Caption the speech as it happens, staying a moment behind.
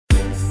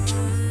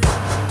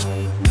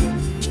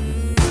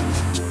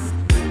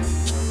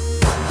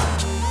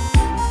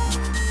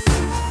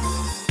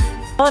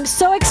Well, I'm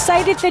so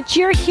excited that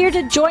you're here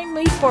to join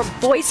me for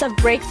Voice of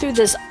Breakthrough,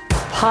 this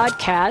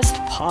podcast.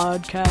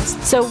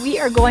 So we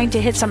are going to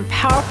hit some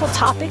powerful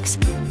topics.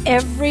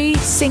 Every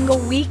single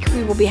week,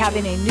 we will be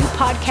having a new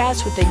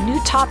podcast with a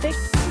new topic.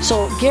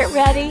 So get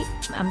ready.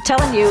 I'm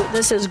telling you,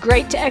 this is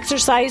great to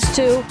exercise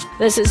to.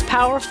 This is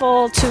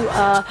powerful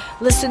to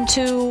listen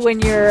to when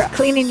you're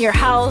cleaning your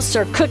house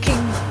or cooking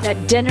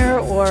at dinner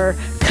or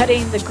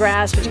cutting the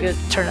grass, but you can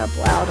turn it up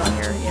loud on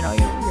your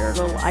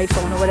little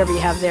iPhone or whatever you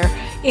have there.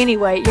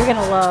 Anyway, you're going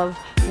to love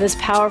this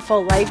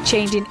powerful,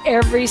 life-changing,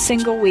 every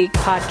single week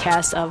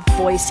podcast of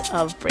Voice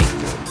of Breakthrough.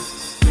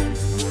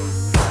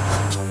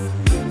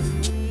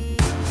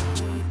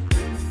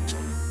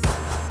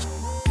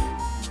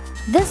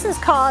 This is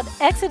called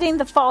Exiting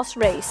the False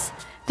Race.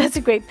 That's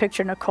a great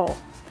picture, Nicole.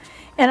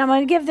 And I'm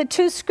going to give the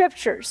two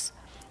scriptures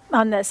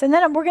on this. And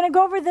then we're going to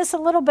go over this a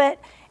little bit.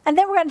 And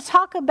then we're going to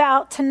talk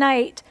about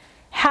tonight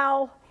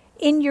how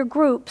in your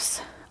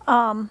groups,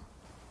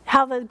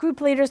 how the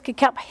group leaders could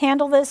help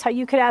handle this, how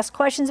you could ask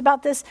questions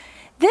about this.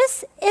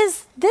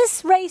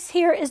 This race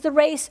here is the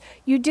race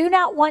you do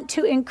not want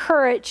to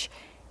encourage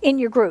in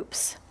your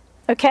groups.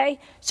 Okay?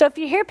 So if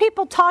you hear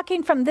people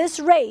talking from this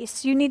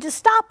race, you need to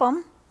stop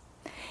them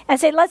and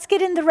say, let's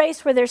get in the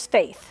race where there's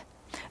faith.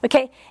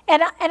 Okay?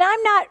 And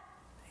I'm not,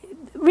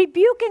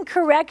 rebuke and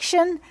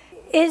correction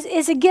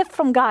is a gift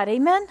from God.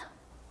 Amen?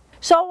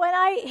 So when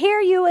I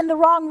hear you in the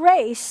wrong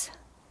race,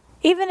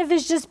 even if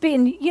it's just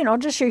being,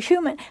 just you're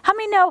human. How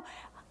many know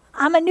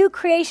I'm a new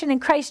creation in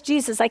Christ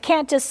Jesus? I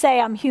can't just say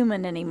I'm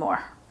human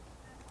anymore.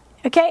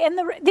 Okay? And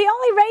the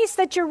only race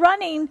that you're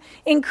running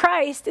in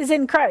Christ is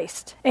in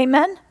Christ.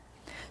 Amen?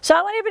 So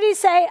I want everybody to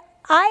say,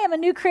 I am a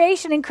new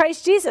creation in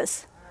Christ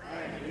Jesus.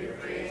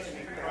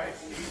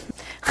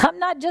 I'm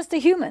not just a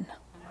human.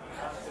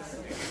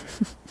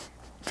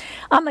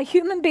 I'm a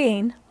human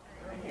being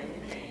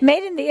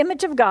made in the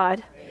image of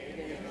God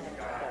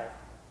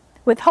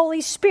with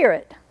Holy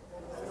Spirit.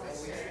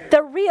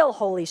 The real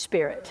Holy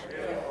Spirit.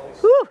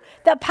 Whew,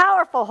 the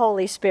powerful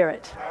Holy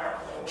Spirit.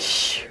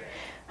 Shh.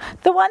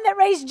 The one that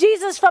raised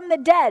Jesus from the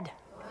dead.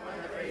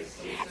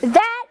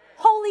 That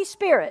Holy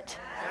Spirit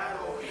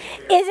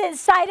is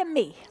inside of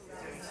me.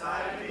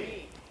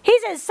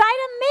 He's inside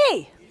of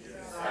me.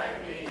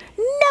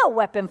 No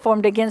weapon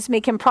formed against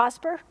me can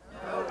prosper.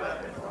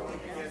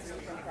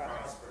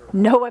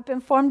 No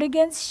weapon formed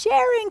against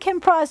Sharon can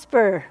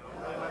prosper.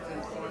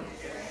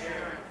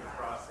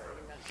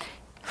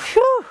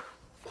 Whew.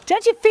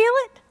 Don't you feel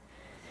it?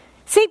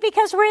 See,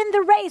 because we're in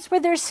the race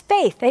where there's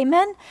faith.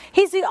 Amen?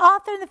 He's the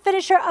author and the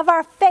finisher of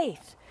our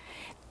faith.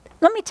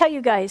 Let me tell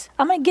you guys,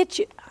 I'm going to get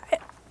you,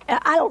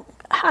 I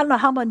don't know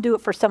how I'm going to do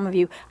it for some of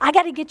you. I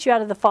got to get you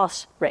out of the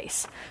false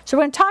race. So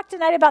we're going to talk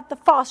tonight about the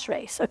false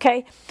race,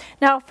 okay?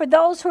 Now, for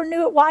those who are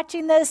new at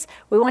watching this,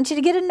 we want you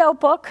to get a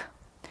notebook.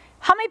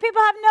 How many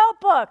people have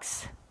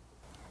notebooks?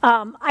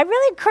 I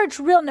really encourage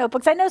real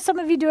notebooks. I know some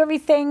of you do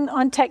everything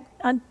on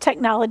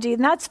technology,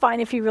 and that's fine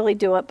if you really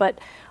do it. But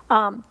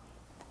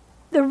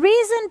the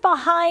reason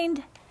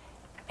behind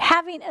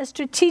having a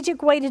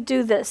strategic way to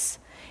do this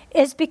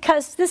is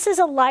because this is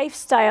a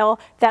lifestyle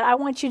that I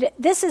want you to,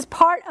 this is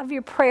part of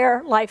your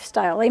prayer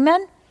lifestyle.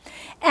 Amen?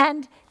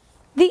 And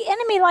the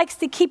enemy likes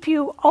to keep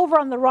you over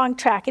on the wrong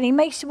track, and he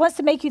wants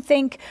to make you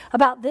think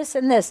about this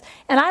and this.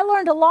 And I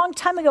learned a long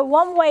time ago,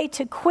 one way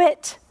to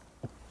quit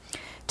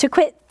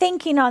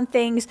thinking on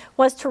things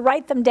was to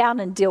write them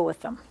down and deal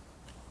with them.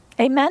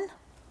 Amen?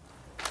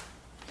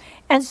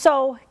 And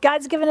so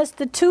God's given us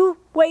the two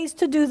ways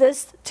to do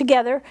this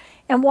together.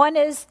 And one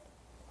is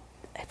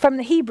from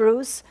the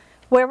Hebrews,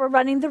 where we're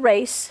running the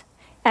race.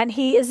 And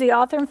he is the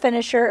author and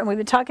finisher. And we've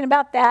been talking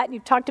about that. And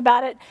you've talked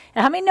about it.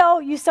 And how many know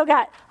you still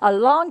got a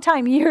long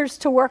time, years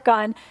to work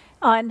on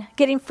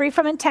getting free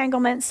from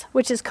entanglements,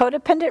 which is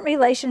codependent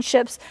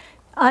relationships,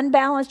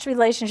 unbalanced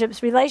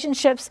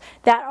relationships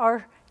that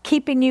are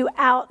keeping you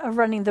out of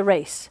running the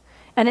race.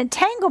 An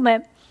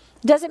entanglement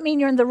doesn't mean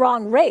you're in the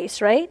wrong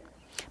race, right?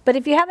 But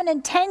if you have an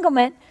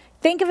entanglement,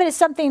 think of it as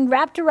something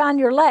wrapped around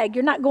your leg.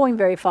 You're not going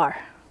very far.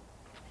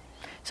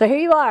 So here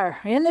you are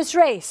in this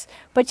race,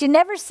 but you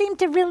never seem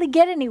to really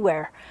get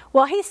anywhere.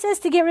 Well, he says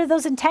to get rid of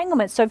those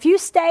entanglements. So if you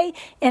stay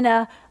in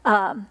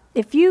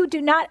if you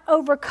do not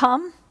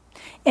overcome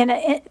in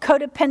a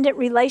codependent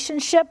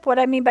relationship, what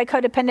I mean by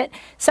codependent,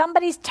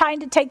 somebody's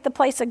trying to take the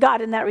place of God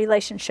in that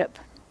relationship.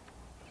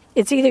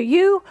 It's either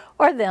you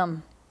or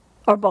them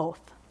or both.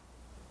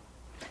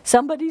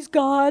 Somebody's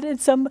God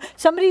and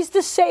somebody's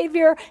the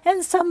Savior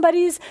and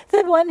somebody's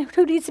the one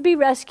who needs to be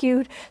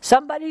rescued.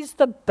 Somebody's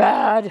the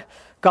bad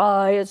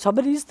guy and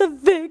somebody's the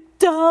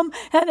victim,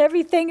 and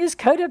everything is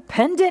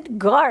codependent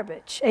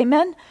garbage.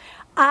 Amen?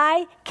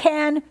 I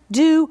can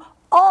do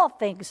all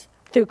things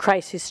through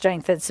Christ who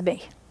strengthens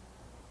me.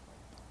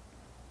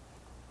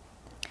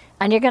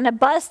 And you're going to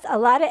bust a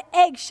lot of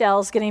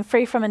eggshells getting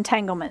free from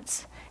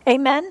entanglements.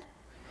 Amen?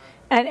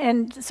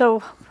 And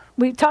so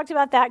We talked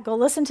about that. Go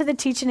listen to the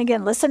teaching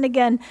again. Listen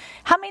again.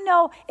 How many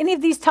know any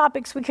of these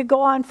topics we could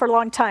go on for a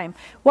long time?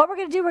 What we're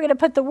going to do, we're going to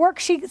put the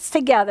worksheets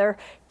together,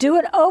 do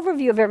an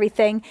overview of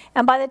everything,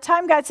 and by the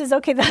time God says,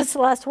 okay, that's the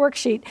last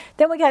worksheet,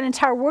 then we got an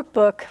entire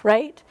workbook,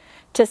 right,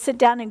 to sit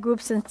down in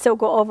groups and still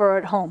go over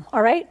at home,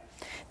 all right?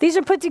 These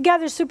are put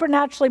together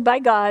supernaturally by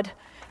God,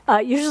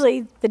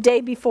 usually the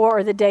day before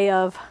or the day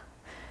of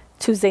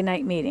Tuesday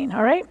night meeting,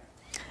 all right?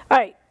 All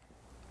right.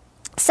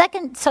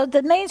 Second, so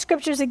the main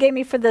scriptures he gave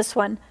me for this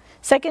one,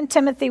 2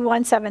 Timothy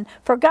 1:7,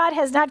 for God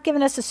has not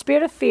given us a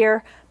spirit of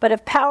fear, but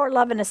of power,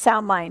 love, and a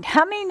sound mind.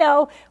 How many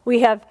know we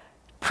have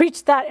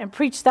preached that and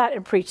preached that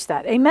and preached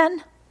that?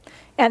 Amen?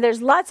 And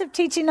there's lots of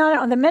teaching on it,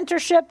 on the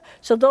mentorship.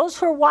 So those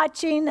who are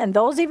watching and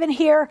those even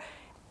here,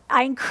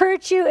 I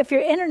encourage you, if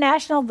you're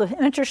international, the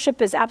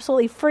mentorship is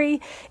absolutely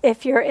free.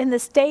 If you're in the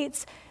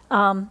States,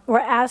 we're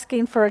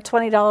asking for a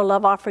 $20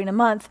 love offering a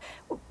month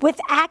with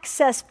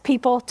access,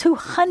 people, to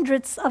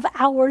hundreds of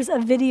hours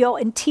of video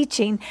and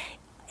teaching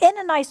in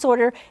a nice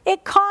order.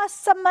 It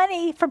costs some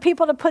money for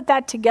people to put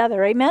that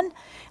together, amen?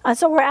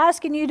 So we're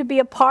asking you to be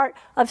a part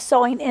of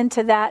sowing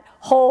into that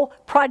whole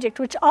project,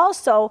 which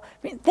also,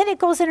 then it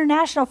goes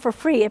international for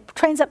free. It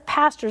trains up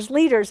pastors,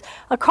 leaders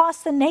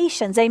across the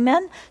nations,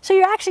 amen? So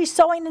you're actually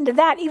sowing into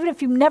that, even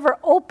if you never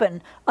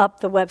open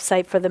up the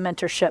website for the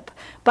mentorship.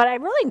 But I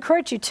really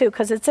encourage you to,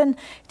 because it's in,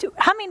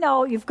 how many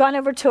know you've gone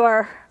over to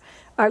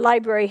our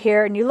library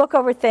here and you look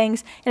over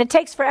things, and it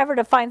takes forever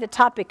to find the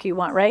topic you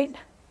want, right?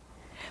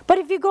 But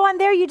if you go on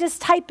there, you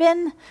just type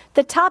in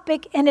the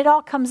topic and it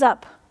all comes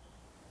up.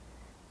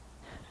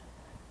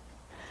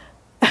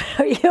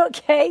 Are you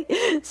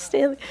okay?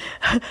 Stanley?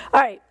 All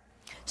right.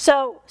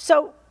 So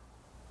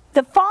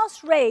the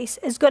false race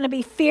is going to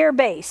be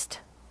fear-based.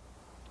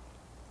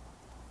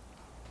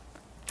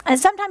 And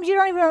sometimes you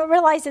don't even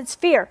realize it's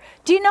fear.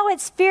 Do you know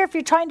it's fear if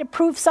you're trying to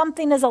prove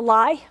something is a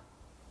lie?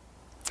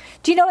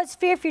 Do you know it's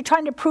fear if you're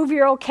trying to prove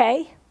you're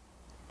okay?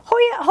 Who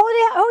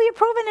are you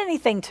proving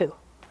anything to?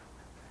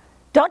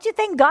 Don't you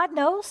think God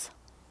knows?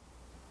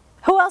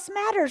 Who else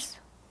matters?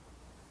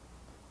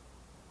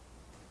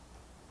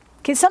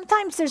 Okay,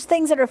 sometimes there's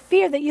things that are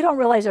fear that you don't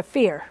realize are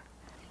fear.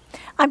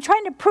 I'm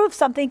trying to prove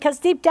something because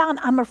deep down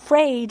I'm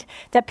afraid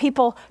that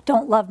people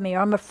don't love me, or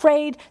I'm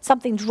afraid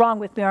something's wrong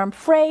with me, or I'm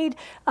afraid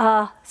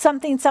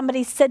something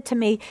somebody said to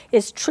me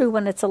is true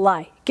when it's a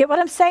lie. Get what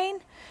I'm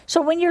saying?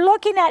 So when you're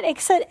looking at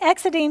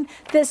exiting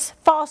this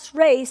false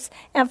race,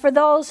 and for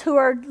those who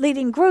are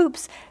leading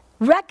groups,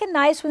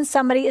 recognize when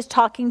somebody is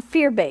talking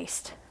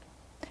fear-based.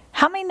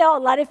 How many know a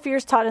lot of fear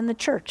is taught in the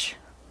church?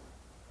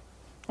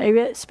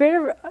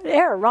 Spirit of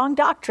error, wrong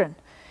doctrine.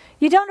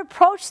 You don't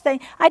approach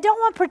things. I don't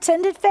want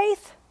pretended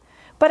faith,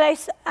 but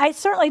I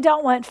certainly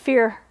don't want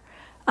fear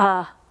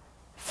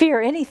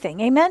anything.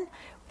 Amen?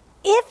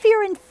 If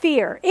you're in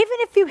fear, even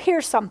if you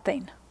hear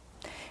something,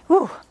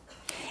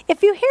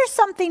 if you hear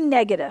something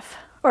negative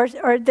or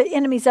the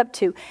enemy's up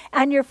to,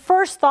 and your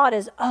first thought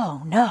is,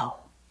 oh no.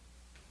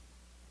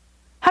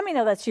 How many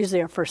know that's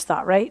usually our first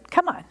thought, right?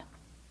 Come on.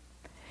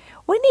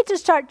 We need to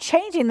start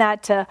changing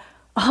that to,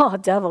 oh,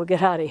 devil,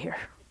 get out of here.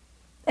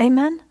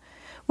 Amen?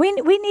 We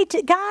need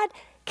to, God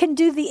can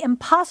do the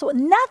impossible.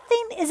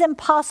 Nothing is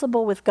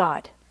impossible with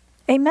God.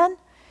 Amen?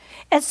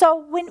 And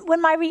so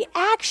when my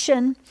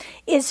reaction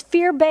is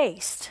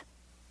fear-based,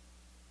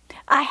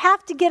 I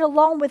have to get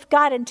along with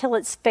God until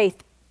it's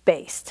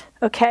faith-based,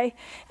 okay?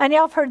 And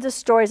y'all have heard the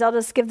stories. I'll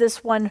just give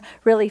this one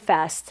really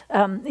fast.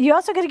 You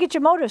also got to get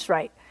your motives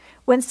right.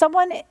 When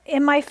someone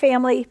in my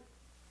family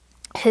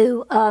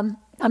who I'm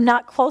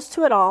not close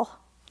to at all,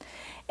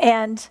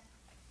 and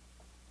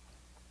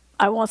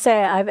I won't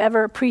say I've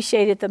ever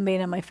appreciated them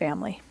being in my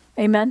family.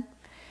 Amen?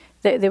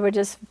 They were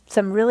just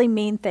some really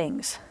mean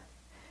things.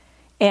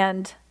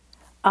 And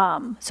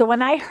so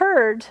when I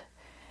heard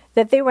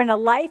that they were in a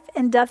life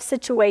and death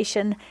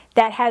situation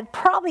that had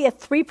probably a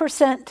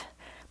 3%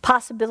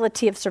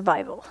 possibility of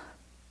survival,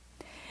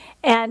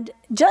 and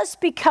just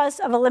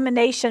because of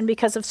elimination,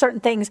 because of certain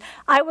things,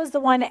 I was the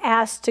one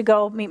asked to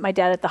go meet my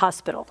dad at the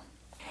hospital.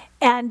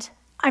 And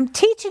I'm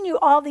teaching you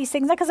all these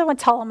things, not because I want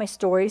to tell all my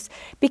stories,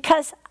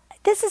 because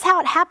this is how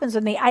it happens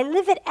with me. I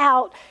live it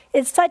out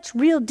in such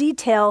real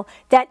detail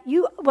that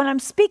when I'm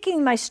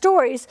speaking my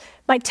stories,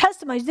 my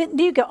testimonies,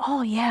 you go,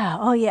 oh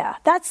yeah.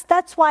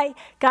 That's why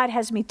God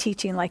has me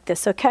teaching like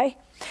this, okay?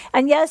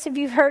 And yes, if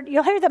you've heard,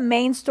 you'll hear the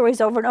main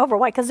stories over and over.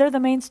 Why? Because they're the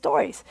main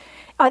stories.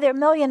 Are there a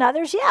million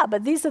others? Yeah,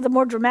 but these are the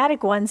more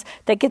dramatic ones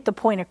that get the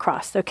point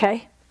across,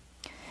 okay?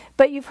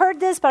 But you've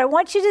heard this, but I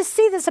want you to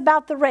see this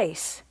about the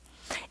race.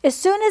 As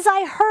soon as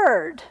I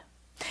heard,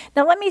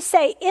 now let me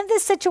say, in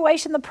this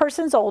situation, the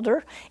person's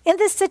older. In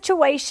this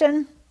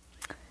situation,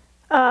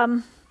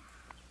 there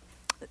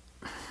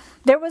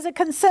was a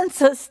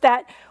consensus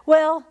that,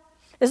 well,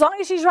 as long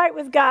as she's right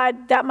with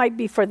God, that might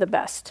be for the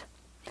best.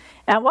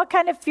 And what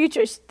kind of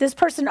future? This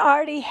person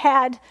already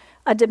had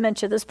a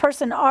dementia. This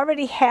person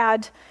already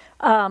had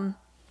some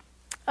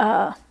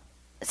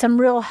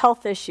real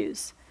health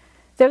issues.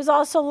 There was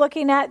also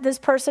looking at this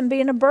person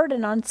being a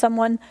burden on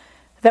someone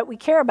that we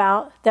care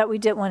about that we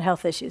didn't want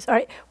health issues. All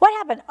right, what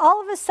happened?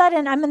 All of a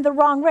sudden, I'm in the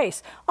wrong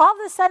race. All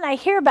of a sudden, I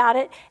hear about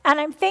it, and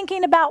I'm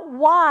thinking about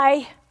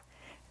why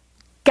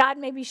God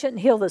maybe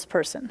shouldn't heal this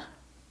person.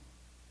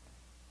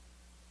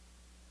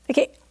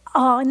 Okay,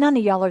 oh, none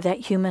of y'all are that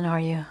human, are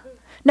you?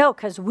 No,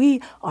 because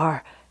we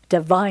are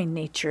divine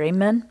nature,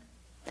 amen?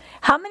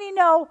 How many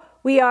know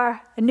we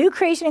are a new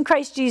creation in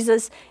Christ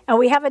Jesus, and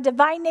we have a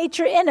divine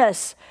nature in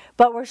us,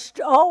 but we're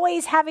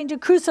always having to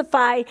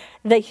crucify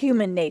the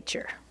human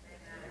nature?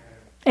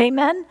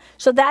 Amen?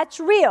 So that's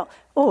real.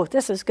 Oh,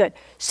 this is good.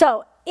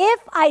 So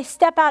if I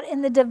step out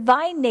in the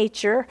divine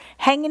nature,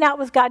 hanging out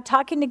with God,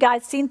 talking to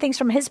God, seeing things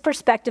from his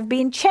perspective,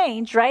 being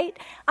changed, right?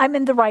 I'm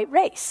in the right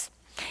race.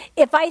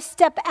 If I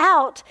step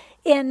out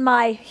in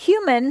my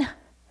human,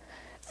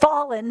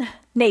 fallen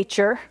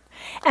nature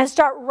and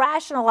start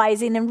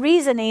rationalizing and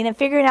reasoning and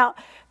figuring out,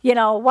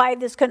 why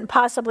this couldn't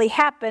possibly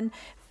happen,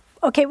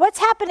 okay, what's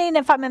happening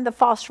if I'm in the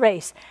false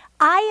race?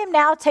 I am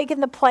now taking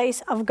the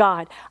place of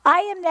God. I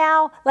am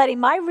now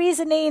letting my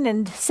reasoning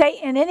and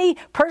any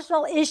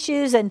personal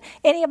issues and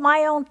any of my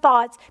own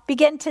thoughts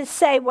begin to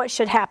say what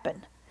should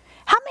happen.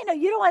 How many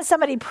know you don't want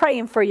somebody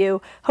praying for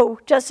you who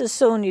just as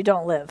soon you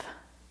don't live?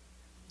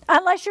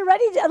 Unless you're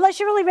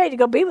really ready to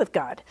go be with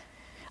God.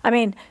 I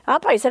mean, I'll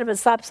probably sit up and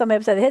slap somebody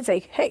upside the head and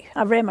say, hey,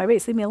 I ran my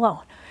race, leave me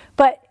alone.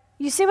 But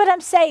you see what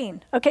I'm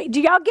saying? Okay, do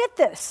y'all get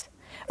this?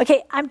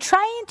 Okay, I'm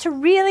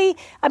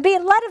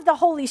being led of the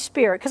Holy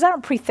Spirit, because I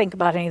don't pre-think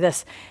about any of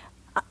this,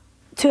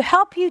 to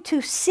help you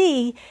to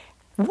see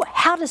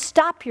how to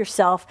stop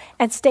yourself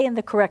and stay in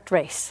the correct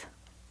race.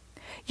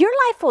 Your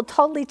life will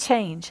totally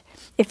change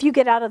if you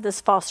get out of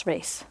this false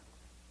race.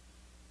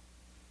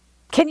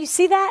 Can you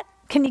see that?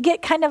 Can you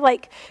get kind of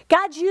like,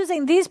 God's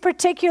using these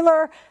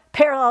particular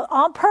parallels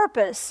on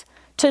purpose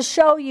to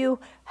show you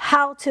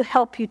how to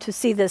help you to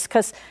see this,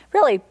 because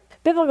really,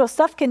 biblical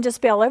stuff can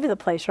just be all over the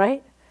place,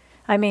 right?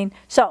 I mean,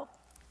 so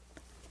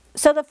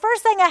the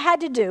first thing I had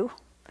to do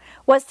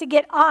was to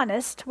get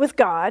honest with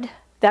God.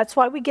 That's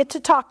why we get to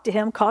talk to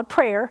him, called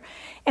prayer,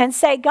 and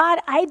say, God,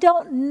 I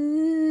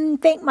don't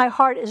think my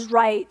heart is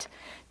right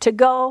to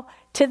go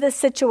to this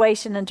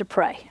situation and to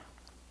pray.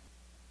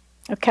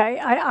 Okay,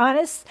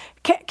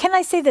 can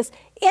I say this?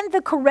 In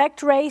the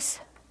correct race,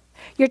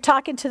 you're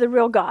talking to the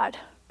real God,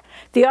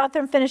 the author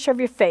and finisher of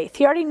your faith.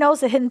 He already knows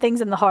the hidden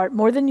things in the heart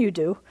more than you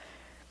do.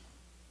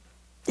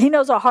 He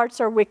knows our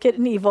hearts are wicked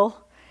and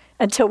evil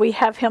until we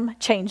have him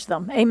change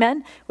them.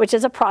 Amen? Which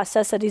is a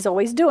process that he's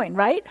always doing,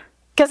 right?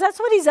 Because that's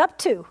what he's up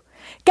to.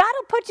 God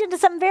will put you into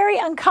some very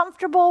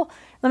uncomfortable,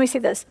 let me say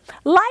this.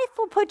 Life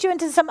will put you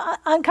into some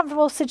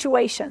uncomfortable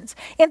situations.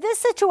 In this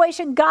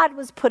situation, God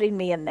was putting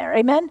me in there.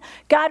 Amen?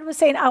 God was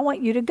saying, I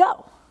want you to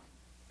go.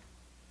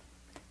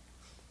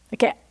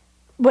 Okay.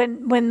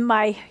 When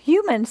my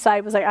human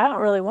side was like, I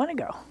don't really want to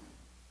go.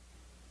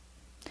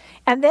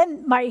 And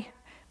then my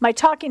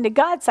talking to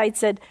God side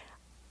said,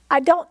 I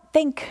don't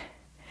think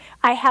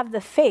I have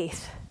the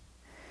faith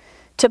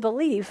to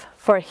believe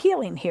for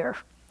healing here.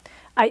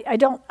 I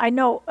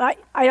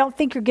don't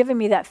think you're giving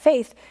me that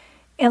faith.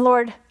 And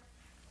Lord,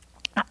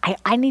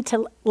 I need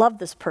to love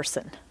this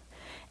person.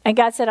 And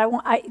God said,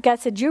 God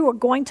said, you are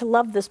going to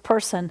love this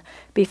person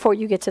before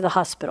you get to the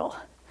hospital.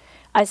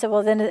 I said,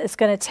 well, then it's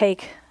going to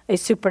take a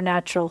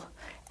supernatural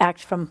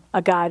act from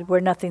a God where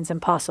nothing's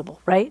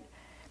impossible, right?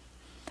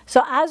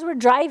 So as we're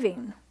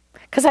driving,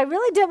 because I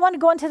really didn't want to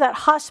go into that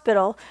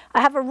hospital,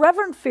 I have a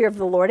reverent fear of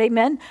the Lord,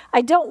 amen?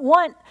 I don't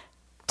want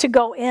to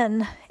go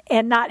in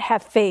and not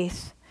have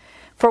faith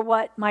for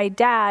what my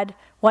dad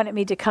wanted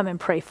me to come and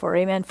pray for,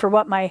 amen? For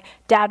what my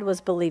dad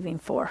was believing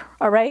for,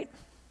 all right?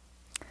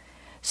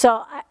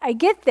 So I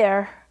get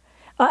there,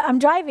 I'm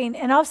driving,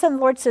 and all of a sudden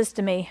the Lord says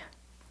to me,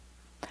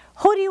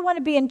 who do you want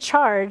to be in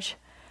charge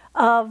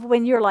of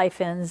when your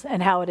life ends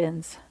and how it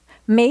ends?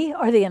 Me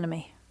or the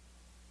enemy?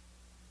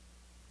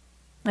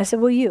 I said,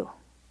 well, you.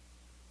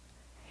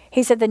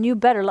 He said, then you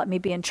better let me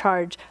be in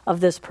charge of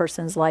this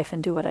person's life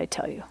and do what I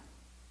tell you.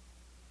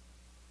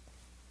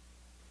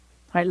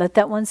 All right, let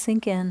that one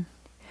sink in.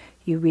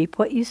 You reap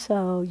what you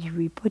sow, you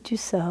reap what you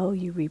sow,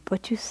 you reap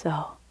what you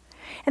sow.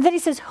 And then he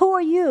says, who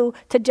are you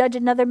to judge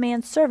another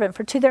man's servant?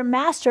 For to their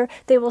master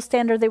they will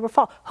stand or they will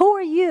fall. Who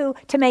are you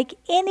to make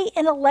any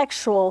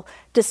intellectual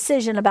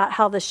decision about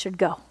how this should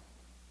go?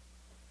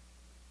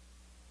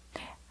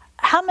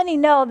 How many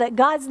know that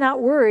God's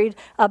not worried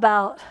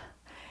about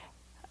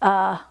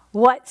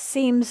what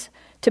seems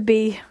to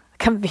be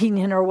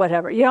convenient or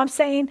whatever? You know what I'm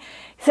saying?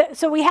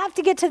 So we have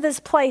to get to this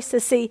place to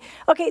see,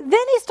 okay, then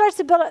he starts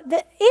to build up.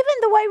 Even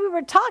the way we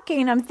were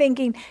talking, I'm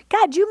thinking,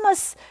 God,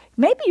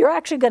 maybe you're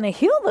actually going to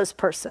heal this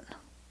person.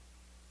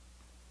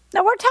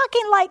 Now we're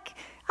talking like,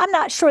 I'm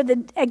not sure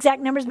the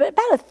exact numbers, but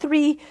about a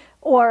 3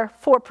 or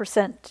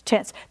 4%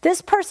 chance.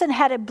 This person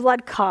had a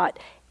blood clot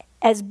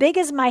as big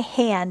as my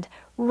hand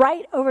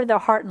right over their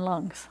heart and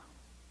lungs.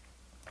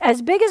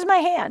 As big as my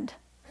hand.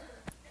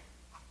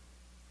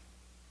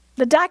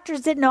 The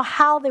doctors didn't know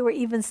how they were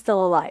even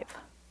still alive.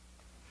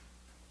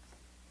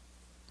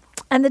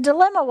 And the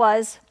dilemma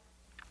was,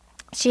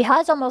 she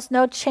has almost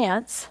no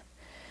chance.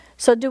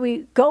 So do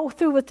we go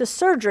through with the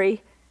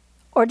surgery,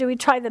 or do we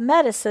try the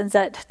medicines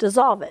that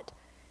dissolve it?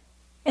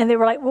 And they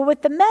were like, well,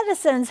 with the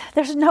medicines,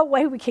 there's no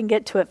way we can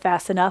get to it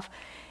fast enough.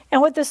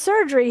 And with the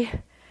surgery,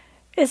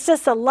 it's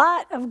just a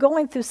lot of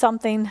going through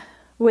something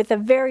with a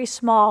very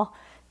small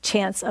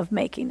chance of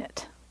making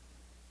it.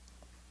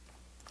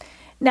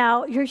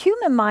 Now, your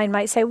human mind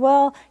might say,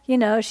 well,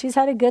 she's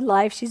had a good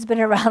life. She's been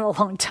around a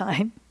long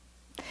time.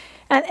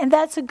 And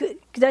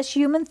that's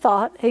human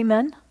thought.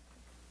 Amen.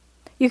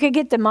 You could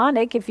get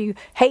demonic if you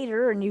hate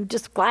her and you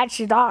just glad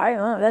she died.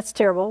 Oh, that's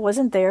terrible.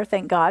 Wasn't there,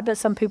 thank God. But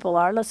some people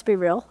are. Let's be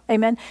real.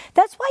 Amen.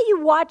 That's why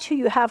you watch who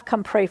you have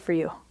come pray for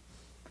you.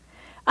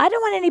 I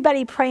don't want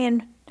anybody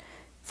praying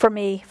for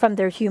me from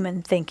their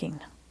human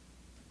thinking.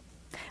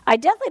 I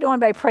definitely don't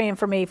want anybody praying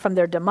for me from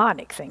their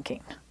demonic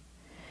thinking.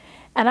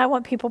 And I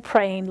want people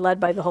praying led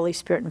by the Holy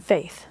Spirit and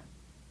faith.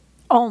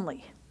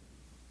 Only.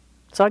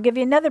 So I'll give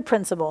you another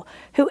principle.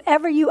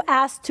 Whoever you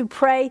ask to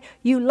pray,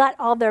 you let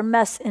all their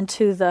mess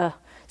into the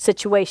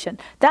situation.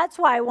 That's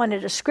why I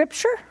wanted a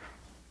scripture.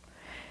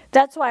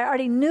 That's why I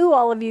already knew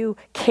all of you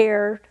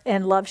cared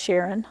and loved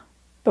Sharon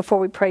before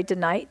we prayed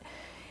tonight.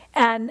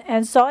 And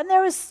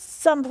there was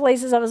some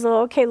places I was a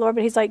little, okay, Lord,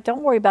 but he's like,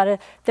 don't worry about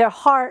it. Their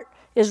heart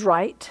is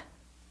right.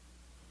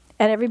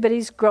 And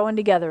everybody's growing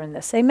together in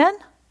this. Amen?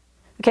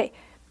 Okay.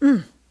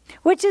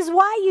 Which is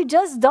why you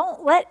just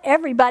don't let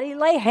everybody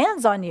lay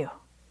hands on you.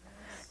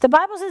 The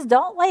Bible says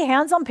don't lay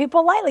hands on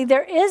people lightly.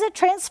 There is a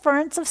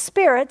transference of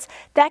spirits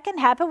that can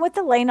happen with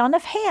the laying on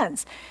of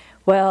hands.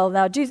 Well,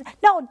 now Jesus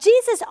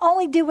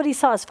only did what he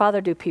saw his Father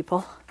do,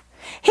 people.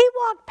 He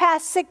walked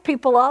past sick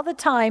people all the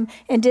time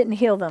and didn't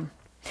heal them.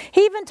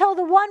 He even told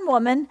the one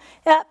woman,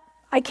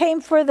 I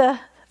came for the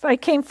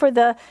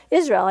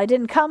Israel. I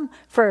didn't come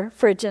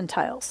for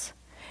Gentiles.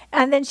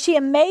 And then she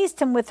amazed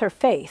him with her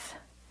faith.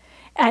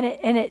 And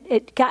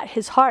it got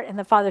his heart, and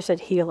the Father said,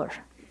 heal her.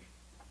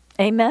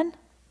 Amen?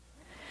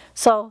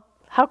 So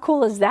how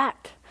cool is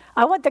that?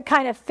 I want the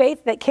kind of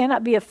faith that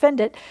cannot be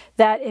offended,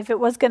 that if it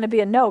was going to be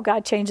a no,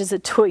 God changes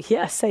it to a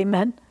yes.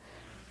 Amen?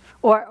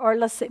 Or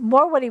let's say,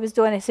 more what he was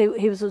doing is he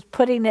was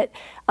putting it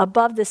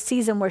above the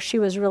season where she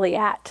was really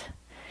at.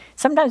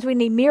 Sometimes we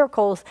need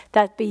miracles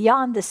that's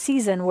beyond the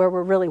season where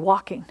we're really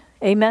walking.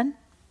 Amen?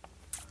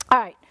 All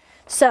right.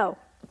 So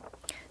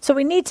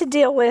we need to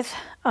deal with,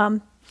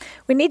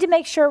 we need to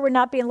make sure we're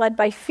not being led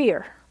by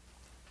fear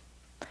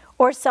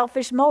or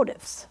selfish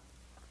motives.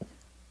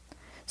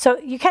 So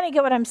you kind of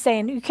get what I'm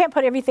saying. You can't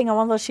put everything on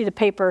one little sheet of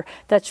paper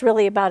that's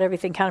really about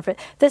everything counterfeit.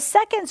 The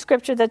second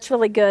scripture that's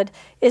really good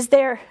is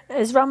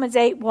Romans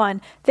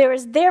 8:1. There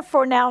is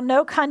therefore now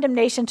no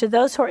condemnation to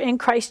those who are in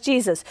Christ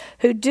Jesus,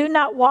 who do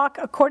not walk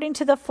according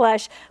to the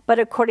flesh, but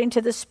according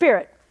to the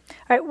Spirit.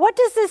 All right, what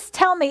does this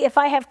tell me if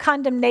I have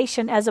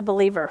condemnation as a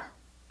believer?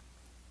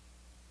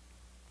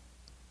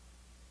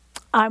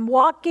 I'm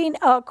walking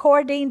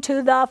according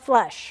to the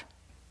flesh.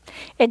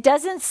 It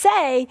doesn't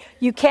say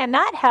you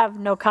cannot have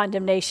no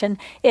condemnation.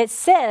 It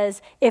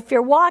says if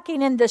you're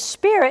walking in the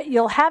Spirit,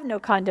 you'll have no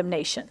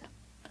condemnation.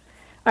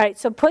 All right,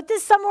 so put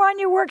this somewhere on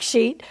your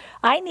worksheet.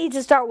 I need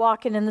to start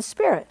walking in the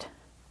Spirit.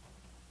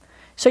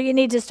 So you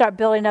need to start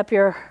building up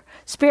your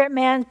spirit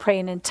man,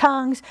 praying in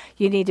tongues.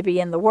 You need to be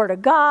in the Word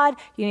of God.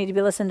 You need to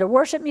be listening to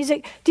worship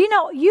music. Do you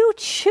know you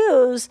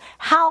choose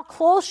how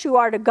close you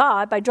are to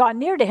God by drawing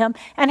near to Him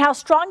and how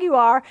strong you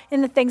are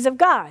in the things of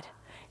God?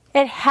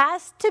 It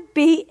has to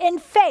be in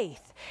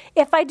faith.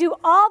 If I do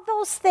all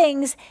those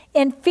things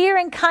in fear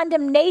and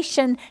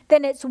condemnation,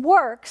 then it's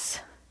works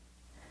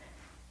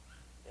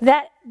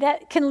that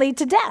can lead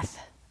to death,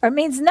 or it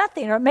means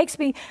nothing, or it makes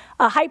me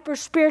a hyper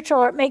spiritual,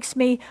 or it makes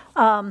me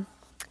a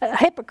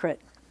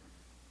hypocrite.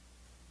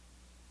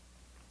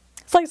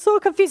 It's like so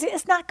confusing.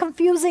 It's not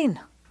confusing.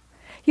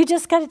 You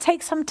just got to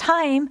take some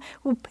time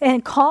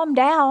and calm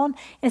down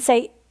and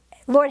say,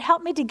 Lord,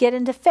 help me to get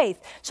into faith.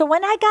 So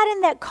when I got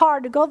in that car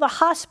to go to the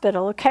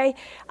hospital, okay,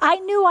 I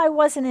knew I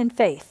wasn't in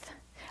faith.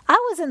 I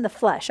was in the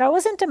flesh. I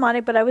wasn't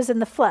demonic, but I was in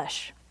the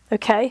flesh,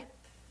 okay?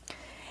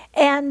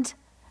 And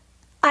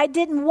I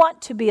didn't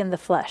want to be in the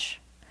flesh.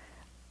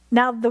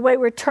 Now, the way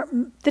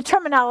the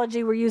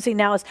terminology we're using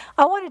now is,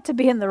 I wanted to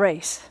be in the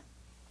race.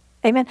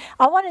 Amen?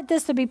 I wanted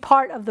this to be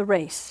part of the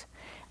race.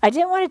 I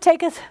didn't want to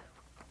take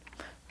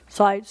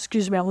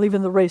excuse me, I'm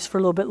leaving the race for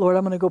a little bit, Lord.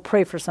 I'm going to go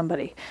pray for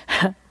somebody.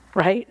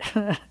 Right?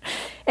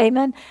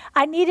 Amen.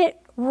 I needed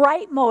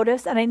right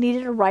motives and I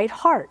needed a right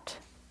heart.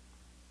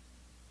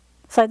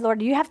 So I said,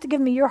 Lord, you have to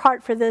give me your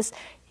heart for this.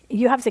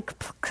 You have to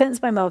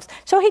cleanse my motives.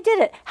 So he did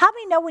it. How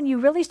many know when you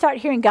really start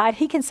hearing God,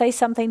 he can say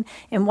something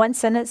in one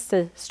sentence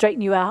to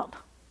straighten you out?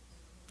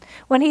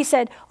 When he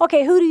said,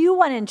 okay, who do you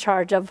want in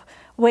charge of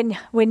when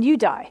you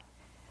die?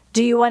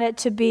 Do you want it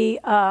to be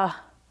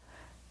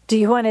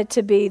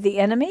the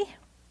enemy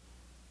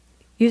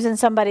using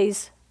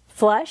somebody's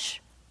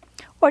flesh?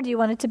 Or do you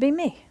want it to be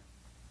me?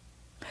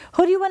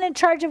 Who do you want in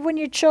charge of when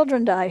your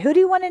children die? Who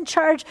do you want in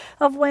charge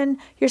of when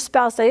your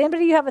spouse dies?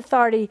 Anybody you have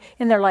authority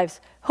in their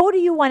lives? Who do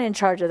you want in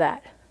charge of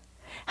that?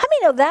 How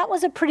many know that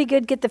was a pretty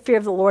good get the fear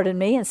of the Lord in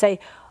me and say,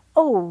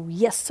 oh,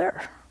 yes,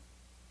 sir.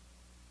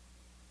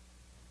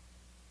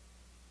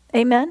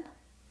 Amen?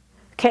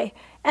 Okay,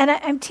 and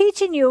I'm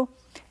teaching you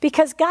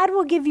because God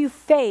will give you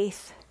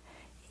faith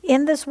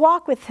in this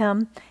walk with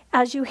him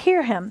as you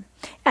hear him.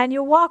 And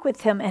you'll walk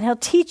with him and he'll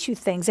teach you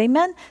things.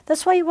 Amen?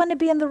 That's why you want to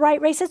be in the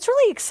right race. It's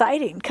really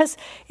exciting because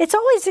it's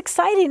always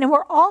exciting and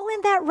we're all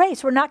in that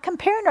race. We're not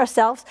comparing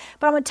ourselves.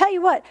 But I'm going to tell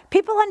you what,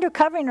 people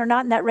undercovering are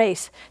not in that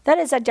race. That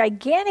is a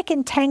gigantic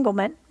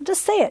entanglement.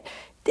 Just say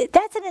it.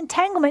 That's an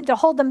entanglement to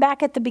hold them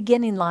back at the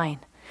beginning line.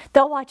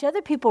 They'll watch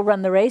other people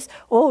run the race.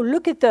 Oh,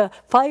 look at the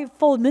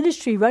fivefold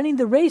ministry running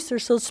the race. They're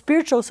so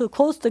spiritual, so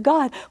close to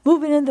God,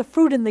 moving in the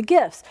fruit and the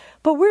gifts.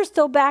 But we're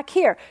still back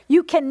here.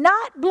 You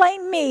cannot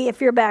blame me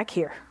if you're back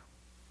here.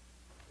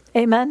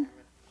 Amen?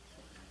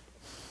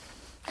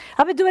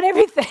 I've been doing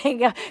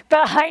everything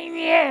behind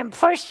you and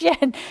push you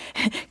and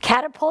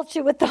catapult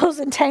you with those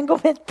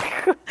entanglements.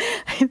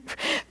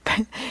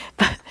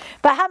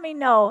 but how many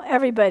know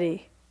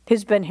everybody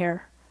who's been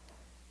here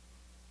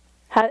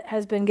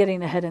has been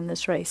getting ahead in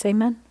this race?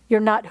 Amen? You're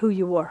not who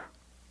you were.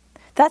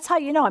 That's how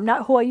you know I'm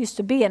not who I used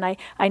to be, and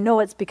I know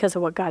it's because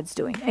of what God's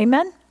doing.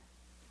 Amen?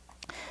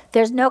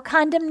 There's no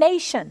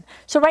condemnation.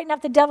 So right now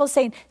if the devil's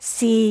saying,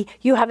 see,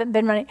 you haven't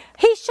been running,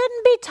 he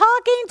shouldn't be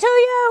talking to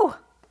you.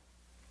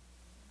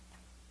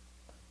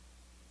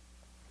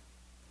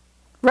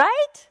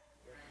 Right?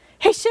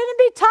 He shouldn't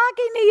be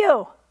talking to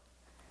you.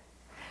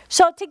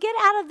 So to get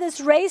out of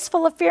this race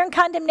full of fear and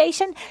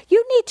condemnation,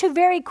 you need to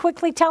very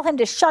quickly tell him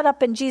to shut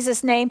up in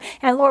Jesus' name.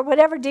 And Lord,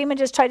 whatever demon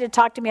just tried to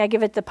talk to me, I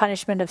give it the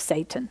punishment of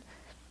Satan.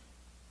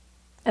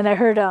 And I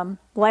heard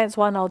Lance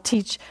I'll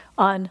teach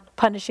on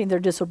punishing their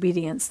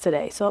disobedience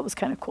today. So it was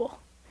kind of cool. All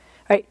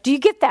right, do you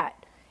get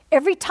that?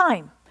 Every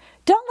time.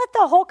 Don't let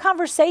the whole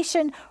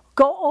conversation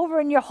go over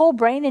in your whole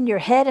brain, in your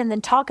head, and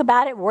then talk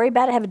about it, worry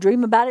about it, have a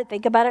dream about it,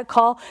 think about it,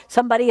 call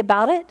somebody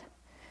about it.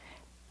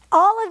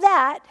 All of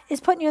that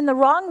is putting you in the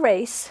wrong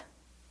race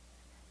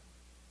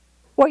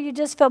where you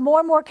just feel more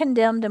and more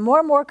condemned and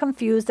more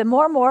confused and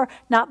more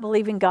not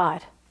believing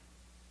God.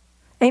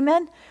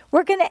 Amen?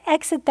 We're going to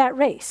exit that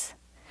race.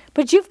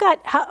 But you've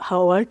got,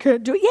 I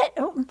can't do it yet.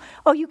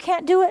 Oh, you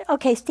can't do it?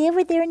 Okay, stay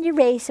over there in your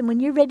race, and when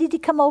you're ready to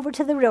come over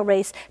to the real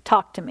race,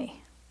 talk to me.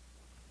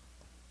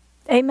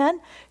 Amen?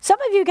 Some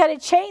of you got to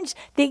change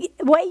the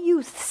way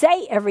you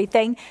say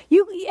everything.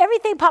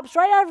 Everything pops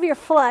right out of your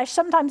flesh.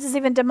 Sometimes it's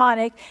even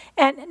demonic.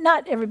 And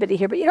not everybody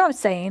here, but you know what I'm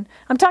saying.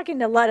 I'm talking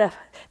to a lot of,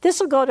 this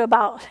will go to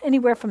about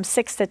anywhere from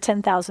 6,000 to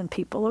 10,000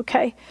 people,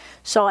 okay?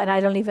 So, and I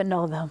don't even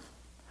know them.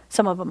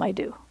 Some of them I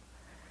do.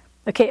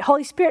 Okay,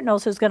 Holy Spirit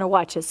knows who's going to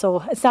watch it. So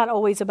it's not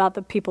always about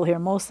the people here.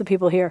 Most of the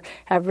people here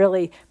have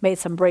really made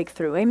some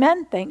breakthrough.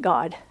 Amen? Thank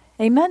God.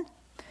 Amen?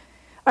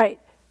 All right,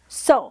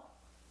 so.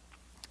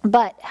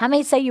 But how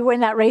many say you were in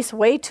that race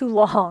way too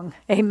long?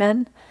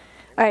 Amen?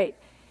 All right.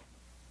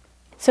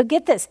 So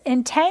get this.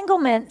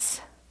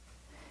 Entanglements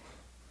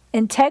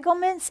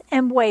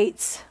and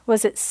weights.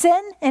 Was it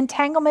sin,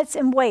 entanglements,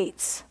 and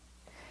weights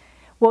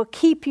will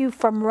keep you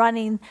from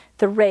running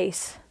the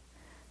race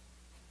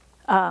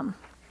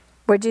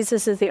where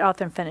Jesus is the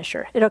author and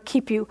finisher. It'll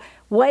keep you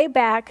way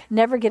back,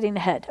 never getting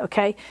ahead,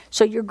 okay?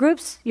 So your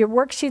groups, your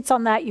worksheets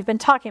on that, you've been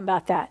talking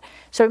about that.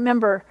 So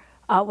remember,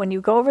 when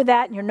you go over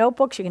that in your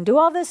notebooks, you can do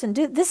all this and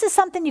do. This is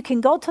something you can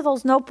go to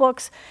those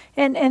notebooks.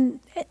 And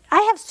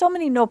I have so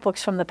many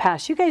notebooks from the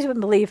past. You guys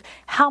wouldn't believe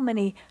how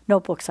many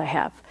notebooks I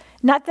have.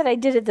 Not that I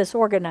did it this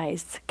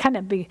organized. Kind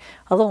of be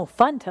a little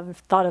fun to have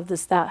thought of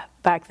that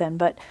back then.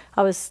 But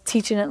I was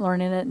teaching it,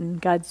 learning it, and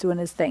God's doing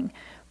his thing.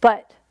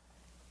 But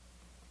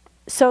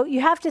so you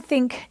have to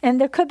think,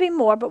 and there could be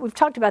more, but we've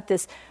talked about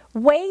this.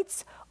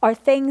 Weights are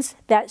things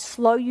that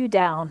slow you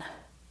down.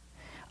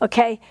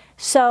 Okay?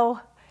 So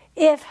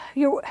if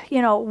you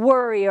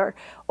worry or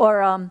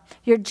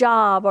your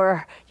job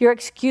or your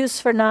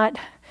excuse for not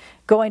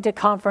going to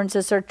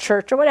conferences or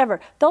church or whatever,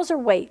 those are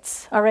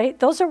weights, all right?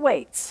 Those are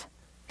weights.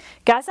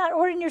 God's not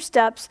ordering your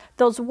steps.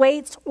 Those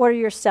weights order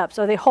your steps,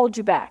 or they hold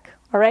you back,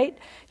 all right?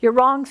 You're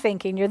wrong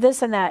thinking. You're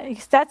this and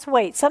that. That's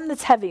weight, something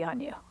that's heavy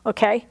on you,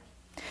 okay?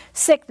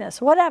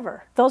 Sickness,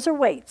 whatever. Those are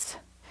weights.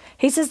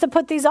 He says to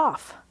put these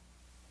off.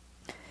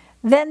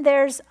 Then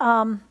there's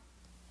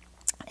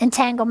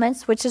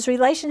entanglements, which is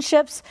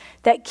relationships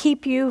that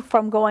keep you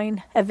from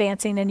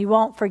advancing, and you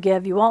won't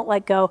forgive, you won't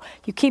let go,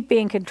 you keep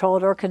being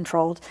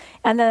controlled.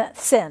 And then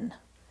sin.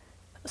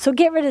 So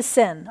get rid of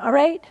sin, all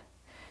right?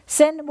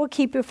 Sin will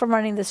keep you from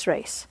running this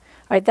race.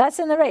 All right, that's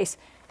in the race.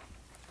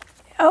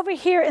 Over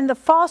here in the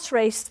false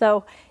race,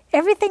 though,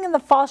 everything in the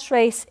false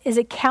race is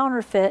a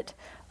counterfeit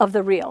of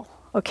the real,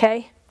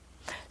 okay?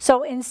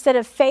 So instead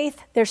of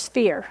faith, there's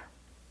fear.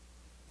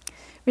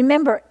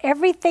 Remember,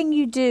 everything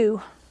you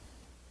do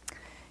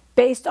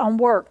based on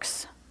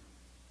works.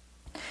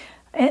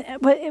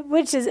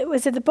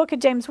 Was it the book of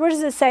James? Where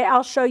does it say,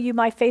 I'll show you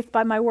my faith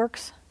by my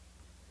works?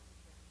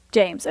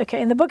 James,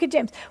 okay, in the book of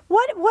James.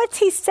 What's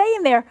he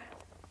saying there?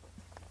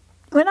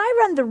 When I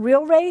run the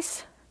real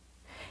race,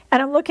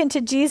 and I'm looking to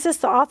Jesus,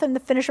 the author and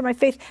the finisher of my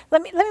faith,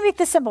 let me make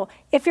this simple.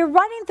 If you're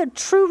running the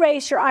true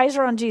race, your eyes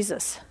are on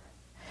Jesus.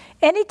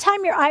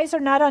 Anytime your eyes are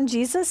not on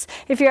Jesus,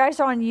 if your eyes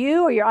are on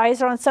you or your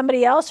eyes are on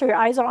somebody else or your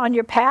eyes are on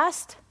your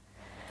past,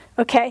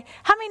 okay,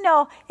 how many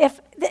know if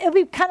it would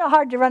be kind of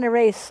hard to run a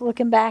race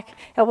looking back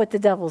at what the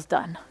devil's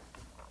done?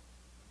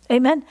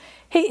 Amen?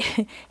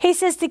 He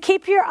says to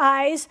keep your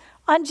eyes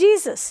on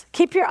Jesus.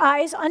 Keep your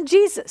eyes on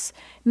Jesus.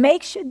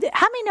 Make sure.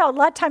 How many know a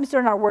lot of times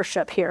during our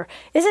worship here,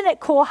 isn't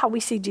it cool how we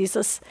see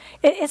Jesus?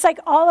 It's like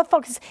all the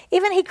focus.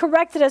 Even he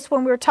corrected us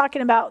when we were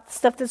talking about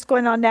stuff that's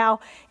going on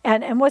now.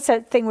 And what's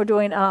that thing we're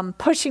doing?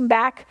 Pushing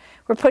back.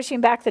 We're pushing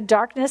back the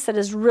darkness that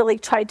has really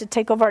tried to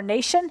take over our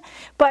nation.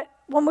 But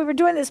when we were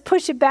doing this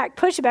push it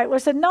back, we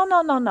said,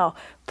 no.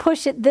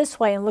 Push it this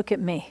way and look at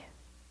me.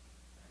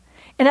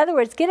 In other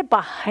words, get it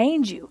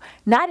behind you,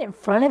 not in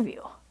front of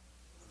you.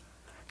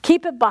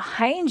 Keep it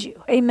behind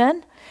you.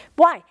 Amen?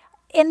 Why?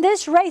 In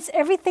this race,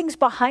 everything's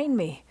behind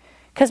me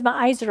because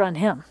my eyes are on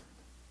him.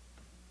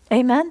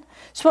 Amen?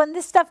 So when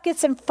this stuff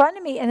gets in front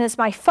of me and is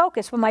my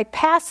focus, when my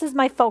past is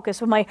my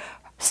focus, when my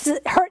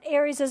hurt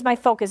areas is my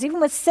focus, even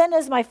when sin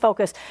is my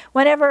focus,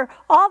 whenever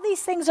all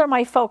these things are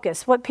my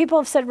focus, what people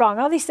have said wrong,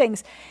 all these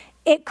things,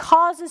 it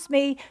causes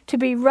me to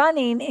be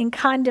running in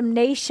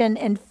condemnation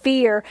and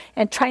fear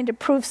and trying to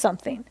prove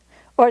something.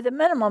 Or at the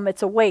minimum,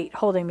 it's a weight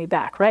holding me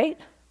back, right?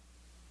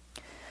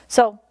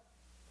 So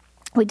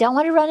we don't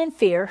want to run in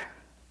fear.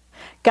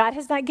 God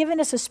has not given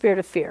us a spirit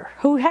of fear.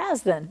 Who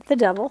has then? The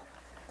devil.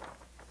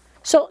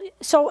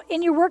 So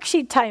in your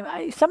worksheet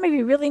time, some of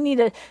you really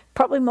need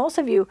probably most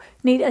of you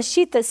need a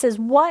sheet that says,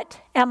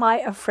 what am I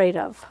afraid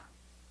of?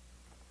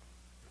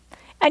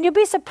 And you'll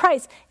be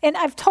surprised. And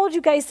I've told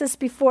you guys this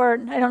before.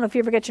 I don't know if you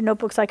ever get your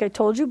notebooks like I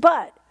told you,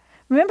 but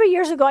remember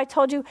years ago I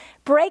told you,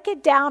 break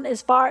it down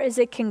as far as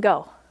it can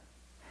go.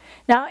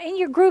 Now in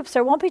your groups,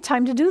 there won't be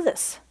time to do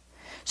this.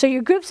 So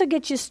your groups will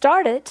get you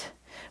started,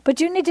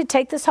 but you need to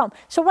take this home.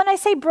 So when I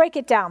say break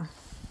it down,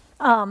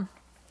 let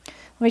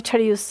me try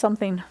to use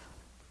something.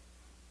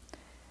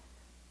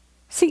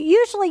 See,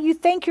 usually you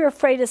think you're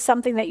afraid of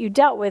something that you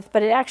dealt with,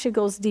 but it actually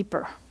goes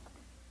deeper.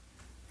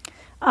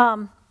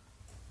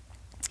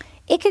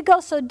 It could go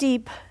so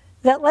deep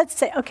that, let's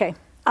say, okay,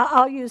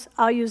 I'll use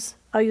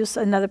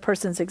another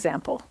person's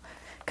example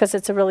because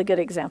it's a really good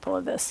example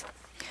of this.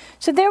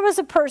 So there was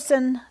a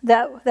person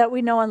that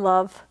we know and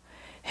love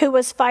who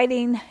was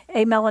fighting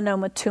a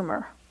melanoma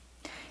tumor.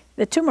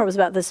 The tumor was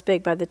about this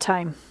big by the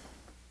time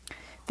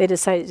they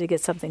decided to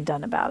get something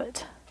done about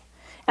it.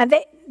 And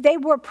they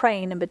were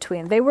praying in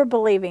between. They were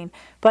believing.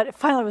 But it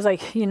finally was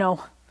like, you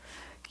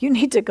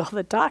need to go to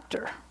the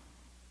doctor.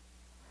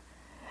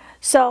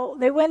 So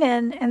they went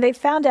in and they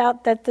found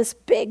out that this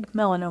big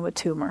melanoma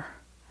tumor,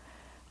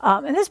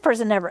 and this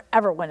person never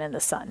ever went in the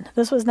sun.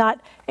 This was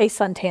not a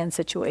suntan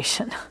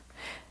situation.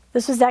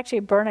 This was actually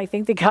a burn I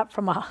think they got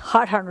from a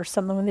hot iron or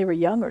something when they were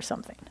young or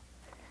something.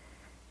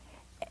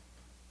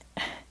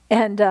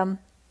 And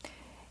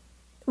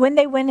when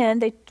they went in,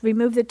 they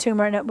removed the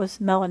tumor and it was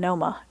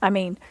melanoma. I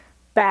mean,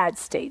 bad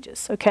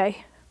stages,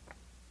 okay?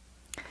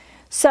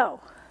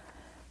 So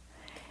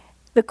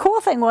the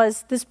cool thing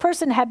was this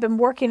person had been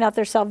working out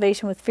their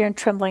salvation with fear and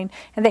trembling,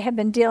 and they had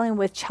been dealing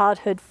with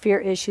childhood fear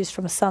issues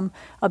from some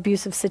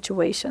abusive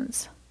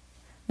situations.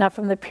 Not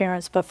from the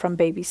parents, but from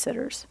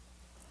babysitters.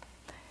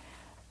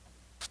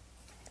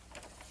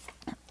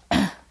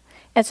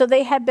 And so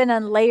they had been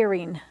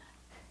unlayering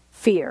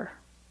fear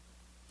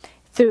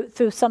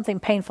through something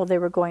painful they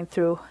were going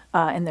through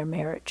in their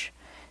marriage.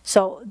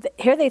 So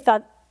here they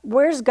thought,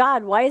 where's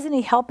God? Why isn't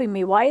he helping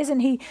me? Why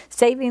isn't he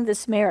saving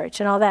this marriage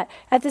and all that?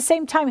 At the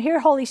same time, here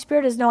Holy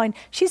Spirit is knowing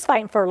she's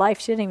fighting for her life.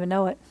 She didn't even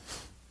know it.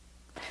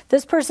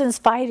 This person's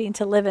fighting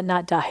to live and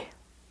not die.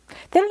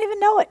 They don't even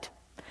know it.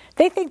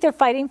 They think they're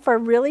fighting for a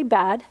really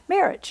bad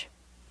marriage.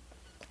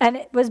 And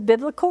it was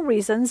biblical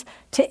reasons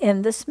to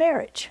end this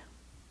marriage.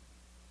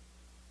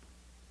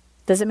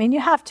 Doesn't mean you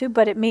have to,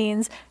 but it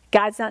means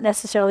God's not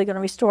necessarily going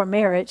to restore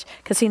marriage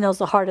because he knows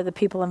the heart of the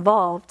people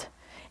involved.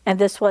 And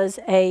this was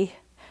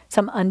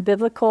some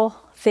unbiblical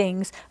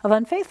things of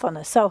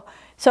unfaithfulness.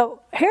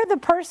 So here the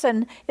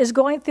person is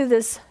going through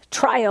this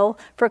trial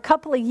for a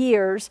couple of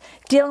years,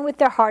 dealing with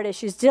their heart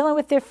issues, dealing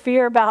with their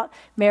fear about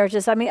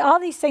marriages. I mean, all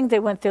these things they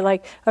went through,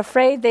 like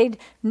afraid they'd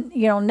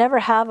never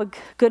have a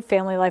good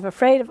family life,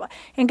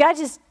 and God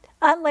just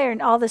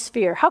unlayering all this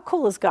fear. How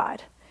cool is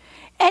God?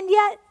 And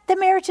yet the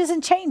marriage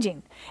isn't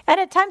changing. And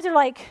at times they're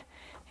like,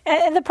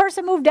 and the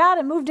person moved out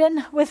and moved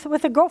in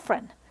with a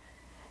girlfriend.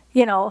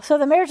 So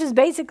the marriage is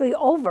basically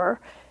over,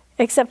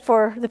 except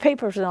for the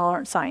papers and all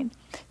aren't signed.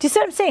 Do you see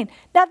what I'm saying?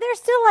 Now they're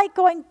still like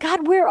going,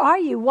 God, where are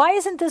you? Why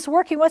isn't this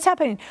working? What's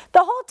happening?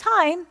 The whole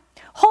time,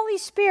 Holy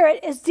Spirit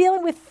is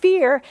dealing with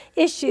fear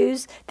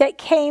issues that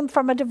came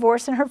from a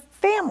divorce in her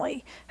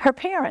family, her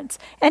parents,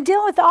 and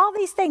dealing with all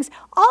these things,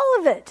 all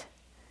of it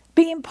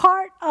being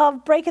part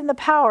of breaking the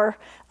power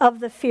of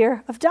the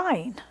fear of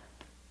dying.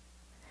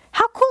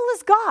 How cool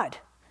is God?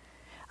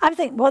 I'm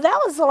thinking, well, that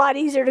was a lot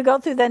easier to go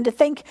through than to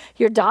think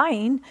you're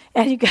dying,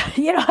 and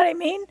you know what I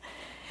mean?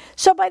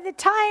 So by the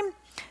time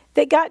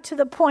they got to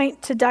the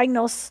point to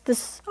diagnose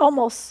this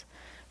almost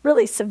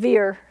really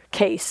severe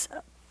case,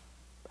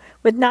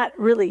 with not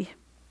really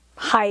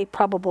high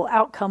probable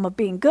outcome of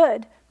being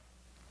good,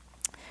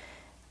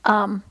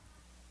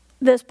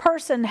 this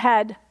person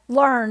had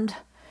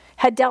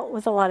dealt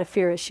with a lot of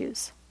fear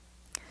issues.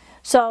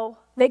 So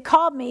they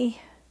called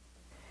me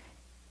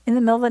in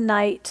the middle of the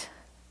night.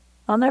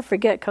 I'll never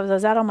forget, because I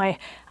was out on my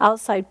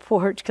outside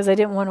porch because I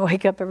didn't want to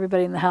wake up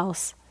everybody in the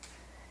house.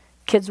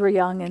 Kids were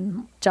young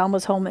and John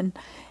was home,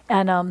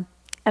 and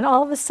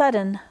all of a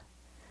sudden,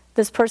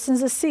 this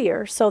person's a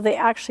seer, so they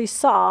actually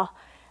saw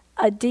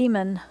a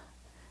demon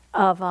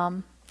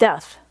of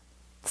death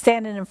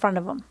standing in front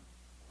of them.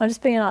 I'm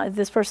just being honest,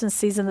 this person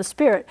sees in the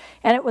spirit,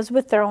 and it was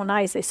with their own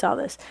eyes they saw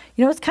this.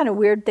 You know what's kind of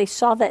weird? They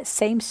saw that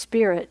same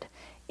spirit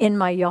in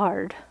my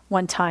yard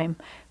one time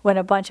when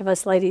a bunch of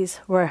us ladies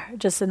were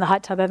just in the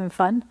hot tub having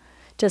fun,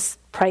 just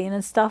praying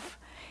and stuff.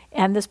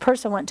 And this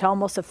person went to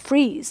almost a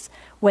freeze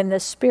when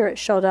this spirit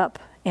showed up.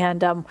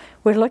 And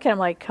we're looking at him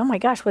like, oh my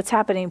gosh, what's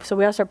happening? So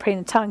we all started praying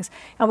in tongues,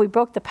 and we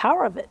broke the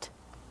power of it.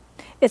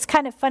 It's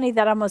kind of funny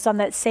that I was on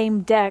that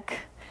same deck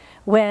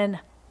when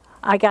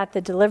I got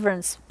the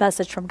deliverance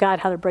message from God,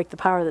 how to break the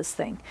power of this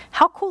thing.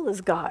 How cool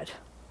is God?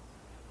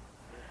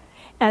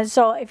 And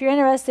so if you're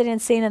interested in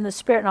seeing in the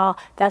spirit and all,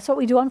 that's what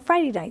we do on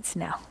Friday nights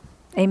now.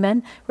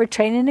 Amen. We're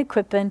training and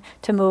equipping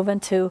to move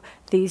into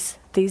these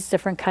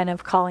different kind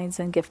of callings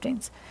and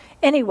giftings.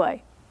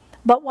 Anyway,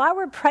 but while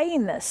we're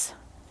praying this,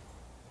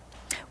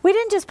 we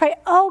didn't just pray,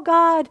 oh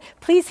God,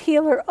 please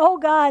heal her. Oh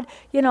God,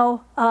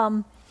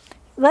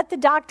 let the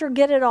doctor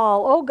get it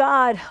all. Oh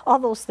God, all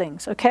those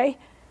things, okay?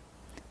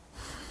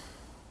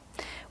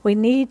 We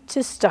need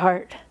to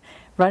start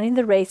running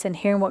the race and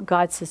hearing what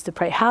God says to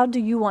pray. How do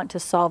you want to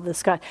solve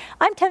this, God?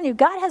 I'm telling you,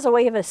 God has a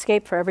way of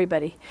escape for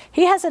everybody.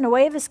 He has a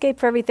way of escape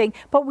for everything,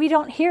 but we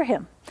don't hear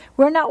him.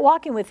 We're not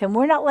walking with him.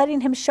 We're not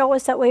letting him show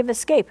us that way of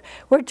escape.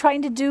 We're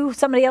trying to do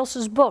somebody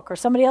else's book or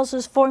somebody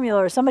else's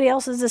formula or somebody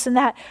else's this and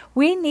that.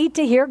 We need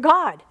to hear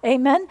God.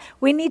 Amen?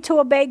 We need to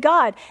obey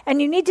God.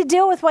 And you need to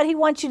deal with what he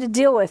wants you to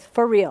deal with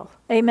for real.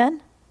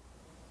 Amen?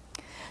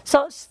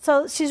 So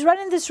she's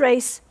running this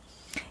race,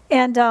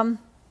 and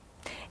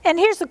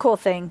here's the cool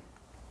thing.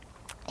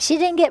 She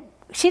didn't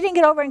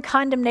get over in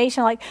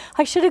condemnation like,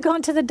 I should have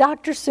gone to the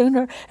doctor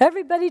sooner.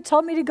 Everybody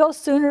told me to go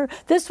sooner.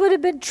 This would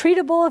have been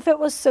treatable if it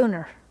was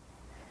sooner.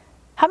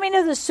 How many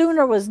know the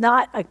sooner was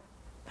not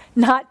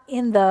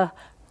in the,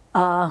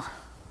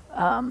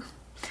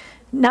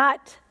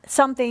 not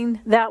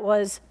something that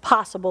was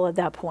possible at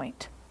that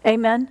point?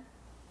 Amen?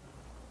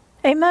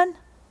 Amen?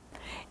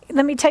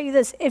 Let me tell you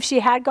this, if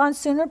she had gone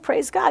sooner,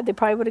 praise God, they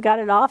probably would have got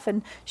it off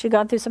and she'd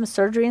gone through some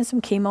surgery and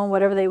some chemo and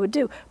whatever they would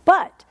do.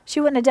 But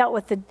she wouldn't have dealt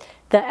with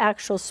the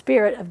actual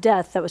spirit of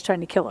death that was trying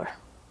to kill her.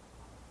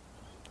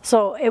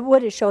 So it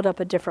would have showed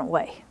up a different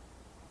way.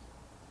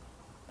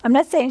 I'm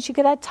not saying she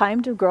could have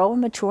time to grow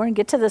and mature and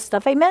get to this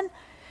stuff, amen?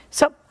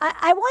 So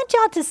I want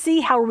y'all to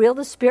see how real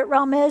the spirit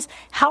realm is,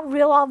 how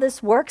real all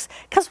this works,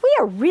 because we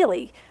are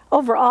really,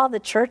 overall, the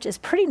church is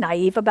pretty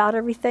naive about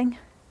everything.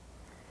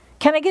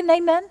 Can I get an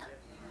amen?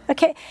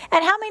 Okay,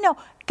 and how many know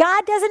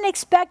God doesn't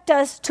expect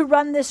us to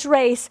run this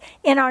race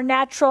in our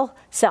natural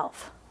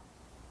self?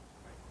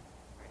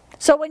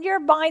 So when your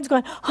mind's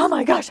going, oh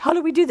my gosh, how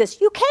do we do this?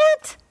 You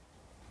can't.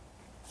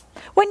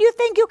 When you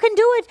think you can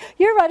do it,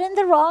 you're running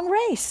the wrong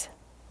race.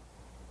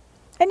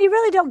 And you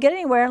really don't get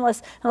anywhere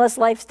unless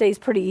life stays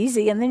pretty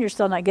easy, and then you're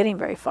still not getting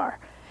very far.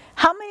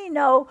 How many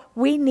know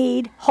we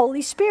need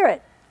Holy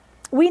Spirit?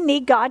 We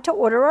need God to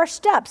order our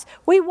steps.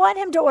 We want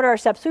him to order our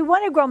steps. We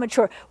want to grow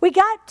mature. We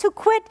got to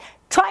quit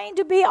trying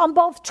to be on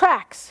both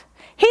tracks.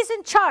 He's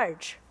in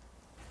charge.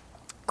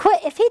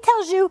 Quit. If he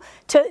tells you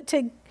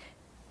to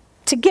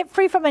get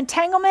free from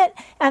entanglement,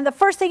 and the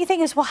first thing you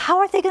think is, well, how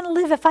are they going to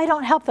live if I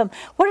don't help them?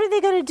 What are they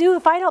going to do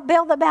if I don't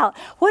bail them out?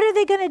 What are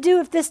they going to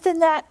do if this, then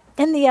that,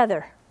 and the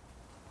other?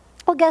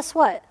 Well, guess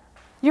what?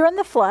 You're in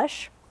the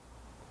flesh.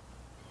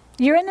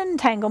 You're in an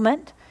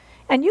entanglement.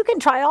 And you can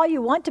try all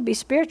you want to be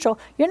spiritual.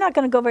 You're not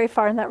going to go very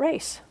far in that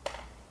race.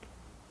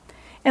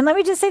 And let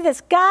me just say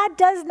this. God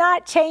does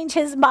not change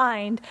his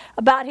mind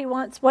about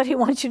what he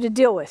wants you to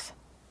deal with.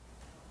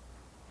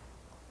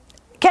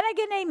 Can I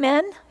get an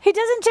amen? He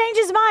doesn't change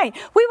his mind.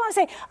 We want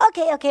to say,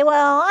 okay,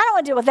 well, I don't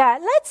want to deal with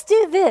that. Let's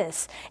do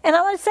this. And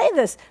I want to say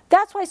this.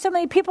 That's why so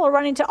many people are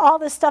running to all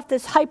this stuff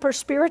that's hyper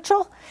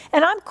spiritual.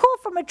 And I'm cool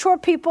for mature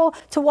people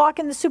to walk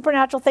in the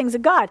supernatural things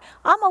of God.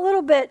 I'm a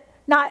little bit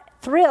not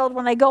thrilled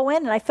when I go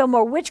in and I feel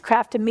more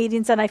witchcraft in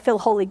meetings than I feel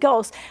Holy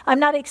Ghost. I'm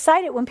not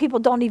excited when people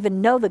don't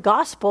even know the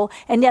gospel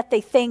and yet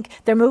they think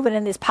they're moving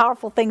in these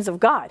powerful things of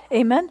God.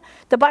 Amen?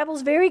 The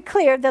Bible's very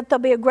clear that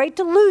there'll be a great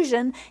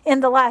delusion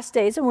in the last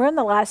days, and we're in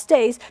the last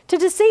days, to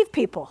deceive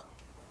people.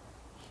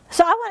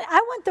 So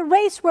I want the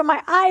race where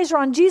my eyes are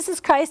on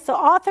Jesus Christ, the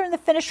author and the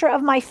finisher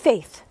of my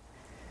faith.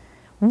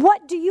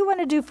 What do you want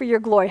to do for your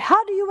glory?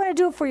 How do you want to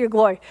do it for your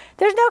glory?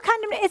 There's no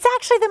condemnation. It's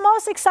actually the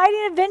most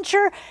exciting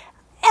adventure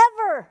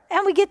ever,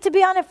 and we get to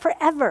be on it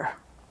forever.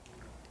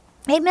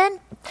 Amen?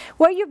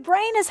 Where your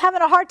brain is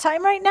having a hard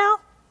time right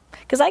now,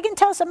 because I can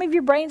tell some of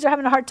your brains are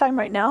having a hard time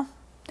right now,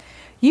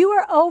 you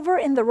are over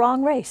in the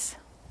wrong race.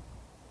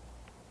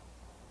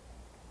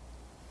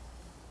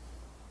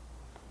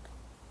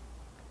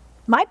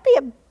 might be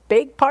a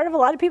big part of a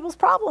lot of people's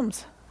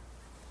problems.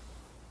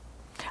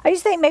 I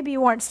used to think maybe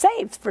you weren't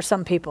saved for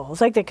some people.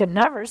 It's like they could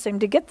never seem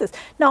to get this.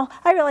 No,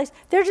 I realize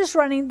they're just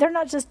running.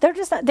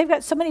 They've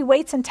got so many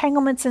weights,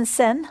 entanglements, and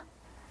sin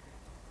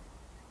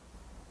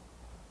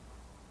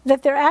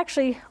that they're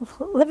actually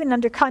living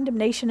under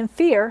condemnation and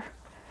fear,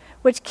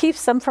 which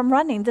keeps them from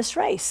running this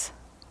race.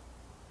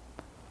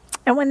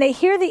 And when they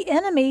hear the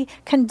enemy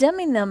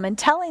condemning them and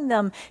telling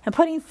them and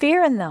putting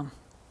fear in them,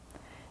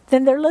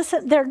 then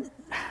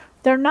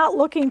they're not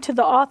looking to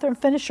the author and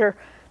finisher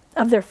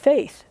of their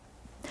faith.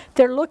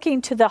 They're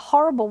looking to the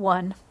horrible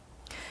one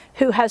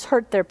who has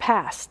hurt their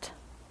past.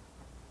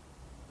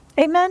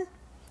 Amen?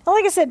 Well,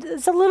 like I said,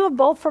 it's a little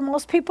both for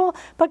most people,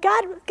 but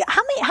God,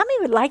 how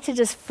many would like to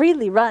just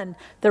freely run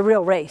the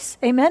real race?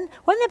 Amen?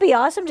 Wouldn't it be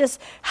awesome?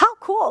 Just how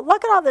cool.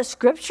 Look at all the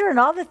scripture and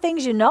all the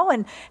things you know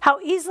and how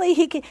easily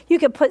you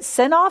can put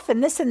sin off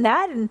and this and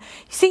that. And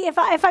see, if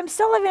I'm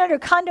still living under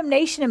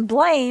condemnation and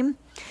blame,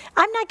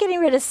 I'm not getting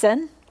rid of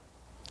sin.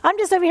 I'm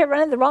just over here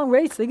running the wrong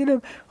race, thinking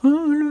of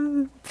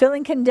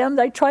feeling condemned.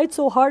 I tried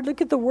so hard.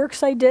 Look at the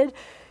works I did.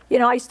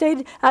 I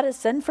stayed out of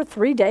sin for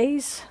 3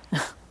 days.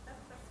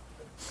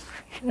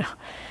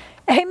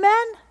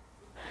 Amen?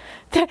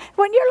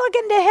 When you're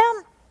looking to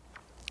him,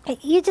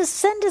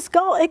 sin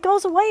it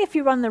goes away if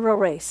you run the real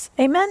race.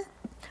 Amen?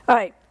 All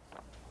right.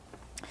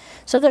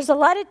 So there's a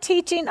lot of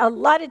teaching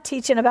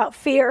about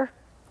fear,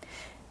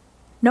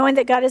 knowing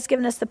that God has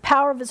given us the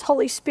power of his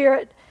Holy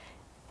Spirit,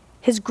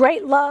 his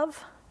great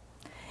love,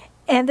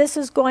 and this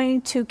is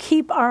going to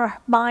keep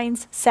our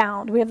minds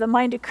sound. We have the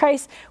mind of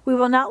Christ. We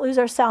will not lose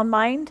our sound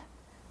mind.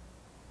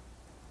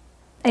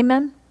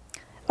 Amen?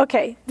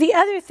 Okay, the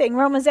other thing,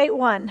 Romans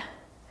 8:1.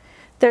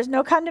 There's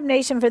no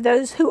condemnation for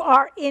those who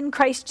are in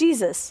Christ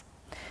Jesus.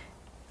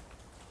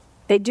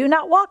 They do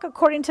not walk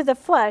according to the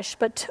flesh,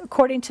 but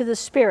according to the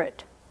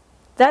Spirit.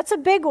 That's a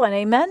big one,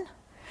 amen?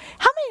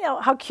 How many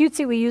know how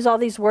cutesy we use all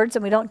these words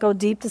and we don't go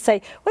deep to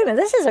say, wait a minute,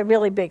 this is a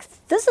really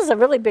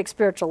big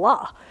spiritual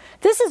law.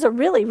 This is a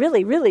really,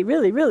 really, really,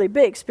 really, really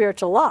big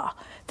spiritual law.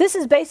 This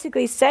is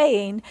basically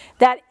saying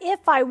that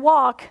if I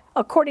walk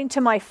according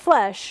to my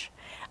flesh,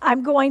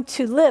 I'm going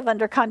to live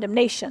under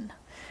condemnation.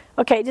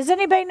 Okay, does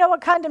anybody know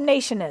what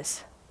condemnation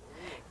is?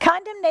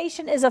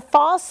 Condemnation is a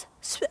false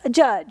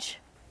judge.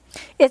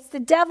 It's the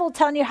devil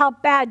telling you how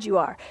bad you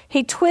are.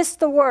 He twists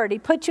the word. He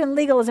puts you in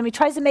legalism. He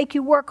tries to make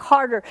you work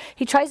harder.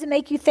 He tries to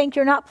make you think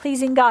you're not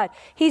pleasing God.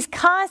 He's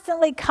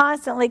constantly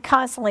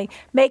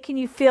making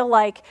you feel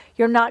like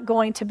you're not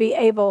going to be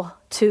able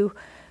to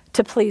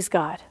please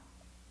God.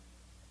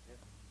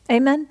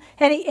 Amen?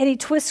 And he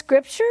twists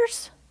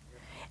scriptures.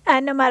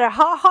 And no matter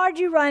how hard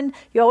you run,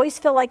 you always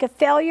feel like a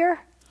failure.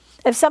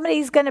 If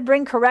somebody's going to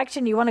bring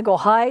correction, you want to go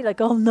hide, like,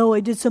 oh no, I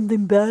did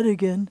something bad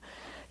again.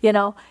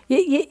 The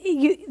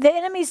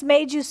enemy's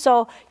made you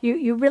so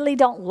you really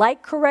don't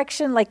like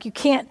correction, like you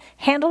can't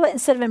handle it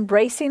instead of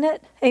embracing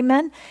it.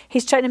 Amen?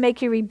 He's trying to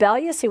make you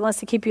rebellious. He wants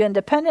to keep you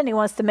independent. He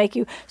wants to make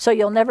you so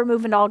you'll never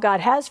move in all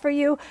God has for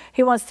you.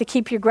 He wants to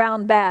keep your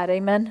ground bad.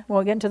 Amen?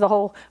 We'll get into the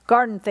whole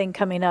garden thing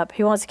coming up.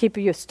 He wants to keep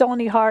you a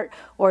stony heart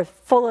or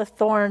full of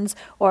thorns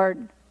or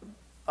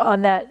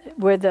on that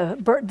where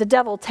the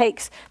devil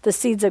takes the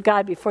seeds of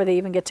God before they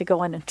even get to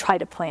go in and try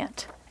to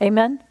plant.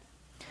 Amen?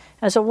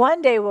 And so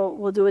one day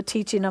we'll do a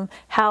teaching on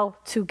how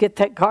to get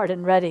that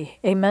garden ready.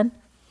 Amen?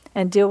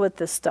 And deal with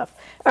this stuff.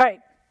 All right.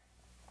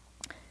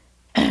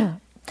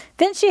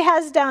 Then she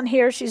has down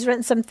here, she's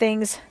written some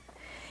things.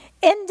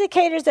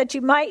 Indicators that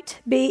you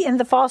might be in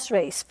the false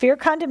race. Fear,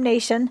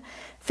 condemnation,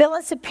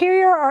 feeling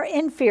superior or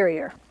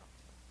inferior.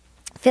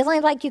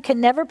 Feeling like you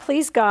can never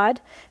please God,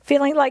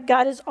 feeling like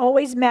God is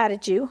always mad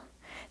at you,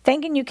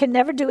 thinking you can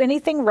never do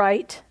anything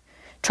right,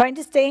 trying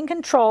to stay in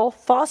control,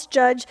 false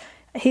judge.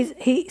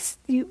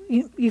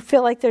 You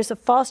feel like there's a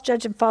false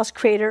judge and false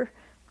creator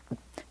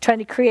trying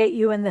to create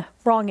you in the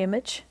wrong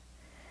image.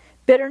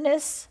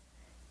 Bitterness,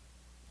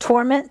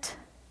 torment,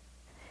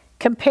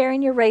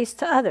 comparing your race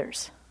to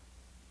others.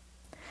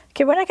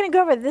 Okay, we're not going to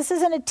go over it. This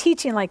isn't a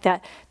teaching like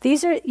that.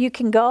 You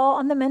can go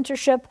on the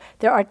mentorship.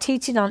 There are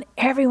teaching on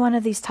every one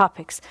of these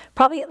topics.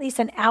 Probably at least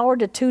an hour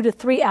to 2 to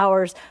 3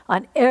 hours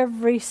on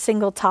every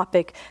single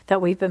topic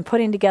that we've been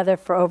putting together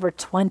for over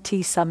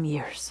 20 some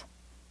years.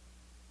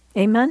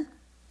 Amen?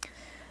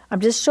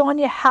 I'm just showing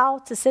you how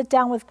to sit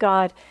down with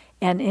God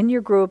and in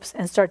your groups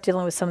and start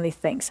dealing with some of these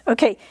things.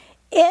 Okay,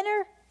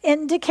 inner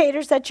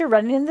indicators that you're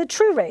running in the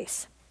true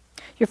race.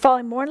 You're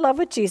falling more in love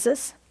with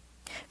Jesus.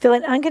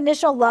 Feeling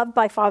unconditional love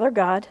by Father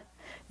God,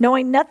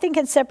 knowing nothing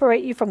can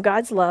separate you from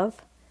God's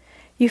love.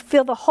 You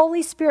feel the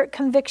Holy Spirit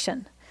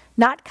conviction,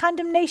 not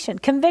condemnation.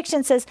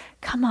 Conviction says,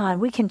 come on,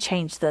 we can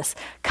change this.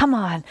 Come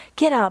on,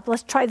 get up,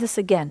 let's try this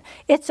again.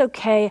 It's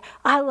okay,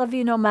 I love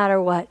you no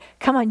matter what.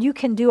 Come on, you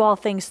can do all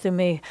things through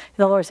me.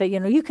 The Lord said,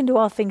 you can do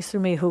all things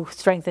through me who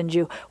strengthens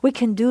you. We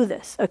can do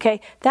this,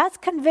 okay? That's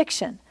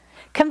conviction.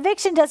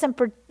 Conviction doesn't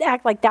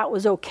act like that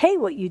was okay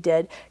what you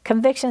did.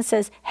 Conviction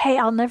says, hey,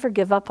 I'll never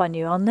give up on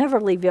you. I'll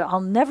never leave you.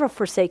 I'll never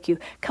forsake you.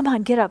 Come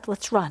on, get up.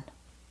 Let's run.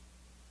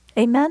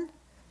 Amen?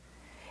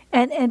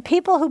 And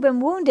people who've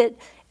been wounded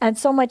and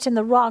so much in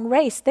the wrong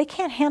race, they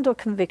can't handle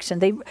conviction.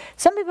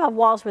 Some people have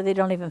walls where they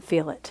don't even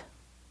feel it.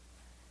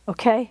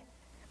 Okay?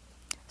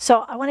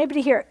 So I want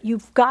everybody to hear,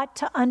 you've got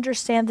to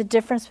understand the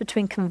difference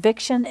between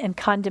conviction and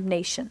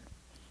condemnation.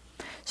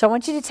 So I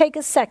want you to take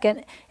a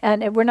second,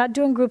 and we're not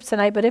doing groups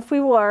tonight, but if we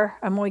were,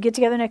 and when we get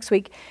together next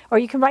week, or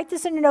you can write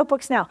this in your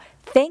notebooks now,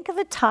 think of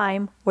a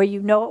time where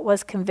you know it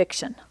was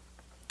conviction.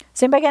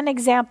 Has anybody got an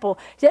example?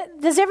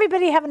 Does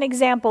everybody have an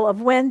example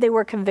of when they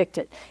were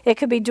convicted? It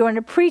could be during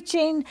a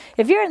preaching.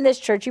 If you're in this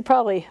church, you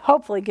probably,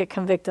 hopefully, get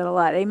convicted a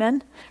lot.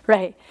 Amen?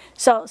 Right.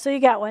 So you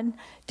got one.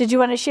 Did you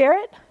want to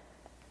share it?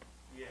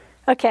 Yeah.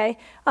 Okay.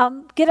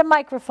 Get a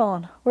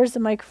microphone. Where's the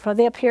microphone? Are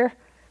they up here?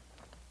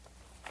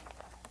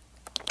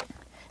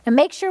 And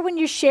make sure when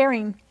you're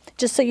sharing,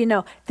 just so you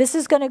know, this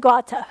is going to go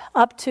out to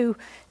up to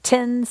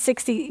 10,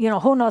 60,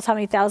 who knows how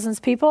many thousands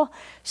of people.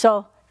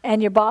 So, and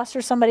your boss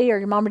or somebody or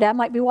your mom or dad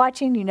might be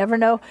watching. You never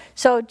know.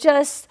 So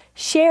just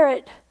share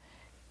it,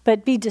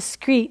 but be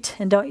discreet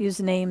and don't use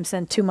names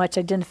and too much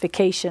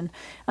identification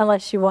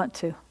unless you want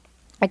to.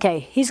 Okay,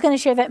 he's going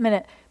to share that in a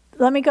minute.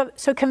 Let me go.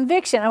 So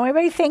conviction. I want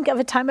everybody to think of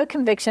a time of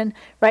conviction.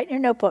 Write in your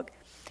notebook.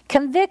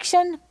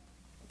 Conviction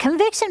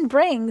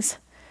brings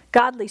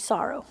godly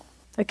sorrow.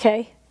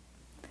 Okay?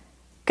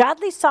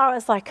 Godly sorrow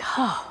is like,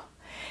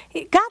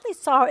 godly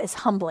sorrow is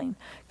humbling.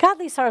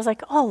 Godly sorrow is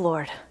like, oh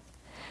Lord,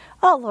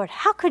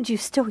 how could you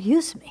still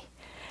use me?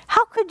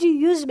 How could you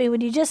use me when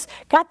you just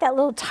got that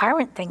little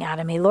tyrant thing out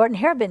of me, Lord? And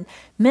here I've been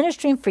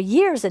ministering for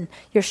years, and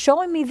you're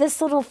showing me this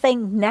little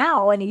thing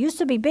now, and it used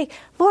to be big.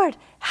 Lord,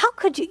 how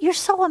could you? You're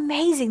so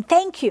amazing.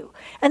 Thank you.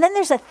 And then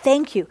there's a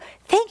thank you.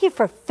 Thank you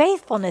for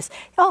faithfulness.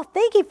 Oh,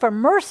 thank you for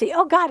mercy.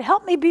 Oh, God,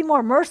 help me be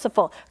more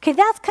merciful. Okay,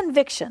 that's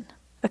conviction.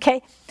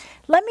 Okay?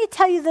 Let me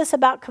tell you this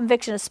about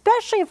conviction,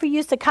 especially if we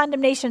use the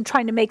condemnation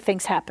trying to make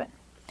things happen.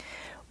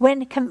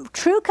 When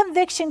true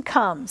conviction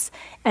comes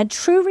and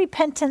true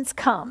repentance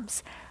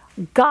comes,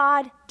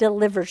 God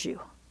delivers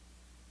you.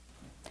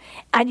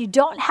 And you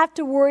don't have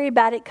to worry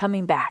about it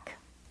coming back.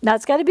 Now,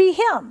 it's got to be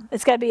Him.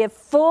 It's got to be a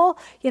full,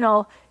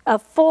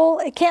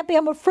 it can't be,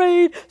 I'm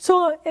afraid.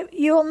 So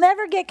you'll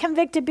never get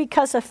convicted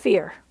because of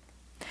fear.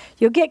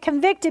 You'll get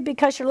convicted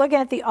because you're looking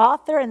at the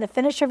author and the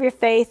finisher of your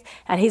faith,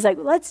 and He's like,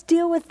 let's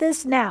deal with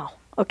this now,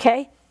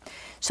 okay?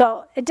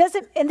 So it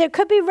doesn't, and there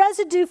could be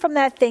residue from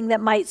that thing that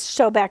might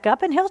show back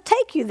up, and He'll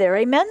take you there,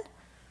 amen?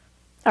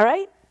 All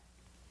right?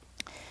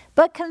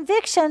 But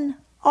conviction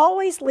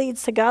always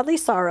leads to godly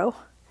sorrow,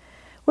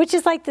 which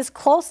is like this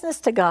closeness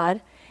to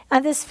God,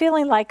 and this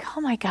feeling like,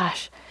 oh my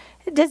gosh,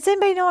 does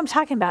anybody know what I'm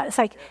talking about? It's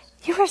like,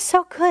 you are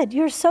so good.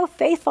 You're so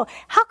faithful.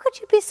 How could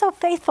you be so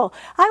faithful?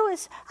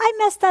 I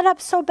messed that up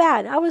so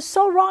bad. I was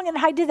so wrong in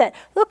how I did that.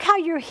 Look how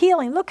you're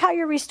healing. Look how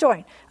you're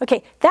restoring.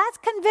 Okay, that's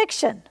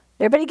conviction.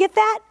 Everybody get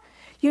that?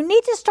 You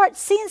need to start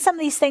seeing some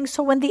of these things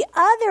so when the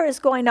other is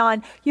going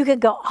on, you can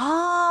go,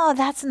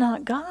 that's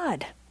not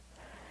God.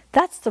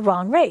 That's the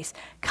wrong race.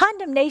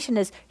 Condemnation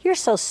is, you're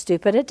so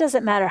stupid. It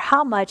doesn't matter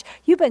how much.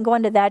 You've been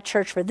going to that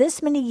church for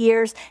this many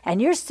years,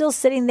 and you're still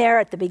sitting there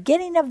at the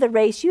beginning of the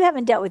race. You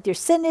haven't dealt with your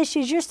sin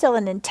issues. You're still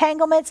in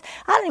entanglements.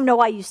 I don't even know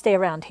why you stay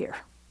around here.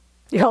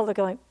 You're all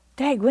looking like,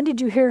 dang, when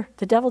did you hear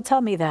the devil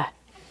tell me that?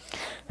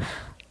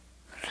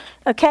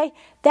 Okay?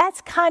 That's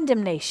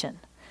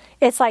condemnation.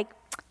 It's like,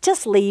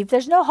 just leave.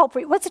 There's no hope for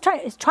you. What's it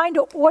trying? It's trying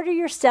to order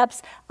your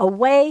steps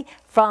away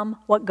from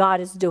what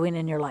God is doing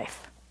in your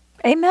life.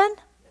 Amen?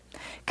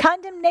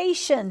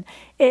 Condemnation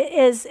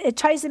it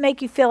tries to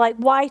make you feel like,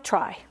 why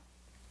try?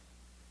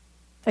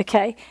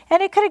 Okay?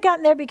 And it could have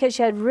gotten there because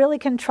you had really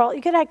control.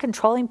 You could have had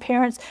controlling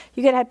parents.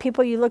 You could have had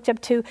people you looked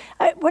up to.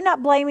 We're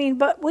not blaming,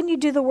 but when you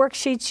do the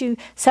worksheets, you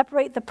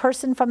separate the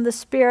person from the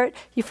spirit.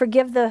 You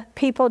forgive the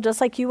people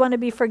just like you want to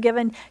be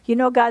forgiven. You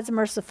know God's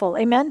merciful.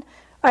 Amen?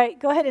 All right,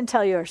 go ahead and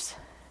tell yours.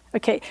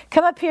 Okay,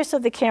 come up here so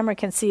the camera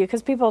can see you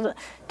because people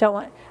don't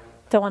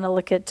want to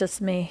look at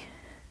just me.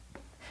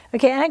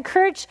 Okay, and I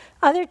encourage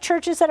other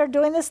churches that are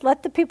doing this,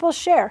 let the people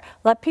share.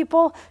 Let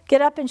people get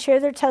up and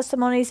share their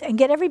testimonies and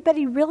get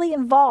everybody really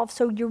involved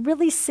so you're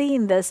really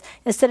seeing this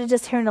instead of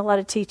just hearing a lot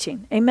of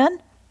teaching.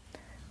 Amen?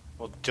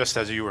 Well, just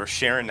as you were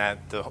sharing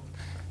that,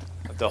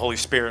 the Holy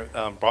Spirit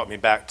brought me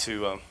back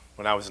to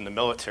when I was in the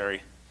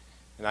military,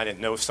 and I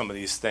didn't know some of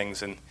these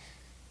things, and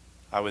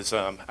I was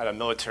at a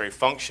military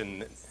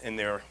function in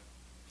there.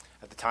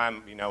 At the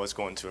time, I was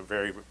going to a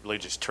very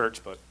religious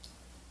church, but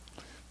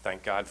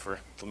thank God for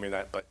telling me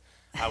that. But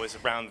I was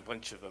around a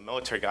bunch of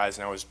military guys,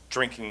 and I was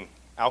drinking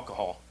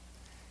alcohol.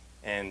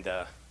 And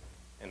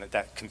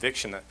that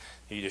conviction that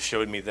He just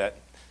showed me that,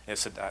 it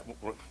said that,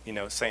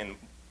 saying,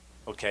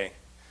 okay,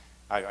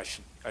 I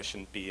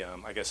shouldn't be,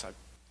 I guess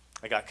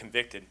I got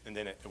convicted. And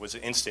then it was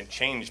an instant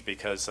change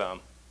because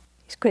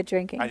Just quit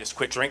drinking. I just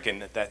quit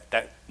drinking.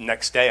 That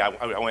next day,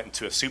 I went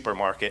into a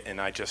supermarket,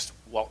 and I just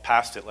walked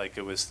past it like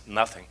it was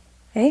nothing.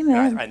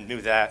 Amen. I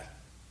knew that.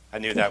 I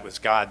knew that was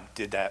God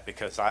did that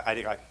because I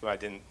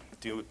didn't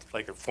do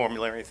like a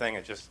formula or anything.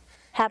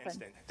 happened.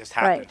 Instant. It just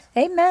happened.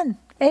 Right. Amen.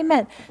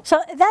 Amen.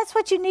 So that's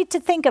what you need to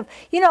think of.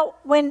 You know,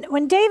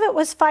 when David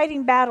was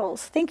fighting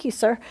battles, thank you,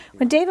 sir.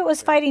 When David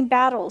was fighting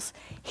battles,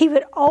 he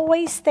would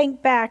always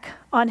think back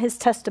on his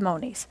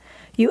testimonies.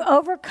 You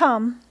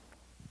overcome,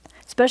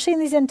 especially in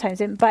these end times,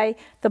 and by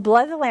the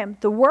blood of the Lamb,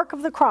 the work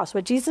of the cross,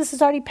 what Jesus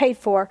has already paid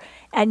for,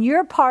 and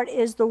your part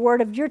is the word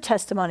of your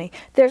testimony.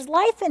 There's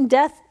life and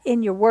death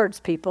in your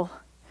words, people.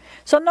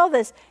 So know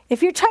this,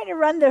 if you're trying to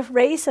run the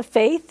race of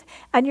faith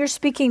and you're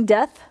speaking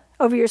death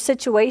over your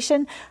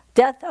situation,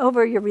 death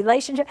over your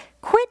relationship,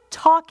 quit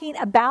talking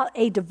about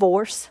a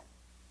divorce.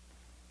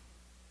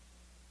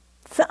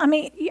 So, I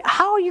mean,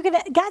 how are you going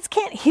to, God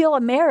can't heal a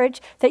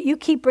marriage that you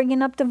keep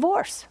bringing up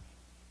divorce.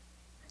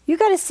 You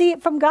got to see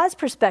it from God's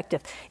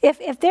perspective.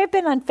 If they've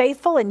been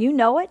unfaithful and you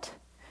know it,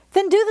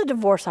 then do the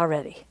divorce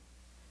already.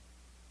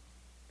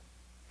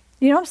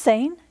 You know what I'm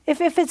saying? If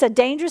it's a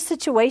dangerous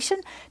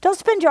situation, don't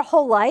spend your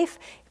whole life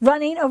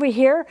running over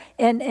here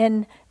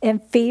in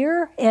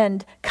fear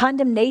and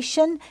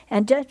condemnation.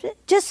 And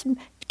just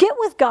get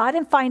with God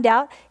and find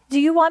out, do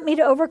you want me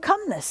to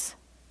overcome this?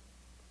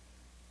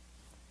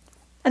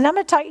 And I'm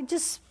going to tell you,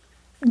 just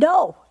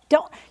no.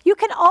 Don't. You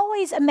can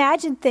always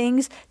imagine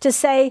things to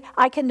say,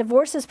 I can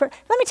divorce this person.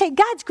 Let me tell you,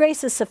 God's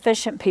grace is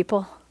sufficient,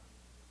 people.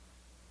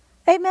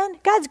 Amen?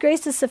 God's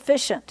grace is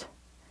sufficient.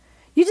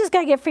 You just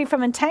got to get free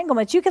from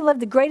entanglements. You can live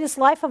the greatest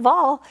life of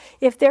all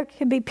if there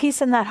can be peace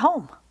in that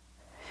home.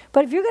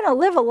 But if you're going to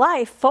live a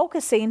life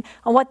focusing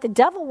on what the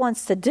devil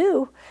wants to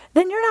do,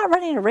 then you're not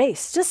running a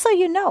race. Just so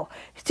you know.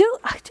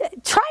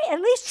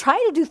 At least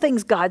try to do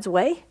things God's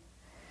way.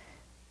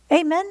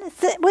 Amen.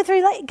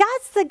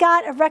 God's the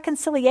God of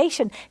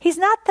reconciliation. He's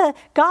not the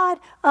God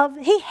of,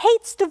 he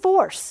hates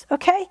divorce,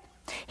 okay?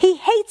 He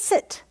hates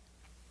it.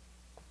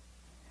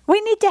 We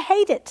need to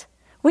hate it.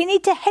 We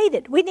need to hate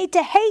it. We need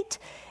to hate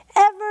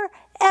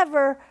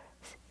ever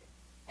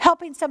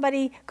helping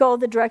somebody go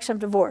the direction of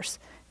divorce.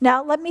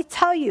 Now, let me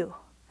tell you,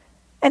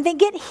 and then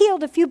get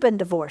healed if you've been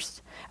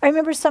divorced. I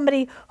remember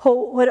somebody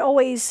who would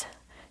always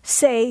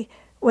say,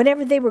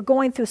 whenever they were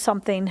going through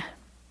something,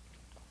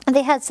 and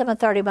they had some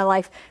authority in my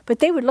life, but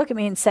they would look at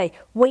me and say,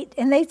 wait,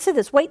 and they'd say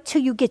this, wait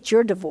till you get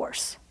your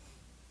divorce.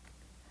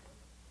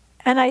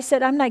 And I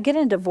said, I'm not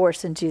getting a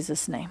divorce in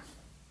Jesus' name.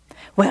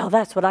 Well,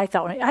 that's what I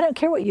thought. I don't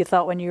care what you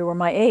thought when you were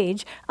my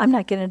age. I'm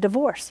not getting a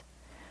divorce.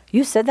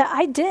 You said that?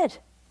 I did.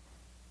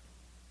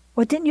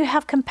 Well, didn't you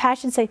have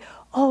compassion? Say,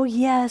 oh,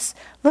 yes.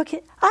 Look,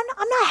 I'm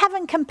not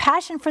having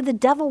compassion for the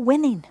devil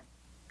winning.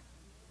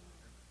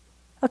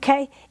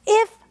 Okay?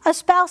 If a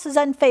spouse is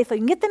unfaithful,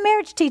 you can get the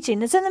marriage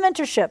teaching. It's in the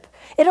mentorship.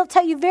 It'll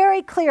tell you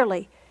very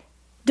clearly,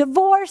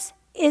 divorce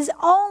is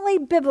only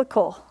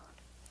biblical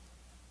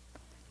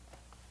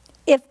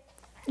if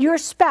your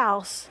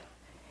spouse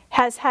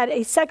has had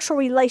a sexual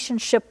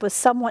relationship with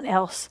someone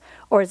else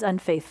or is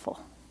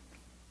unfaithful.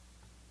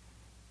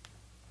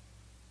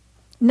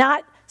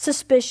 Not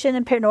suspicion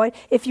and paranoid.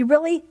 If you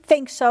really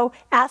think so,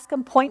 ask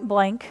them point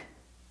blank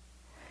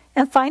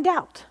and find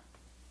out.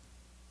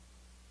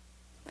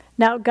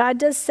 Now, God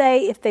does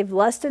say if they've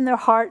lust in their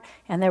heart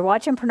and they're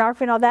watching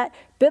pornography and all that,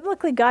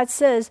 biblically God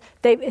says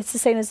it's the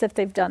same as if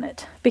they've done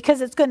it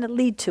because it's going to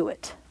lead to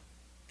it.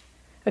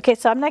 Okay,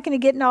 so I'm not going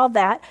to get in all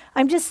that.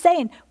 I'm just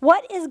saying,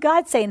 what is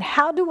God saying?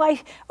 How do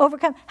I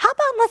overcome? How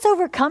about let's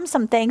overcome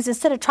some things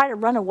instead of try to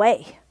run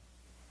away?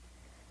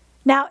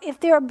 Now,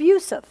 if they're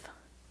abusive,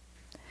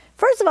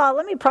 first of all,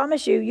 let me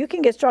promise you, you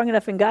can get strong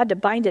enough in God to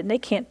bind it and they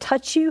can't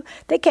touch you.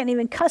 They can't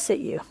even cuss at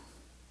you.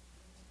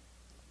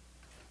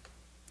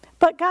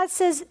 But God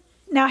says,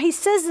 now he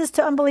says this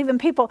to unbelieving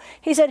people.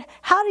 He said,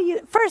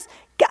 first,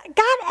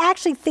 God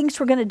actually thinks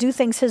we're going to do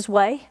things his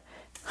way.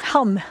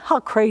 How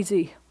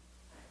crazy.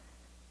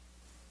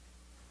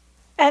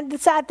 And the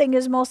sad thing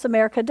is most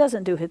America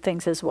doesn't do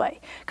things his way.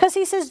 Because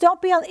he says,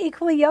 don't be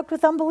unequally yoked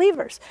with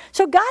unbelievers.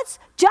 So God's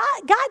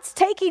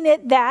taking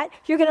it that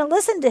you're going to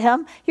listen to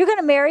him. You're going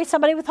to marry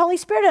somebody with Holy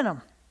Spirit in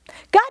them.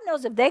 God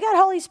knows if they got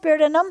Holy Spirit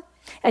in them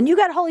and you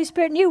got Holy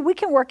Spirit in you, we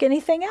can work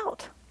anything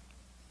out.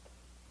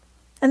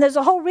 And there's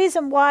a whole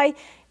reason why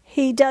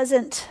he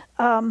doesn't,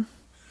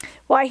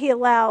 why he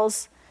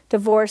allows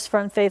divorce for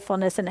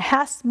unfaithfulness. And it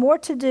has more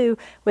to do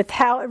with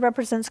how it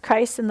represents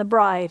Christ and the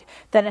bride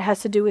than it has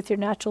to do with your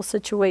natural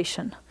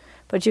situation.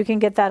 But you can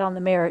get that on the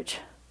marriage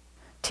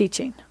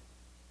teaching.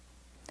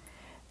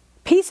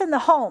 Peace in the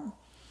home.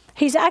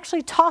 He's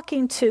actually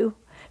talking to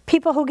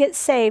people who get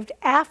saved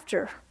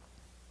after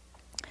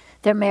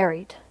they're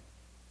married.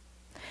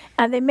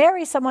 And they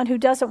marry someone who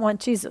doesn't want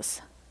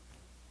Jesus.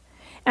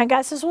 And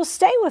God says, well,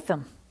 stay with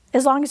them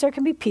as long as there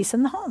can be peace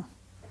in the home.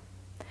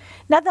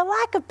 Now, the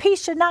lack of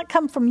peace should not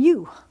come from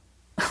you.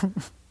 And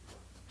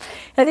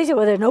they say,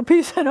 well, there's no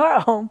peace in our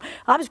home.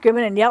 I'm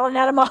screaming and yelling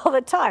at him all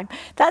the time.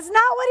 That's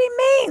not what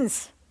he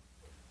means.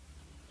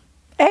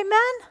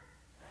 Amen?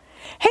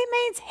 He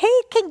means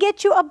he can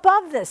get you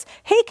above this.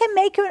 He can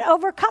make you an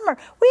overcomer.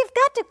 We've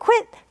got to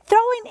quit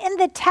throwing in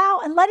the towel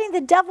and letting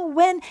the devil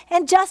win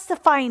and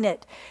justifying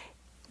it.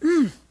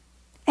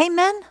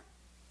 Amen?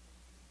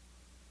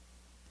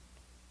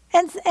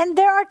 And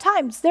there are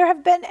times, there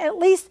have been at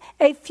least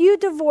a few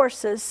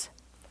divorces.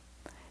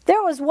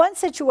 There was one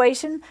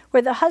situation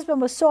where the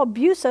husband was so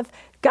abusive,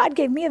 God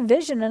gave me a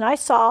vision, and I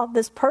saw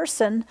this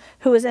person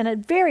who was in a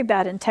very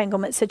bad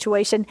entanglement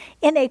situation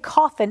in a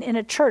coffin in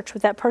a church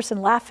with that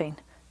person laughing.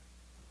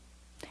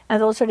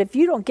 And the Lord said, if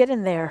you don't get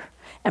in there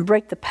and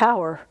break the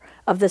power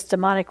of this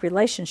demonic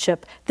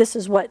relationship, this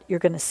is what you're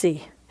going to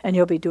see, and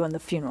you'll be doing the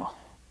funeral.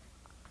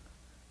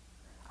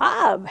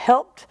 I've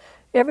helped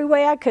every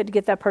way I could to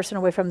get that person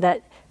away from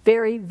that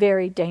very,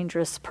 very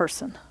dangerous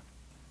person.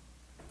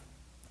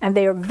 And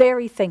they are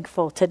very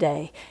thankful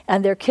today.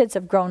 And their kids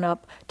have grown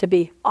up to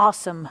be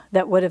awesome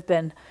that would have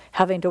been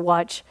having to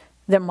watch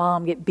their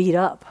mom get beat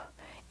up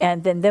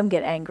and then them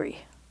get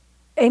angry.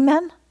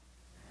 Amen?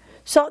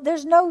 So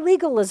there's no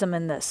legalism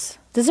in this.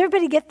 Does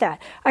everybody get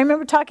that? I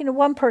remember talking to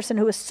one person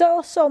who was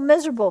so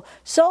miserable,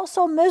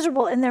 so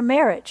miserable in their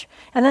marriage.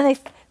 And then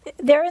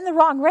they're in the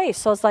wrong race.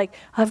 So it's like,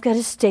 I've got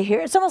to stay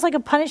here. It's almost like a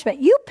punishment.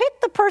 You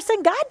picked the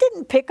person. God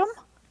didn't pick them.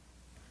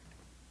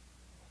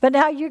 But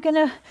now you're going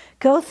to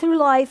go through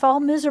life all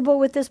miserable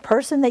with this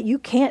person that you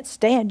can't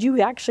stand.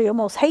 You actually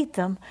almost hate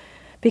them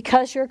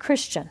because you're a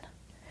Christian.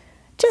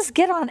 Just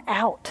get on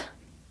out.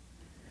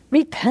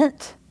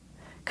 Repent.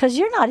 Because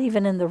you're not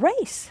even in the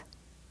race.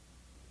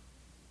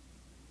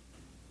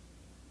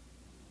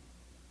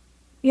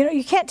 You know,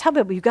 you can't tell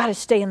people you've got to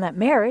stay in that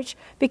marriage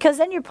because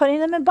then you're putting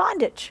them in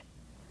bondage.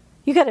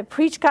 You got to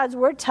preach God's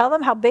word, tell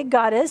them how big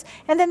God is,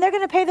 and then they're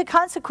going to pay the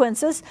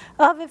consequences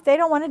of if they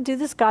don't want to do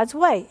this God's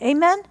way.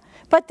 Amen?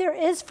 But there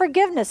is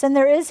forgiveness and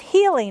there is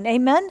healing.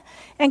 Amen?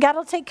 And God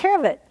will take care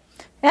of it.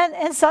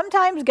 And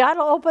sometimes God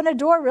will open a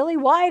door really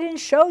wide and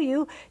show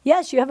you,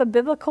 yes, you have a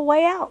biblical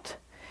way out.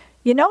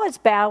 You know it's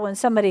bad when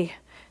somebody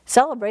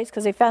celebrates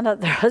because they found out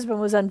their husband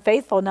was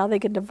unfaithful. Now they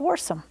can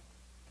divorce them.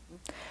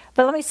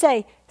 But let me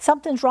say,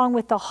 something's wrong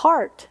with the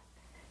heart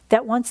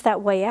that wants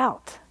that way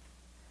out.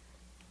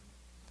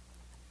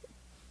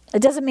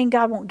 It doesn't mean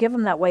God won't give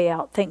them that way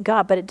out, thank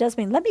God. But it does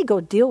mean, let me go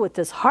deal with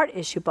this heart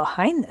issue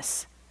behind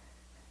this.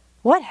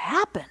 What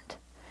happened?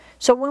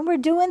 So when we're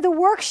doing the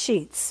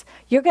worksheets,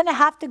 you're going to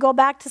have to go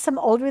back to some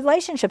old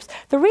relationships.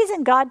 The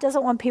reason God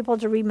doesn't want people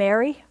to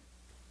remarry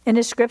in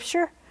His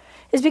scripture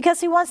is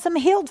because He wants them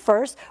healed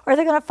first, or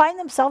they're going to find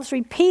themselves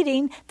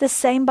repeating the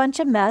same bunch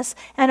of mess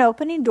and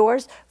opening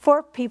doors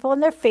for people in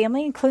their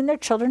family, including their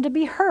children, to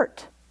be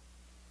hurt.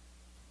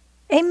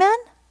 Amen?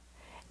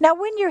 Now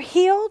when you're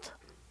healed,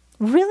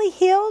 really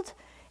healed,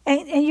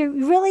 and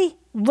you really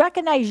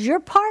recognize your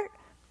part,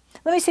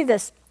 let me say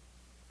this.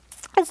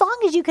 As long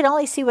as you can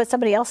only see what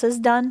somebody else has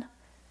done,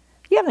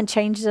 you haven't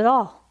changed at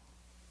all.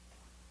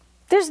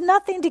 There's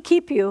nothing to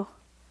keep you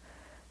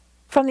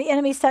from the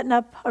enemy setting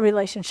up a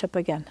relationship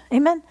again.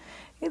 Amen?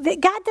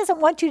 God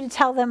doesn't want you to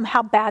tell them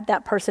how bad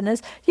that person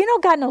is. You know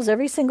God knows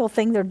every single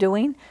thing they're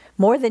doing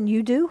more than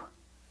you do.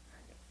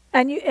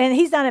 And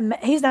he's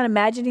not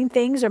imagining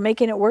things or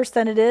making it worse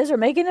than it is or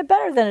making it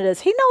better than it is.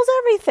 He knows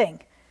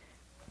everything.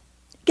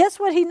 Guess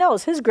what He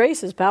knows? His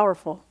grace is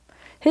powerful.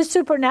 His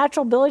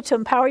supernatural ability to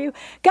empower you.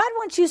 God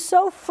wants you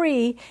so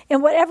free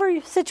in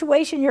whatever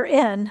situation you're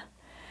in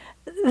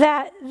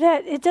that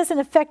it doesn't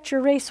affect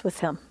your race with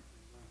Him.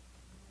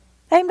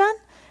 Amen?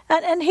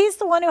 And He's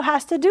the one who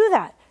has to do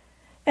that.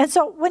 And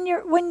so when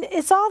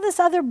it's all this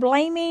other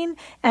blaming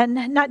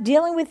and not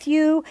dealing with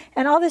you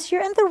and all this,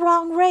 you're in the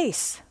wrong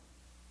race.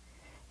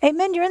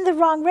 Amen? You're in the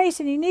wrong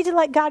race and you need to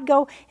let God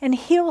go and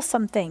heal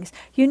some things.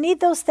 You need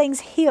those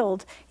things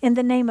healed in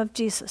the name of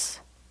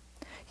Jesus.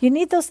 You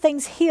need those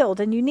things healed,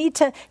 and you need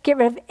to get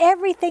rid of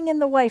everything in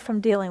the way from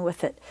dealing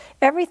with it.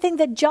 Everything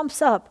that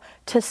jumps up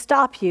to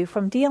stop you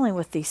from dealing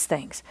with these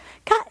things.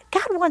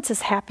 God wants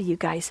us happy, you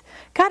guys.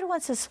 God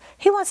wants us,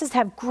 He wants us to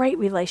have great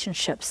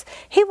relationships.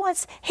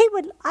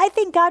 I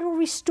think God will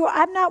restore.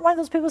 I'm not one of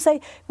those people who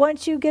say,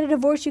 once you get a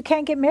divorce, you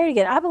can't get married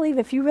again. I believe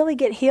if you really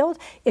get healed,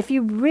 if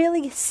you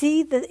really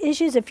see the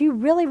issues, if you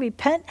really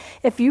repent,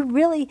 if you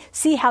really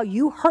see how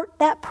you hurt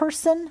that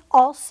person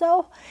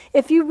also,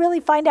 if you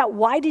really find out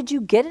why did you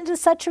get into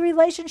such a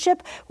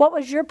relationship, what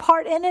was your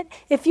part in it,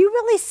 if you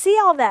really see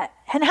all that,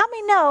 and how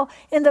many know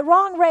in the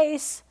wrong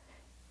race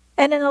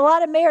and in a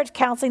lot of marriage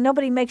counseling,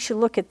 nobody makes you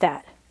look at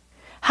that.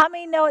 How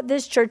many know at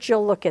this church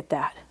you'll look at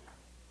that?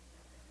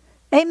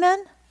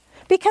 Amen?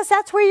 Because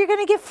that's where you're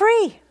going to get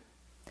free.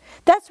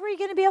 That's where you're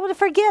going to be able to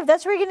forgive.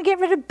 That's where you're going to get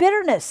rid of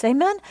bitterness.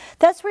 Amen?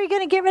 That's where you're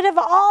going to get rid of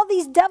all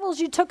these devils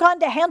you took on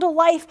to handle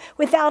life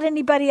without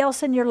anybody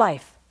else in your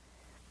life.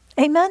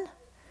 Amen?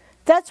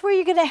 That's where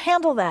you're going to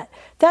handle that.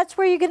 That's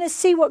where you're going to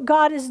see what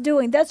God is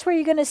doing. That's where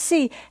you're going to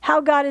see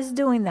how God is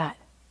doing that.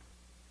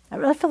 I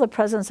really feel the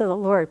presence of the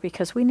Lord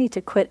because we need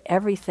to quit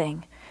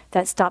everything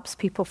that stops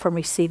people from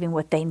receiving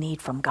what they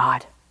need from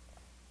God.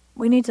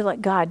 We need to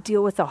let God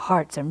deal with our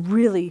hearts and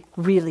really,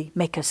 really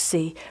make us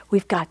see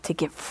we've got to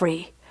get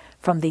free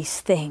from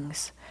these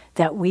things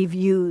that we've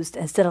used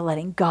instead of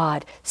letting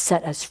God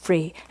set us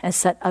free and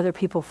set other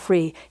people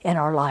free in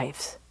our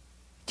lives.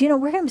 Do you know,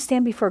 we're going to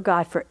stand before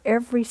God for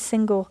every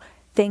single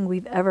thing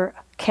we've ever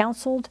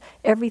counseled,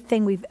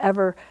 everything we've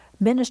ever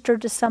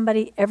ministered to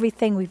somebody, every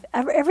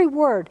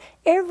word,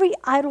 every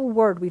idle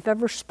word we've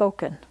ever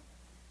spoken.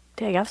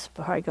 Dang, that's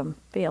probably going to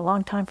be a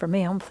long time for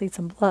me. I'm going to plead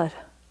some blood.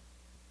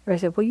 Or I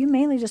said, well, you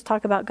mainly just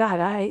talk about God.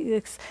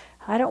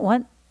 I don't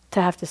want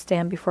to have to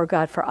stand before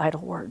God for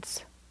idle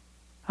words.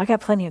 I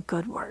got plenty of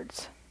good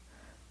words,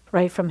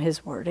 right from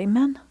his word.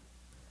 Amen?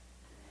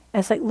 And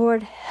it's like,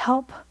 Lord,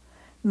 help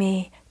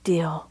me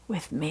deal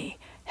with me.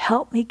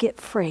 Help me get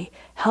free.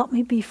 Help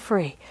me be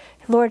free.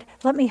 Lord,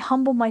 let me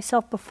humble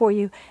myself before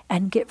you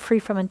and get free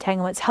from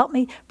entanglements. Help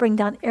me bring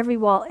down every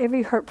wall,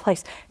 every hurt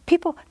place.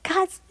 People,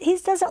 God,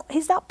 he's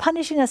not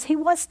punishing us. He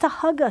wants to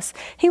hug us.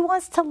 He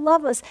wants to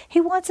love us.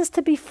 He wants us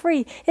to be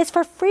free. It's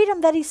for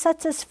freedom that he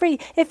sets us free.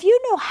 If you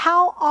know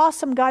how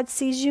awesome God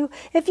sees you,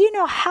 if you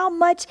know how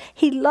much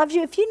he loves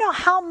you, if you know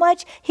how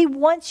much he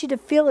wants you to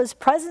feel his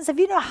presence, if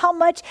you know how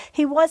much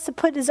he wants to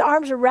put his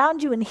arms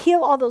around you and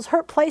heal all those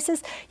hurt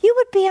places, you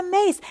would be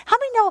amazed. How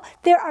many know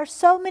there are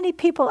so many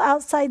people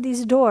outside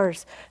these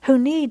doors who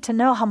need to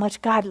know how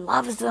much God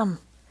loves them?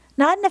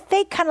 Not in a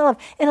fake kind of love,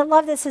 in a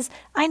love that says,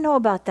 I know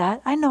about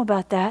that. I know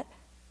about that.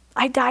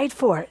 I died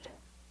for it.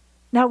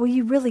 Now will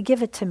you really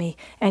give it to me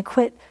and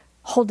quit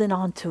holding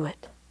on to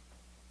it?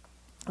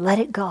 Let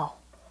it go.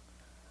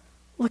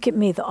 Look at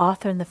me, the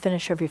author and the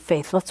finisher of your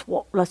faith.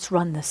 Let's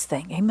run this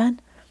thing. Amen?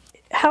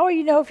 How will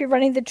you know if you're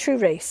running the true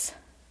race?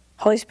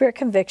 Holy Spirit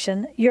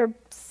conviction. You're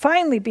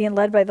finally being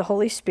led by the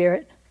Holy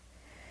Spirit.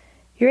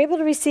 You're able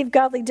to receive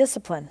godly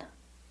discipline.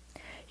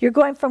 You're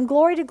going from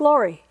glory to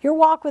glory. Your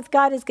walk with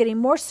God is getting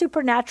more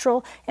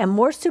supernatural and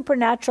more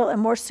supernatural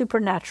and more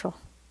supernatural.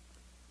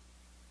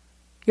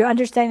 You're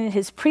understanding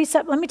his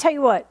precept. Let me tell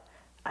you what,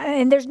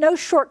 and there's no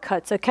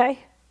shortcuts,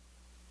 okay?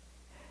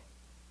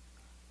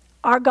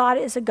 Our God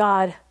is a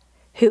God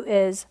who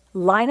is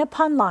line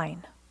upon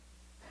line,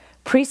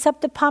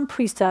 precept upon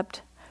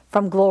precept,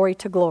 from glory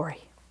to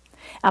glory.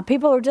 And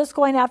people are just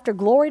going after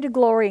glory to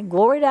glory and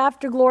glory to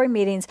after glory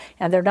meetings,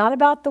 and they're not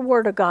about the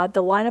word of God,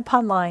 the line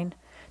upon line.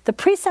 The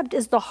precept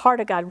is the heart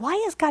of God. Why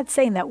is God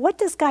saying that? What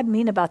does God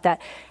mean about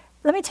that?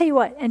 Let me tell you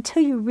what,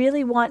 until you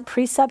really want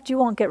precept, you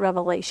won't get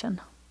revelation.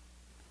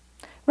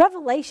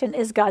 Revelation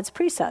is God's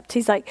precept.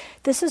 He's like,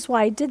 this is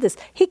why I did this.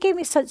 He gave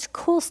me such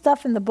cool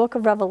stuff in the book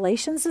of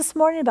Revelations this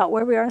morning about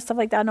where we are and stuff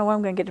like that. I don't know when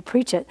I'm going to get to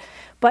preach it.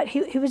 But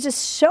he was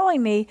just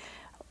showing me,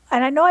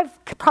 and I know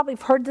I've probably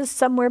heard this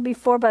somewhere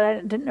before, but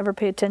I didn't ever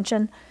pay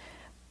attention.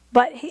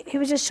 But he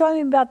was just showing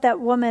me about that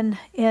woman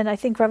in, I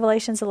think,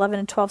 Revelations 11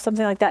 and 12,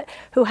 something like that,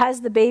 who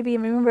has the baby.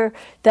 And remember,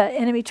 the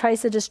enemy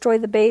tries to destroy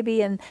the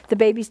baby, and the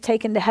baby's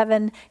taken to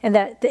heaven, and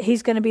that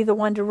he's going to be the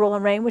one to rule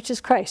and reign, which is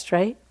Christ,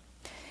 right?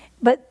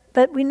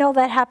 But we know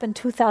that happened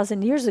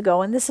 2,000 years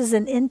ago, and this is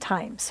in end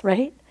times,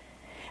 right?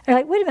 And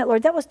like, wait a minute,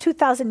 Lord, that was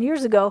 2,000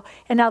 years ago,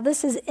 and now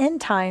this is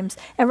end times.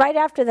 And right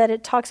after that,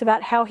 it talks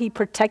about how he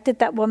protected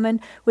that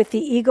woman with the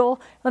eagle.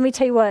 Let me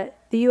tell you what,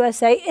 the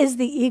USA is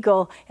the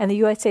eagle, and the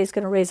USA is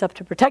going to raise up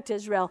to protect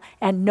Israel,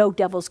 and no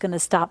devil's going to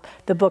stop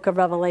the book of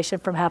Revelation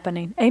from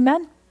happening.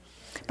 Amen?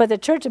 But the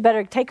church had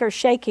better take her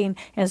shaking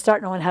and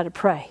start knowing how to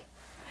pray.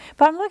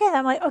 But I'm looking at it,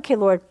 I'm like, okay,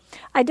 Lord,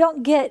 I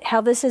don't get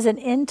how this is an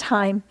end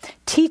time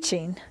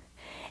teaching,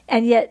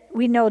 and yet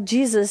we know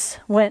Jesus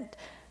went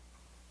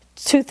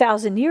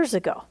 2,000 years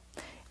ago.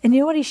 And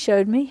you know what he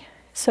showed me?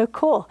 So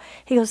cool.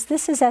 He goes,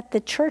 this is at the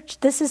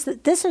church. This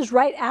is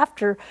right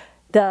after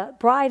the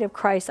bride of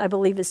Christ, I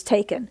believe, is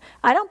taken.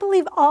 I don't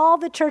believe all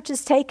the church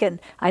is taken.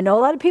 I know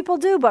a lot of people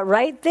do, but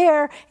right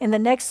there in the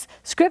next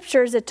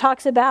scriptures, it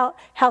talks about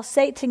how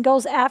Satan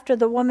goes after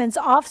the woman's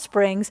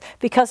offsprings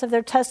because of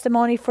their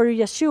testimony for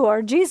Yeshua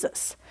or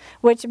Jesus,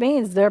 which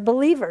means they're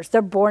believers.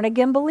 They're born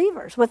again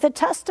believers with a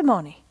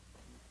testimony.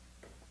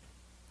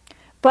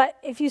 But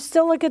if you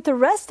still look at the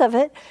rest of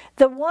it,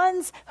 the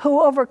ones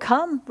who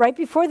overcome, right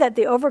before that,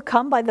 they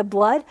overcome by the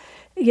blood,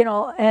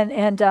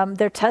 and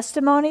their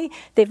testimony,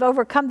 they've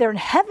overcome. They're in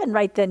heaven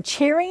right then,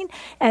 cheering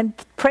and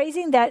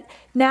praising that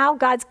now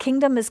God's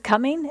kingdom is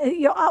coming.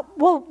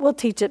 We'll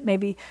teach it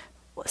maybe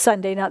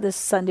Sunday, not this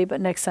Sunday,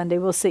 but next Sunday,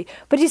 we'll see.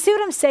 But you see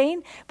what I'm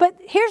saying? But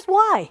here's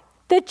why.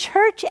 The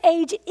church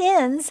age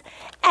ends,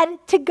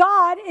 and to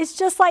God, it's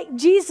just like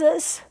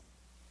Jesus.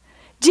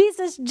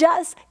 Jesus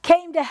just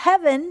came to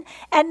heaven,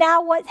 and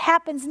now what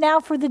happens now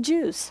for the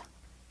Jews?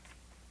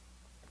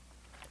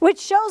 Which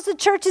shows the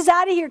church is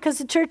out of here because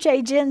the church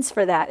age ends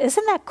for that.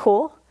 Isn't that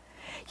cool?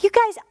 You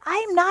guys,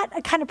 I'm not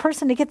a kind of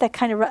person to get that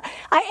kind of,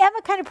 I am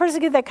a kind of person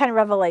to get that kind of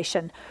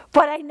revelation,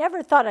 but I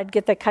never thought I'd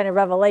get that kind of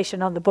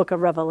revelation on the book of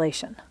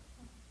Revelation.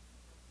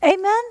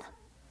 Amen?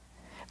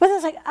 But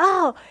it's like,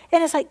 and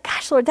it's like,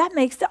 gosh, Lord,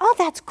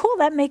 that's cool,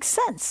 that makes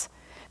sense.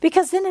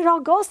 Because then it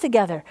all goes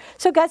together.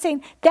 So God's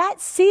saying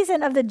that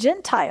season of the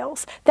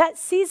Gentiles, that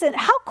season,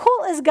 how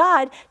cool is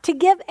God to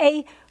give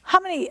it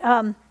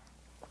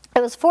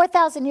was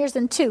 4,000 years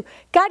and 2.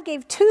 God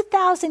gave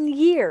 2,000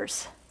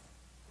 years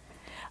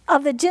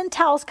of the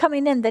Gentiles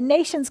coming in, the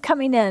nations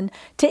coming in,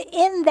 to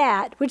end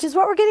that, which is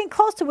what we're getting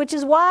close to, which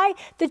is why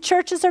the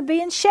churches are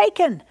being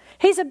shaken.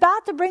 He's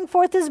about to bring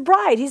forth his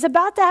bride. He's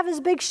about to have his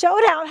big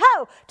showdown,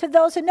 to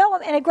those who know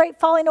him, and a great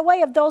falling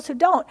away of those who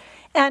don't.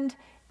 And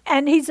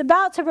he's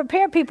about to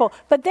prepare people.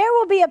 But there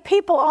will be a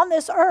people on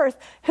this earth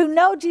who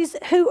know Jesus,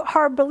 who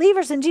are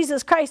believers in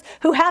Jesus Christ,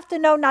 who have to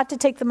know not to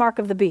take the mark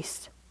of the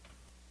beast.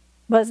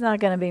 But it's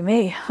not going to be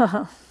me.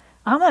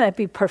 I'm going to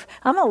be perfect.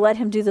 I'm going to let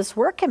him do this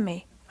work in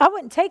me. I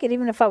wouldn't take it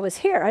even if I was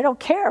here. I don't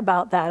care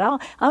about that. I'm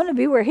going to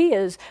be where he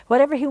is,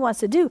 whatever he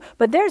wants to do.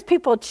 But there's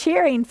people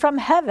cheering from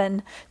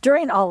heaven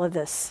during all of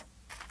this.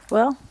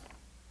 Well,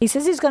 he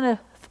says he's going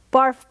to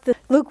barf the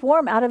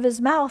lukewarm out of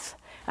his mouth.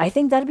 I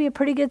think that'd be a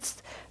pretty good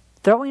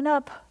throwing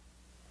up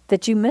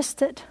that you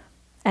missed it.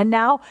 And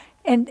now,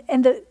 and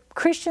the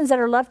Christians that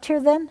are left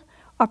here then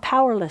are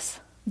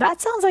powerless.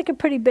 That sounds like a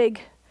pretty big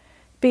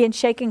being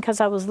shaken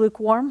because I was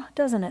lukewarm,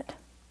 doesn't it?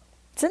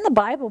 It's in the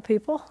Bible,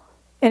 people.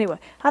 Anyway,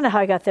 I don't know how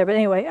I got there, but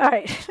anyway, all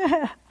right.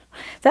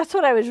 That's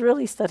what I was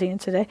really studying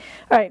today.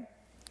 All right.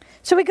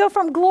 So we go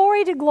from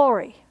glory to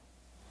glory.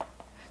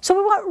 So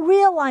we want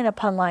real line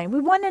upon line.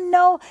 We want to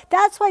know.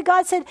 That's why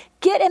God said,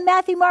 get in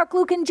Matthew, Mark,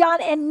 Luke, and John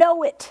and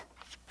know it.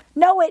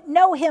 Know it,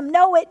 know him,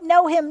 know it,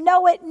 know him,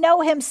 know it,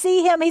 know him,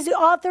 see him. He's the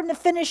author and the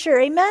finisher.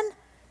 Amen?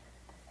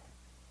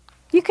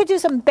 You could do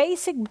some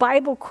basic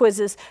Bible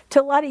quizzes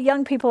to a lot of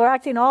young people who are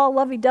acting all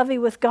lovey-dovey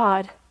with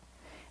God.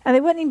 And they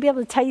wouldn't even be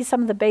able to tell you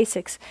some of the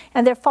basics.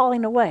 And they're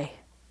falling away.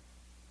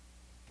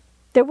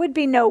 There would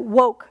be no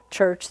woke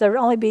church. There would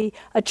only be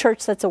a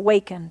church that's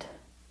awakened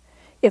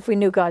if we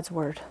knew God's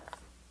word.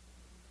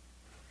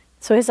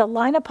 So it's a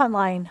line upon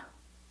line.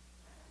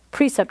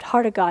 Precept,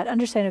 heart of God,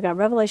 understanding of God,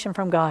 revelation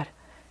from God.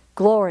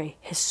 Glory,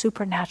 his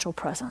supernatural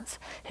presence.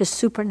 His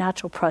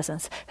supernatural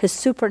presence. His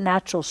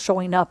supernatural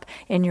showing up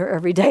in your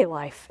everyday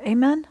life.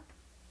 Amen?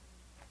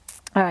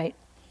 All right.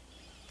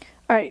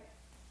 All right.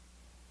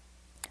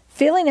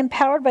 Feeling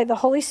empowered by the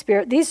Holy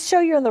Spirit, these show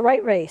you're in the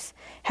right race,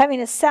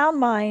 having a sound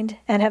mind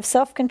and have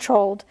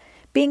self-controlled,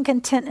 being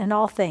content in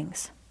all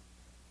things.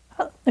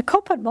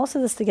 Nicole put most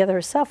of this together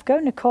herself. Go,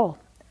 Nicole.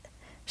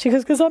 She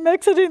goes, because I'm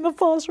exiting the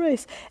false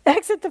race.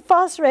 Exit the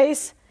false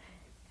race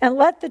and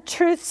let the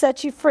truth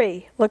set you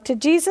free. Look to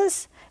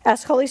Jesus.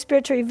 Ask Holy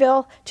Spirit to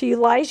reveal to you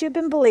lies you've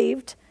been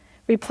believed.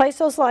 Replace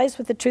those lies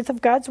with the truth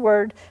of God's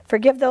word.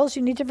 Forgive those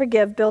you need to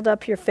forgive. Build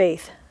up your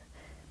faith.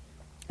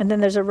 And then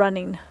there's a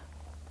running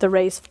the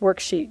race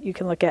worksheet you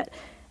can look at.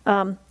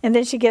 And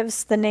then she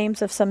gives the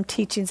names of some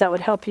teachings that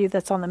would help you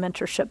that's on the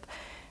mentorship.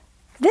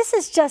 This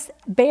is just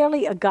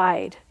barely a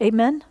guide.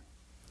 Amen?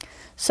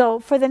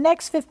 So for the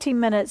next 15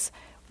 minutes,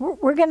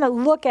 we're going to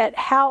look at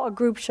how a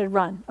group should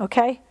run,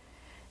 okay?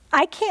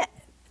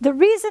 The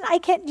reason I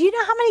can't, you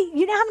know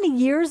how many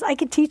years I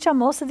could teach on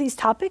most of these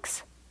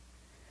topics?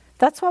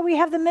 That's why we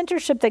have the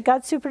mentorship that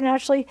God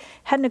supernaturally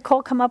had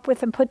Nicole come up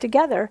with and put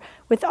together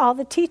with all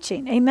the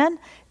teaching. Amen?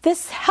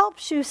 This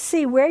helps you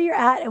see where you're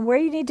at and where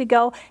you need to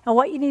go and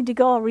what you need to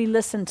go and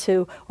re-listen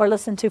to or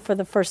listen to for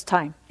the first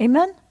time.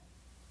 Amen?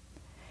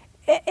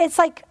 It's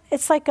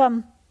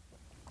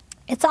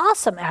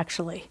awesome,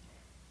 actually.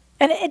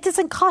 And it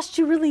doesn't cost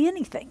you really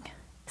anything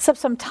except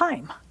some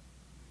time.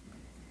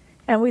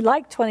 And we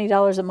like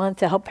 $20 a month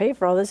to help pay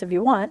for all this if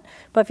you want.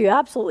 But if you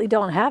absolutely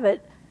don't have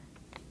it,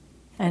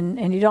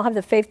 and you don't have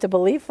the faith to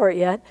believe for it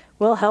yet,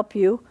 we'll help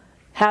you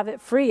have it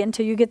free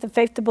until you get the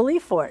faith to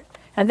believe for it.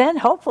 And then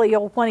hopefully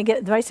you'll want to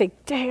get, I say,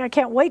 dang, I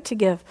can't wait to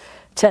give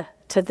to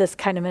this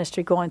kind of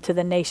ministry going to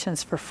the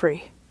nations for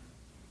free.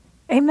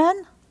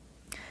 Amen?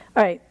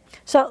 All right.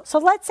 So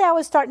let's say I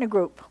was starting a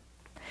group.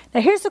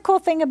 Now here's the cool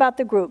thing about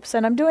the groups,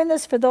 and I'm doing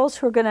this for those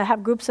who are going to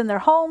have groups in their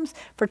homes,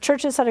 for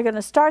churches that are going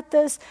to start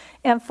this,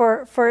 and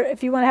for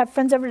if you want to have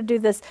friends over to do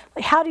this.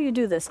 Like, how do you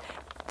do this?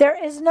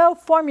 There is no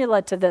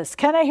formula to this.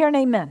 Can I hear an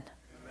amen?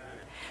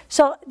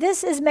 So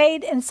this is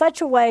made in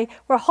such a way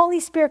where Holy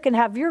Spirit can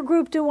have your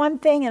group do one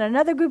thing and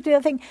another group do the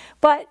other thing,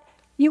 but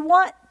you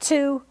want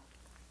to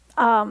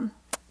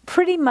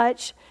pretty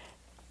much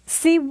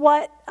see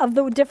what of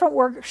the different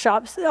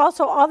workshops.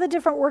 Also, all the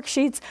different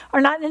worksheets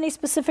are not in any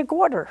specific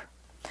order.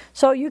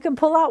 So you can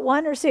pull out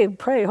one or see,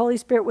 pray, Holy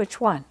Spirit,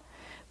 which one.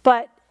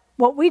 But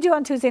what we do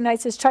on Tuesday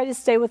nights is try to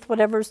stay with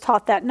whatever's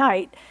taught that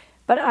night.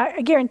 But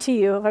I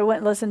guarantee you, if I went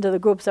and listened to the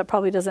groups, that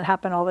probably doesn't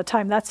happen all the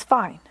time. That's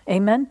fine.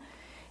 Amen?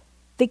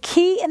 The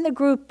key in the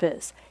group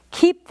is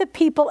keep the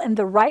people in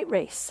the right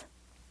race.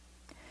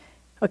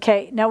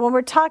 Okay, now when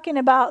we're talking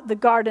about the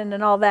garden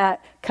and all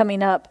that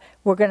coming up,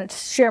 we're going to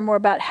share more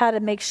about how to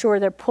make sure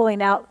they're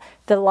pulling out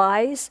the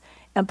lies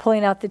and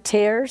pulling out the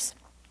tares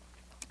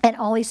and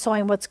only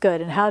sowing what's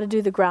good and how to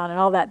do the ground and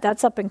all that.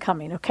 That's up and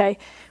coming, okay?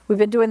 We've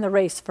been doing the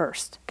race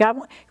first. God,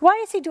 why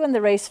is he doing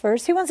the race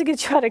first? He wants to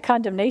get you out of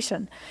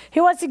condemnation.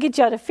 He wants to get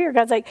you out of fear.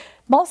 God's like,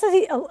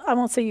 I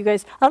won't say you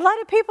guys, a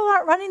lot of people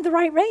aren't running the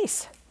right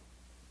race.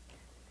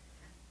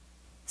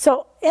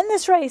 So in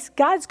this race,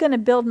 God's going to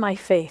build my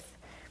faith.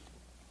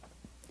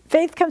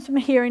 Faith comes from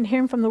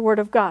hearing from the Word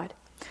of God.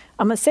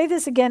 I'm going to say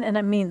this again, and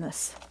I mean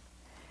this.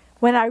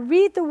 When I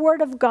read the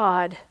Word of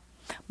God,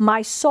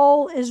 my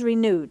soul is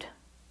renewed.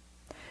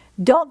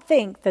 Don't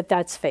think that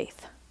that's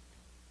faith.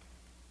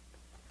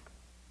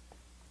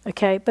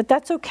 Okay, but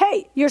that's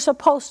okay. You're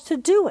supposed to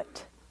do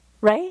it,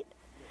 right?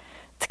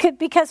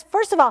 Because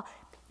first of all,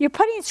 you're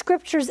putting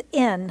scriptures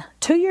in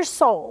to your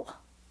soul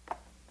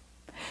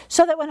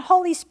so that when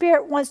Holy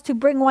Spirit wants to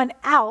bring one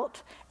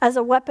out as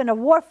a weapon of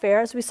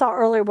warfare, as we saw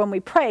earlier when we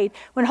prayed,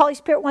 when Holy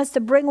Spirit wants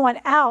to bring one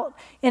out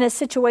in a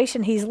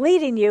situation he's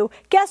leading you,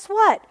 guess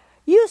what?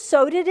 You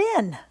sewed it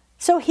in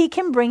so he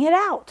can bring it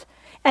out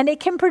and it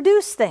can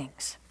produce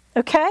things,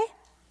 okay?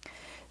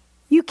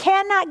 You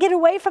cannot get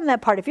away from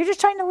that part. If you're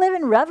just trying to live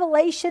in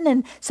revelation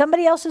and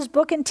somebody else's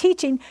book and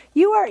teaching,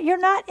 you're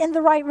not in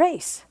the right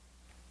race.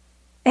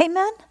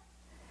 Amen?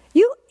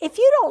 If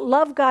you don't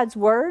love God's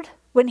word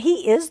when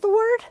he is the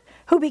word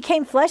who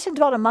became flesh and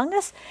dwelt among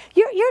us,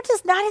 you're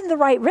just not in the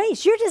right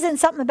race. You're just in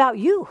something about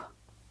you.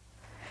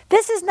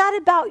 This is not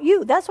about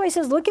you. That's why he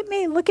says, look at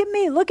me, look at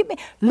me, look at me,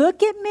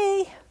 look at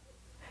me.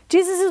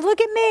 Jesus says,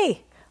 look at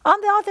me.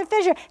 I'm the author and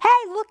finisher.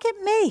 Hey, look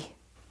at me.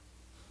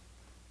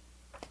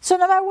 So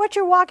no matter what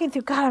you're walking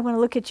through, God, I'm going to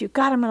look at you.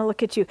 God, I'm going to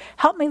look at you.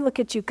 Help me look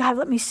at you. God,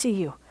 let me see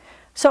you.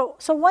 So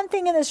one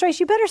thing in this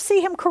race, you better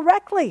see him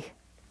correctly.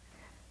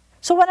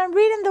 So when I'm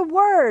reading the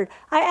word,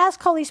 I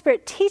ask Holy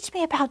Spirit, teach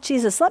me about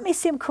Jesus. Let me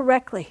see him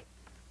correctly.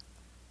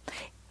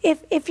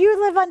 If you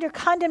live under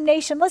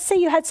condemnation, let's say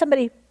you had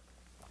somebody,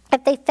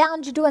 if they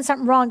found you doing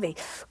something wrong, they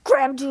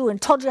grabbed you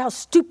and told you how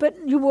stupid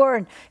you were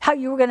and how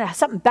you were going to,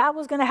 something bad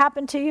was going to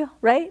happen to you,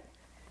 right?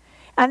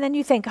 And then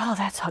you think, oh,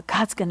 that's what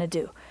God's going to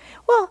do.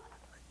 Well,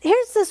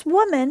 here's this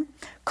woman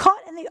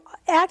caught in the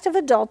act of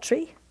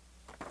adultery.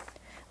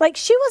 Like,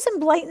 she was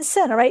in blatant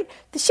sin, all right?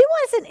 She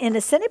wasn't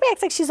innocent. Everybody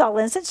acts like she's all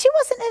innocent. She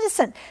wasn't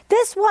innocent.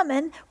 This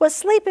woman was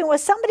sleeping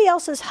with somebody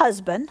else's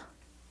husband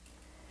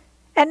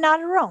and not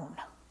her own.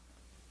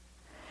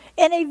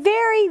 In a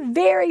very,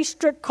 very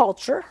strict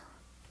culture,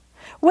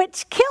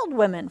 which killed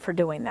women for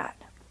doing that.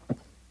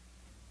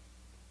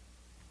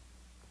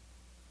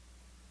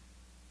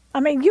 I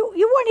mean, you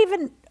weren't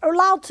even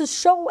allowed to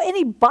show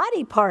any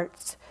body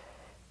parts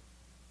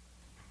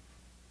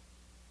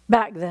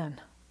back then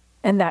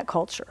in that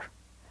culture.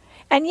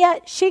 And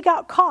yet she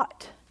got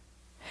caught.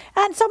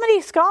 And so many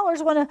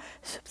scholars want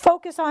to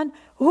focus on,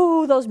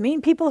 those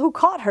mean people who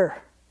caught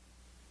her.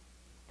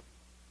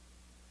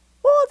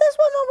 Well, this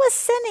woman was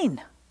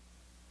sinning.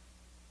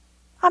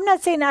 I'm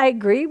not saying I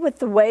agree with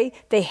the way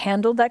they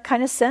handled that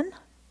kind of sin.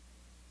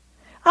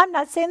 I'm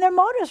not saying their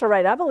motives were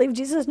right. I believe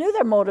Jesus knew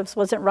their motives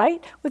wasn't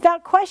right,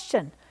 without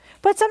question.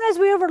 But sometimes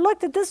we overlook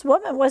that this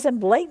woman was in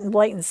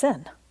blatant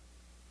sin.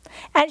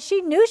 And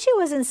she knew she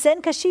was in sin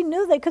because she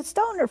knew they could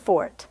stone her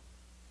for it.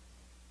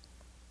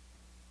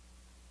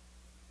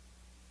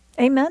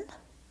 Amen?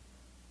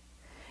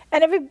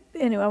 And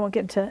anyway, I won't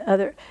get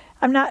into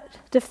I'm not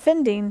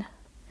defending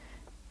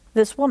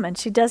this woman.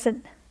 She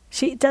doesn't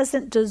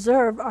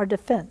deserve our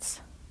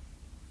defense.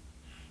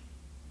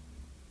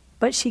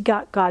 But she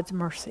got God's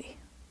mercy.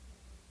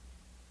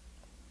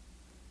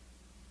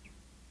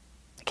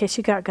 Okay,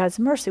 she got God's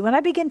mercy. When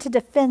I begin to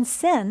defend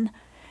sin,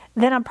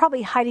 then I'm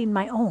probably hiding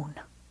my own.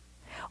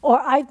 Or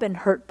I've been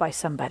hurt by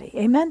somebody.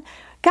 Amen?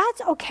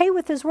 God's okay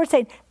with his word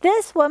saying,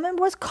 this woman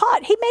was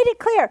caught. He made it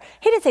clear.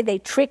 He didn't say they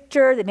tricked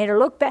her, they made her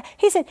look bad.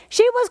 He said,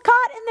 she was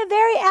caught in the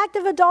very act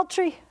of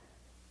adultery.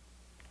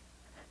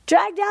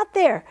 Dragged out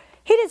there.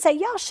 He didn't say,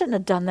 y'all shouldn't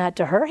have done that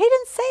to her. He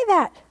didn't say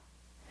that.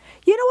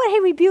 You know what he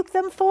rebuked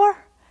them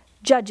for?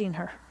 Judging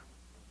her.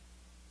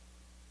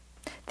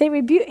 He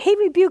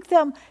rebuked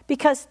them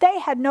because they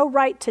had no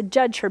right to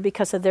judge her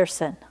because of their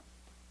sin.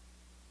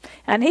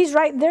 And he's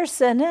writing their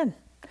sin in.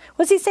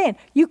 What's he saying?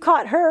 You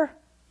caught her.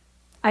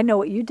 I know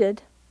what you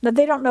did. Now,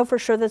 they don't know for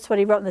sure that's what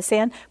he wrote in the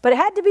sand, but it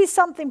had to be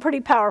something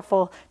pretty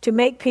powerful to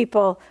make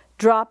people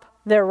drop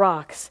their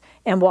rocks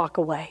and walk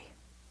away.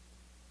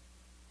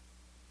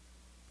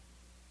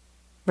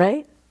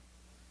 Right?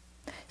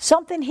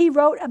 Something he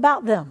wrote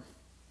about them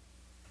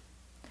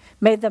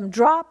made them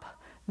drop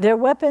their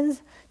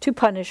weapons to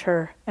punish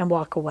her and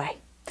walk away.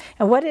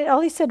 And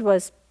all he said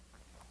was,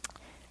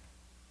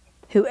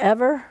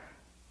 whoever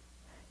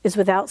is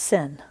without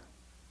sin,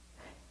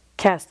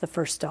 cast the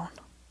first stone.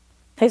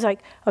 He's like,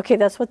 okay,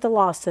 that's what the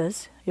law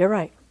says. You're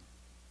right.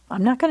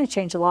 I'm not going to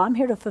change the law. I'm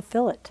here to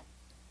fulfill it.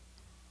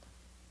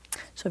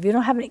 So if you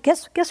don't have any,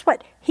 guess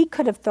what? He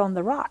could have thrown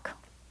the rock.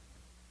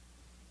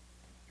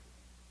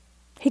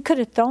 He could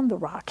have thrown the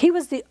rock. He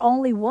was the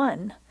only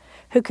one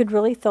who could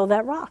really throw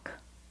that rock.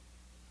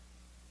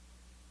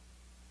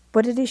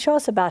 What did he show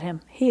us about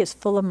him? He is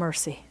full of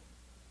mercy.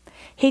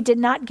 He did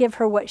not give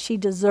her what she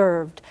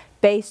deserved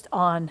based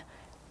on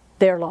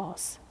their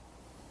laws.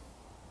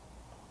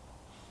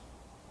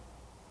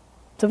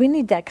 So we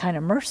need that kind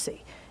of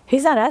mercy.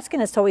 He's not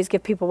asking us to always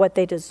give people what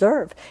they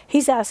deserve.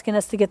 He's asking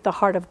us to get the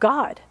heart of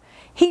God.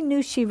 He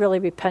knew she really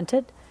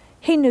repented.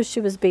 He knew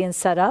she was being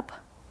set up.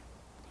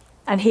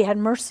 And he had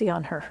mercy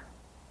on her.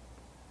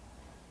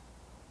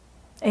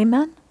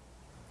 Amen?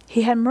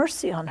 He had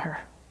mercy on her.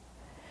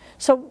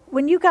 So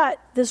when you got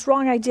this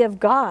wrong idea of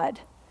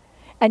God,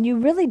 and you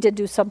really did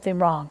do something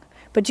wrong,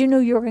 but you knew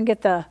you were going to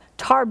get the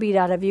tar beat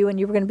out of you and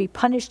you were going to be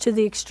punished to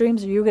the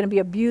extremes or you were going to be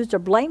abused or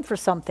blamed for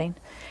something,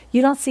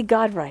 you don't see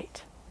God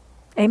right.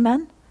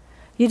 Amen?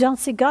 You don't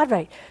see God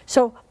right.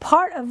 So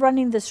part of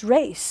running this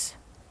race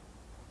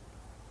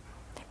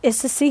is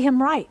to see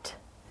him right.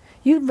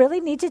 You really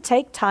need to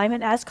take time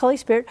and ask Holy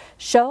Spirit,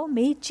 show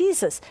me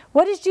Jesus.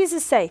 What does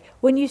Jesus say?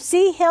 When you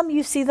see him,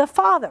 you see the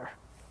Father.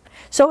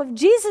 So if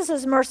Jesus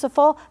is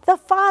merciful, the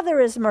Father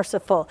is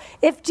merciful.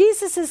 If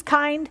Jesus is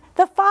kind,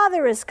 the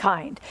Father is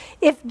kind.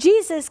 If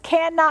Jesus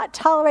cannot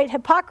tolerate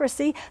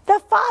hypocrisy, the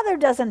Father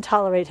doesn't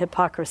tolerate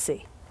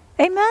hypocrisy.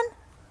 Amen?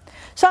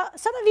 So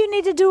some of you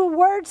need to do a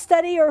word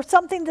study or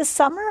something this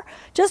summer.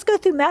 Just go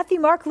through Matthew,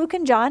 Mark, Luke,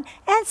 and John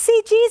and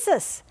see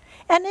Jesus.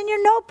 And in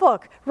your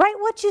notebook, write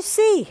what you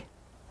see.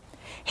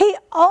 He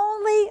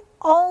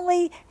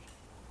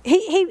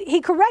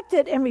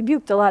corrected and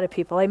rebuked a lot of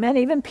people. Amen?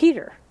 Even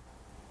Peter.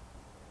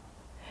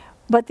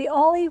 But the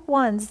only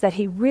ones that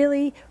he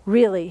really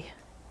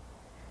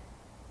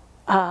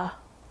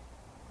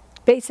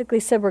basically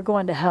said we're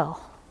going to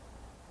hell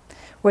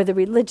were the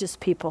religious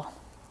people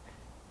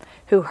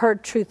who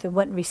heard truth and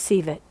wouldn't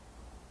receive it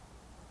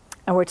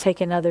and were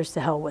taking others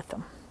to hell with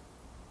them.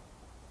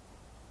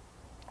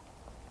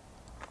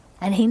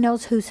 And he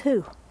knows who's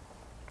who.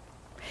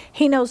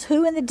 He knows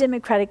who in the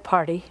Democratic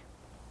Party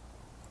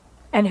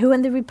and who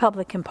in the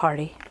Republican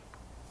Party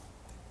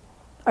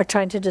are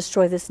trying to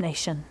destroy this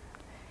nation.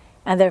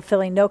 And they're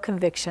feeling no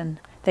conviction.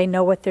 They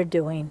know what they're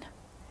doing.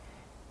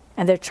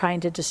 And they're trying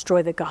to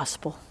destroy the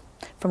gospel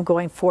from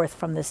going forth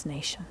from this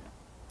nation.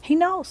 He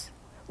knows.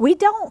 We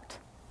don't.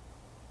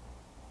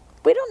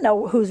 We don't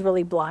know who's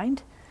really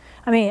blind.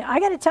 I mean, I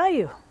got to tell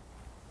you,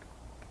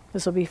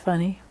 this will be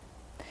funny.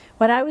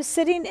 When I was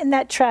sitting in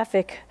that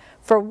traffic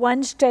for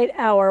 1 straight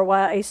hour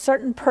while a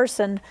certain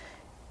person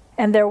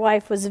and their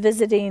wife was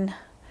visiting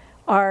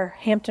our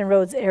Hampton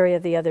Roads area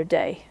the other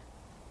day,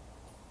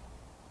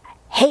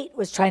 hate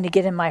was trying to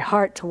get in my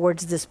heart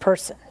towards this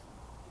person.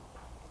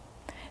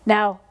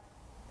 Now,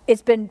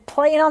 it's been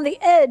playing on the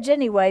edge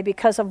anyway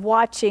because of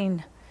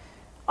watching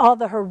all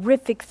the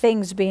horrific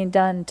things being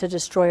done to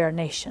destroy our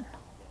nation.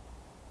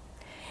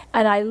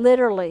 And I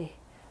literally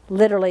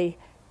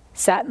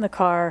sat in the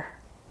car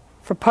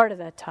for part of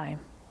that time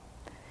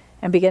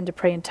and began to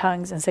pray in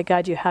tongues and say,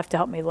 God, you have to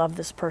help me love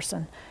this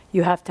person.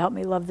 You have to help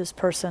me love this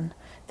person.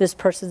 This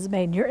person's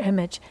made in your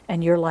image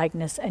and your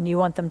likeness, and you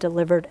want them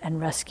delivered and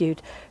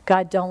rescued.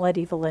 God, don't let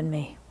evil in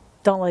me.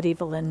 Don't let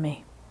evil in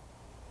me.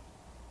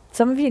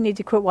 Some of you need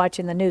to quit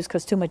watching the news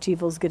because too much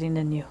evil is getting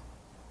in you.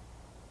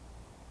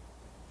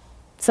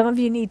 Some of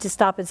you need to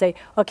stop and say,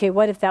 okay,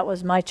 what if that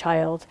was my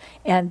child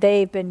and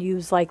they've been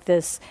used like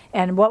this?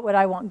 And what would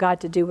I want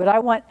God to do? Would I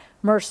want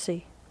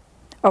mercy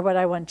or would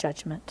I want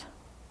judgment?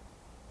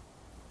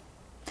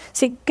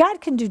 See,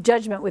 God can do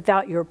judgment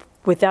without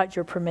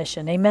your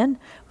permission, amen?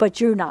 But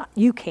you're not.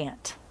 You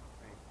can't.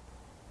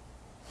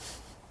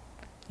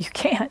 You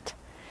can't.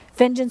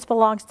 Vengeance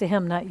belongs to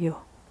him, not you.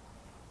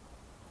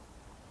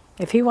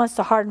 If he wants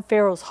to harden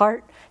Pharaoh's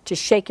heart, to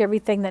shake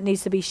everything that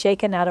needs to be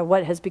shaken out of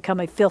what has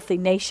become a filthy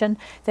nation,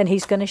 then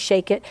he's going to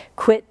shake it.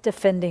 Quit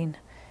defending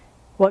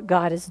what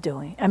God is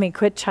doing. I mean,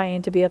 quit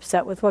trying to be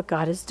upset with what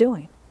God is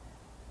doing.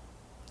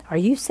 Are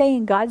you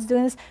saying God's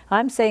doing this?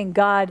 I'm saying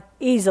God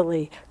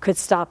easily could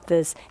stop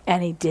this,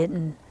 and he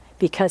didn't,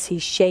 because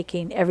he's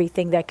shaking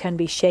everything that can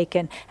be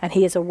shaken, and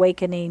he is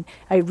awakening,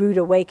 a rude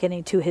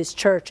awakening to his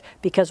church,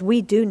 because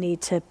we do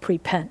need to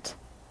repent.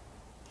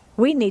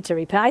 We need to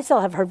repent. I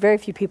still have heard very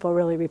few people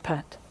really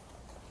repent.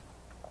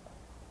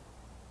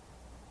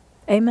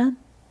 Amen?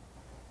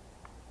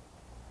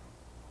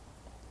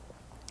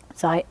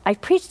 So I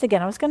preached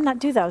again. I was going to not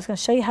do that. I was going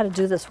to show you how to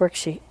do this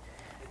worksheet.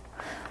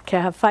 Okay,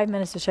 I have 5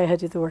 minutes to show you how to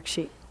do the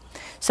worksheet.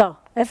 So,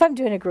 if I'm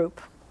doing a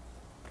group,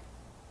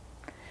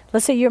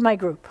 let's say you're my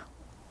group.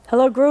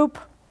 Hello, group.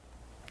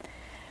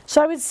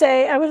 So I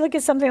would look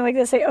at something like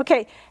this, say,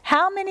 okay,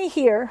 how many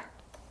here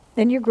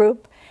in your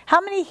group,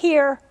 how many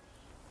here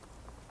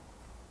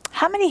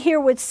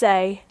would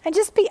say, and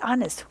just be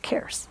honest, who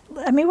cares?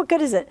 I mean, what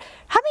good is it?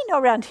 How many know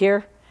around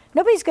here,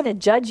 nobody's going to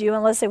judge you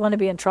unless they want to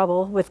be in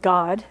trouble with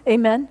God.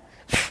 Amen?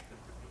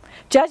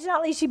 Judge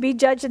not lest you be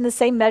judged in the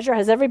same measure.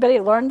 Has everybody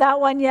learned that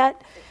one yet?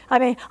 I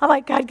mean, I'm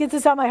like, God, get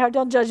this out of my heart.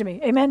 Don't judge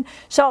me. Amen?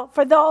 So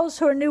for those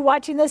who are new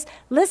watching this,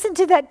 listen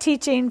to that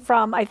teaching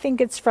from, I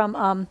think it's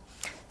from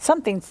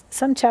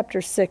some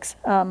chapter 6,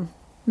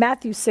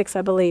 Matthew 6,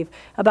 I believe,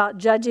 about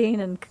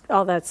judging and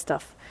all that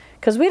stuff.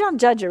 Because we don't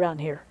judge around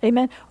here.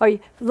 Amen? Or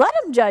let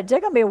them judge. They're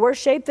going to be in worse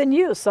shape than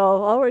you.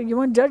 So, you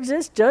want to judge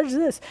this? Judge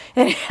this.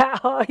 Anyhow,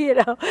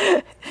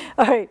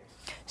 All right.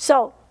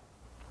 So,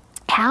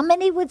 how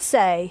many would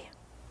say,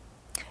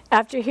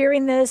 after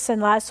hearing this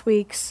and last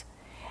week's,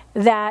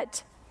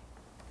 that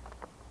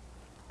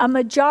a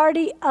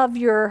majority of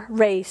your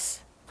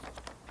race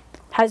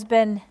has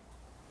been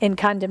in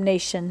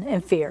condemnation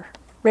and fear?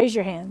 Raise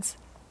your hands.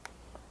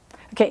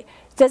 Okay.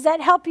 Does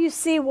that help you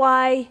see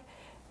why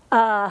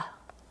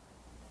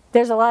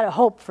there's a lot of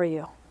hope for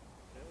you?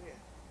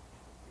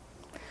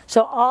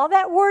 So all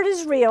that word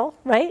is real,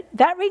 right?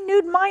 That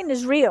renewed mind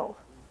is real.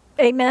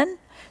 Amen?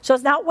 So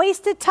it's not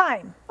wasted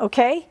time,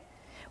 okay?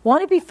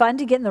 Won't it be fun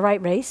to get in the right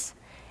race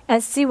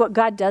and see what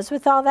God does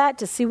with all that,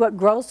 to see what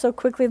grows so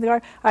quickly in the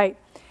garden? All right.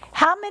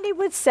 How many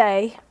would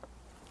say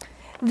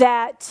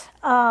that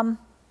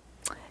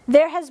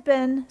there has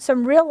been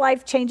some real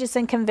life changes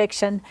in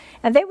conviction,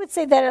 and they would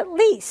say that at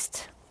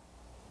least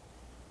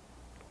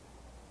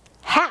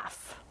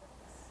half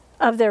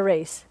of their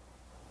race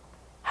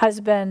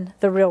has been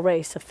the real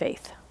race of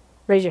faith?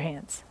 Raise your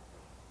hands.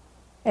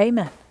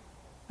 Amen.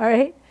 All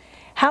right.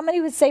 How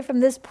many would say from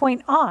this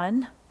point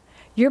on,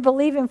 you're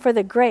believing for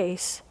the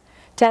grace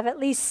to have at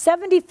least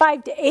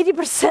 75 to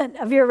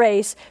 80% of your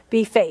race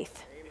be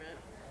faith?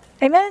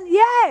 Amen. Amen?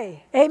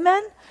 Yay.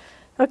 Amen.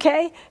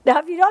 Okay. Now,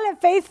 if you don't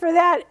have faith for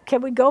that,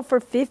 can we go for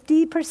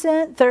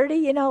 50%,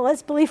 30?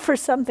 Let's believe for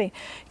something,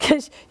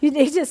 because you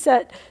need to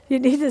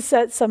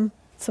set some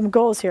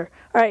goals here.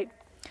 All right.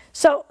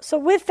 So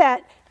with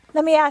that,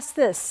 let me ask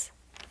this: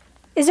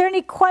 is there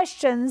any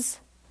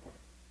questions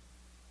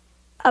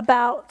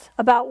about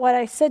what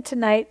I said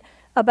tonight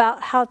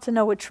about how to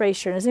know which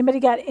race you're in? Has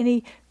anybody got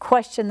any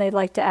question they'd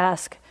like to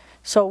ask,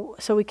 so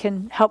we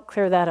can help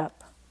clear that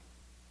up?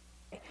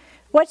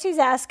 What she's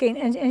asking,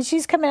 and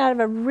she's coming out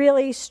of a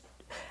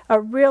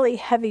really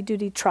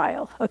heavy-duty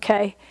trial,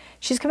 okay?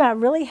 She's coming out of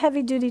a really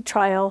heavy-duty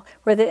trial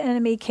where the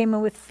enemy came in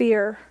with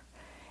fear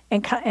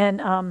and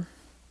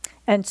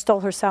stole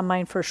her sound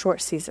mind for a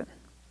short season,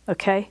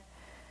 okay?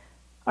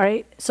 All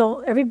right? So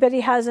everybody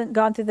hasn't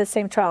gone through the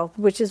same trial,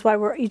 which is why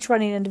we're each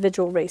running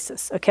individual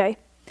races, okay?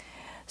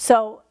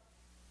 So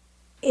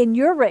in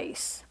your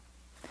race,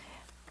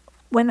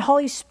 when the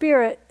Holy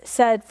Spirit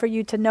said for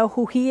you to know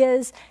who he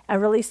is and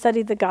really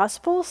study the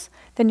Gospels,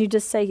 then you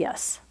just say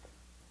yes.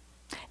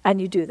 And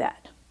you do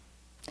that.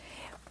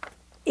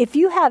 If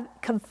you have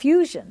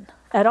confusion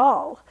at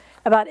all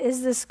about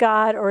is this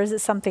God or is it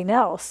something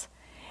else,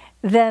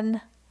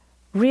 then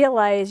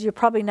realize you're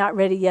probably not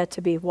ready yet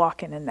to be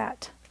walking in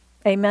that.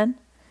 Amen?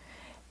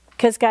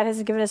 Because God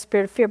hasn't given us a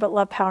spirit of fear, but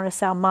love, power, and a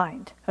sound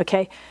mind.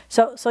 Okay?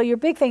 So your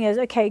big thing is,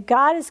 okay,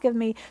 God has given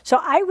me, so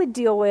I would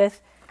deal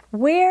with,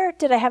 where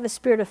did I have a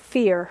spirit of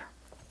fear,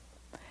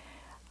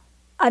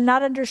 a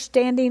not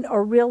understanding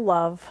or real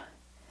love,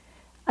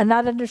 a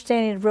not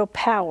understanding of real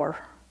power,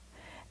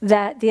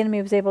 that the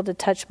enemy was able to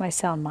touch my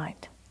sound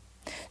mind?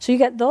 So you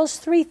got those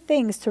three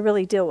things to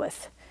really deal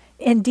with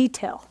in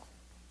detail.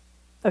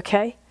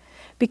 Okay?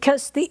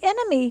 Because the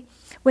enemy,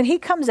 when he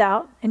comes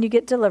out and you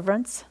get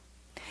deliverance,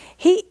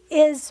 he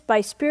is,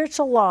 by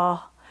spiritual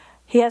law,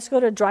 he has to go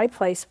to a dry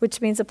place, which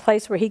means a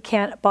place where he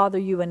can't bother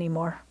you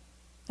anymore.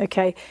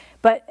 Okay?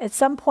 But at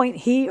some point,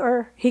 he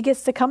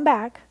gets to come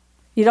back.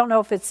 You don't know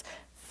if it's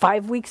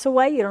 5 weeks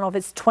away. You don't know if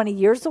it's 20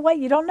 years away.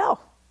 You don't know.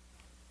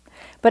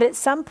 But at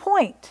some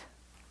point,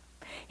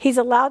 he's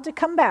allowed to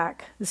come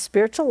back, the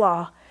spiritual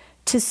law,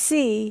 to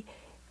see.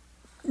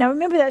 Now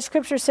remember that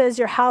scripture says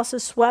your house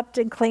is swept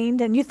and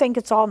cleaned, and you think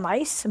it's all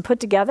nice and put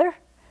together.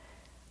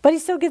 But he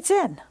still gets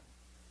in,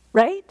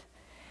 right?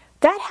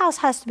 That house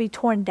has to be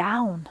torn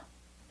down.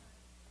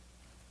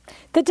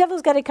 The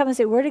devil's got to come and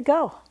say, where'd it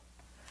go?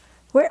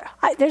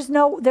 There's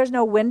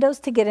no windows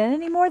to get in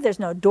anymore. There's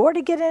no door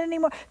to get in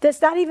anymore.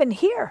 That's not even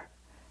here.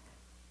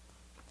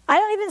 I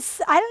don't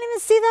even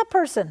see that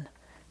person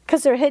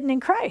because they're hidden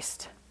in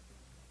Christ.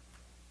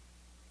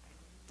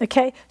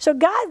 Okay, so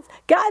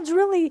God's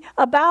really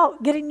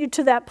about getting you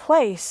to that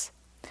place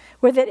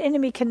where that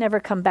enemy can never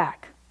come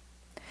back.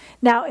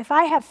 Now, if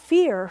I have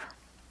fear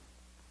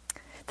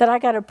that I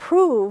got to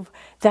prove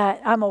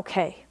that I'm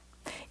okay,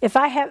 if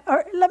I have,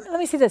 or let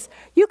me say this,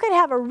 you could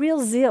have a real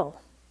zeal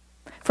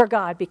for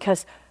God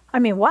because,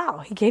 wow,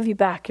 he gave you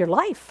back your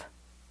life.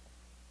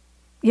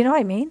 You know what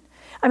I mean?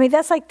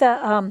 That's like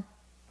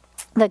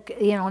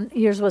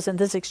yours wasn't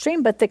this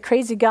extreme, but the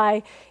crazy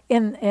guy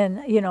in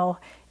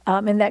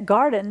that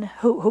garden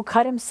who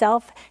cut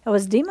himself and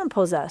was demon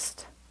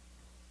possessed.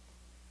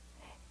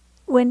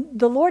 When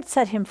the Lord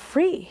set him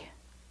free,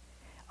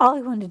 all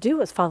he wanted to do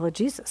was follow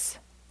Jesus.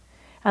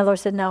 And the Lord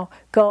said, now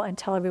go and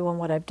tell everyone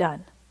what I've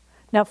done.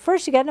 Now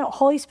first you got to know,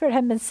 Holy Spirit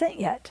hadn't been sent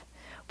yet.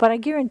 But I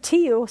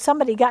guarantee you,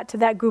 somebody got to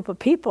that group of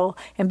people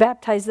and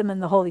baptized them in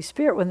the Holy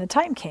Spirit when the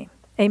time came.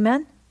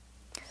 Amen?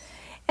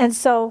 And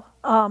so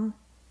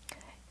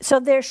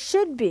there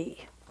should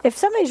be, if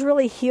somebody's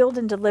really healed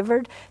and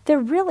delivered, there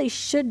really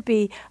should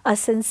be a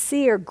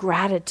sincere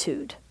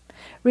gratitude.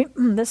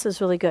 This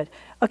is really good.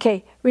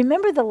 Okay,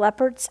 remember the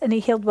leopards, and he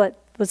healed what?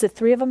 Was it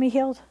 3 of them he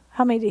healed?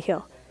 How many did he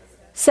heal?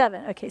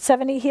 7. Okay,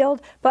 7 he healed,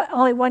 but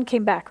only 1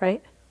 came back,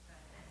 right?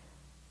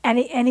 And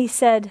he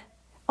said,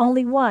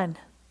 only 1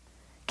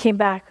 came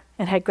back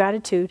and had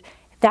gratitude.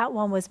 That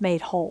one was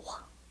made whole.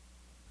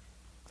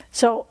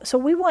 So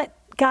we want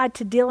God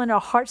to deal in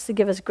our hearts to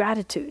give us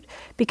gratitude,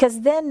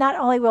 because then not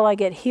only will I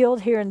get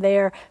healed here and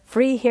there,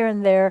 free here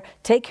and there,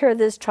 take care of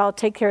this trial,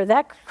 take care of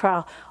that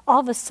trial, all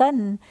of a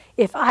sudden,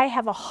 if I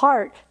have a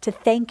heart to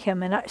thank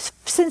him, and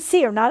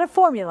sincere, not a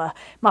formula,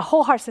 my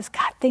whole heart says,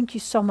 God, thank you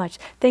so much,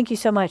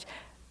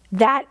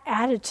 that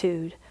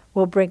attitude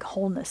will bring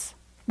wholeness.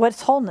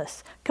 What's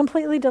wholeness?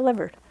 Completely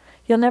delivered.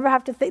 You'll never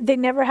have to they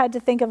never had to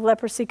think of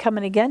leprosy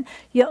coming again.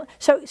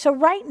 So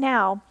right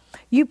now,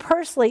 you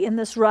personally in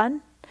this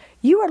run,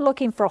 you are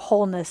looking for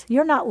wholeness.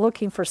 You're not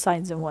looking for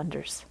signs and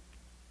wonders.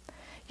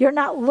 You're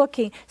not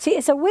looking. See,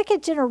 it's a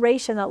wicked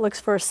generation that looks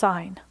for a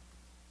sign.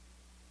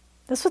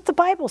 That's what the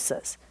Bible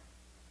says.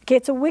 Okay,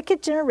 it's a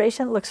wicked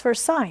generation that looks for a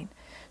sign.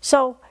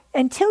 So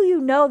until you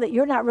know that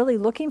you're not really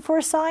looking for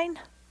a sign,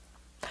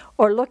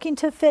 or looking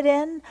to fit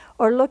in,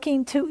 or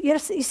looking to, you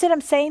see what I'm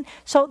saying?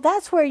 So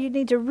that's where you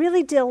need to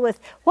really deal with,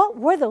 what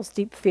were those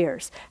deep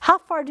fears? How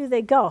far do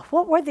they go?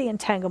 What were the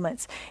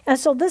entanglements? And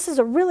so this is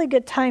a really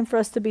good time for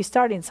us to be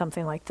starting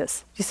something like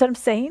this. You see what I'm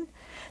saying?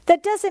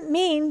 That doesn't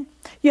mean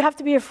you have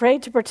to be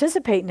afraid to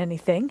participate in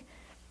anything.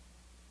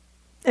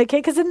 Okay,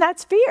 because then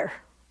that's fear.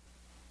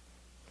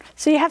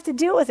 So you have to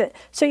deal with it.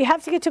 So you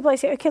have to get to a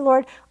place, okay,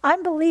 Lord,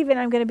 I'm believing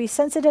I'm going to be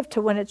sensitive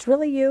to when it's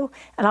really you,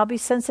 and I'll be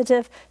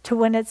sensitive to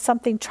when it's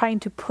something trying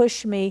to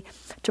push me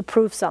to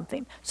prove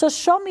something. So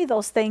show me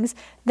those things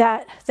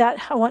that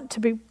I want to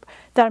be,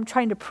 that I'm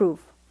trying to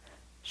prove.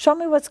 Show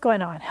me what's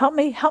going on. Help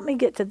me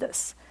get to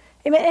this.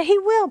 Amen. And he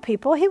will,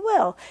 people. He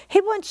will. He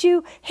wants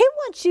you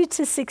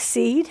to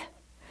succeed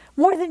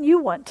more than you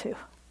want to.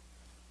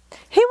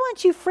 He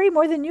wants you free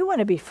more than you want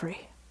to be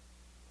free.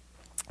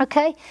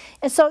 Okay?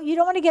 And so you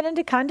don't want to get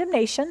into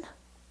condemnation.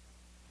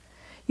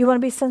 You want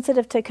to be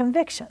sensitive to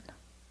conviction.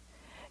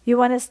 You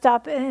want to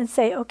stop and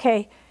say,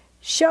 okay,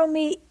 show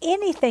me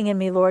anything in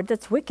me, Lord,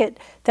 that's wicked,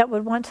 that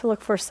would want to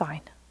look for a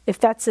sign, if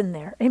that's in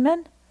there.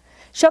 Amen?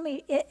 Show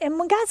me. And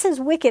when God says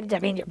wicked, it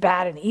doesn't mean you're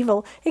bad and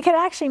evil. It could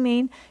actually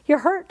mean you're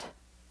hurt.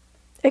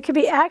 It could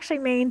be actually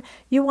mean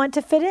you want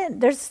to fit in.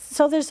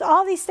 There's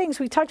all these things.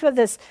 We talked about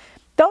this.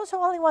 Those who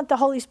only want the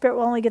Holy Spirit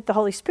will only get the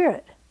Holy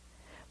Spirit.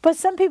 But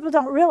some people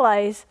don't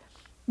realize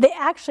they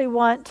actually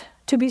want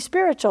to be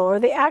spiritual, or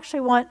they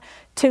actually want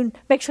to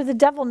make sure the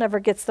devil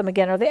never gets them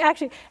again, and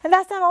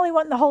that's not only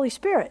wanting the Holy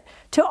Spirit.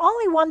 To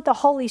only want the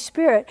Holy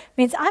Spirit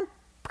means I'm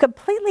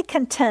completely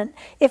content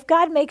if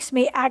God makes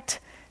me act,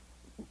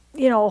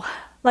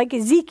 like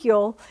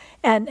Ezekiel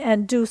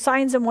and do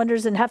signs and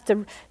wonders and have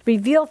to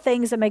reveal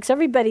things that makes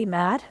everybody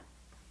mad.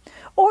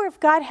 Or if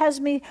God has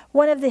me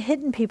one of the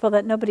hidden people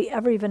that nobody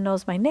ever even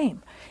knows my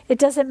name. It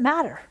doesn't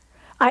matter.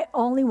 I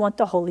only want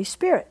the Holy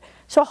Spirit.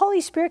 So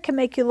Holy Spirit can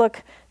make you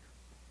look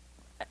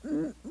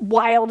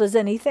wild as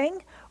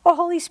anything, or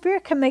Holy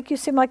Spirit can make you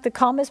seem like the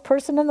calmest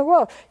person in the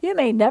world. You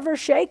may never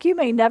shake. You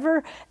may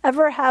never,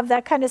 ever have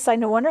that kind of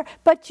sign of wonder,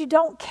 but you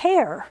don't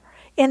care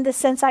in the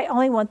sense I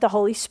only want the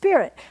Holy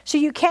Spirit. So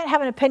you can't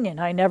have an opinion.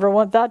 I never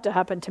want that to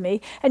happen to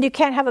me. And you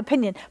can't have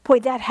opinion. Boy,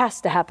 that has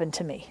to happen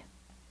to me.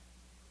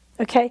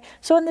 Okay?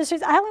 So in this,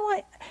 I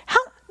only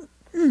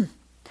want,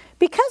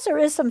 because there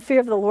is some fear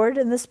of the Lord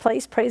in this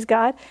place, praise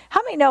God,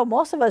 how many know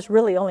most of us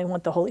really only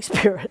want the Holy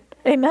Spirit?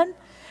 Amen?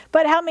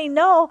 But how many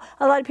know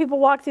a lot of people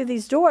walk through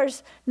these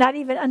doors not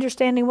even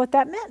understanding what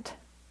that meant?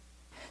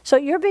 So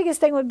your biggest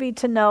thing would be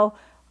to know,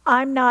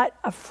 I'm not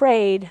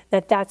afraid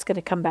that that's going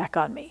to come back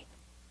on me.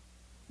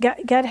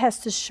 God has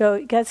to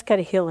show, God's got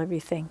to heal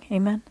everything.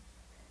 Amen?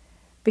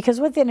 Because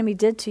what the enemy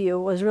did to you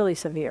was really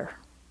severe.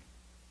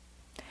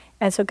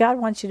 And so God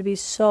wants you to be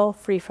so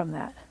free from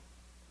that.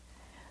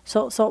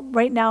 So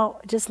right now,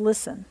 just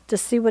listen.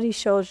 Just see what he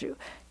shows you.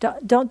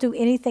 Don't do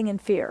anything in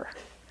fear.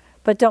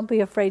 But don't be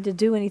afraid to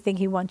do anything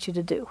he wants you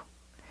to do.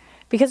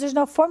 Because there's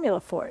no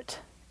formula for it.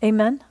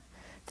 Amen?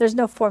 There's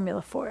no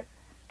formula for it.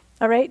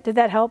 All right? Did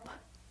that help?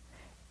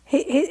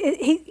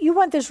 You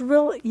want this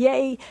real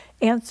yay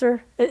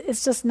answer.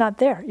 It's just not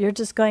there. You're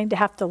just going to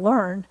have to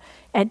learn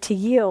and to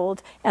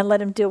yield and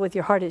let him deal with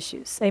your heart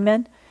issues.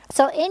 Amen?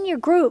 So in your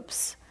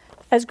groups,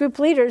 as group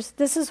leaders,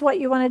 this is what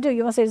you want to do.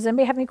 You want to say, does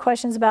anybody have any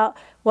questions about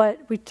what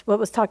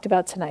was talked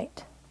about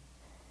tonight?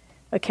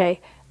 Okay.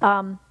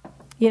 Kind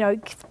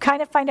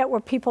of find out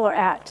where people are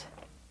at.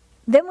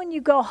 Then when you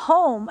go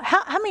home,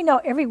 how many know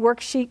every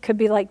worksheet could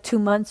be like 2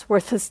 months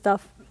worth of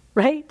stuff,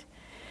 right?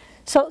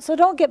 So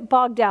don't get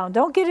bogged down.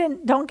 Don't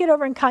get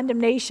over in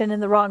condemnation in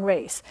the wrong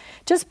race.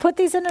 Just put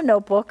these in a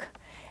notebook,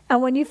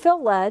 and when you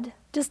feel led,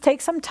 just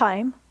take some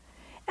time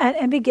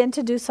and begin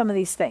to do some of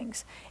these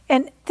things.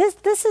 And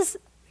this is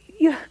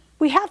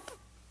we have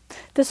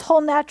this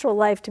whole natural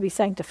life to be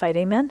sanctified,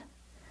 amen?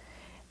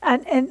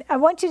 And I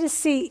want you to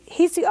see,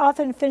 he's the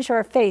author and finisher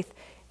of our faith.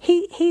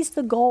 He's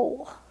the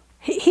goal.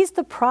 He's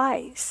the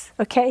prize,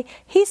 okay?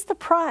 He's the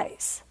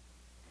prize.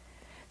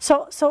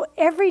 So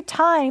every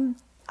time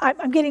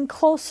I'm getting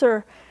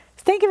closer,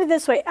 think of it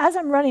this way, as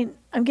I'm running,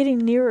 I'm getting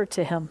nearer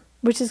to him,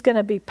 which is going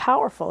to be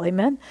powerful,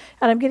 amen?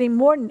 And I'm getting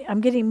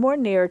more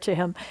nearer to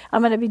him.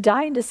 I'm going to be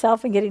dying to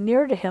self and getting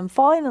nearer to him,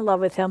 falling in love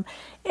with him.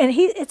 And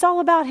it's all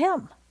about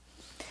him.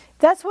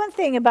 That's one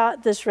thing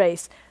about this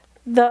race.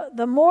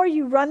 The more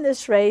you run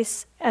this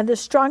race and the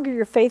stronger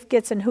your faith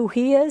gets in who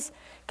he is,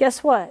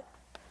 guess what?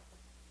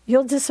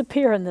 You'll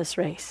disappear in this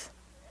race.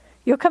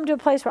 You'll come to a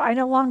place where I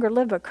no longer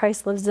live, but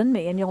Christ lives in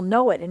me, and you'll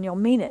know it and you'll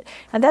mean it.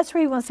 And that's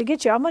where he wants to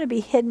get you. I want to be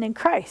hidden in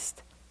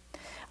Christ.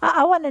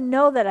 I want to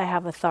know that I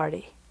have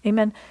authority.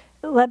 Amen.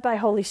 led by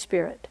Holy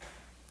Spirit.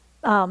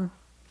 How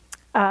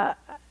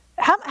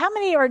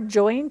many are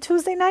enjoying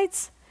Tuesday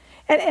nights?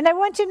 And I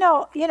want you to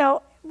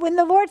know, when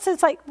the Lord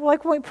says, like when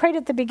we prayed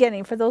at the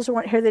beginning, for those who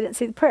weren't here, they didn't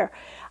see the prayer.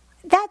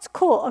 That's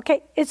cool,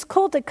 okay? It's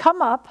cool to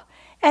come up,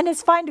 and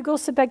it's fine to go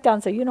sit back down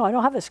and say, I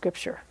don't have a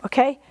scripture,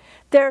 okay?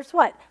 There's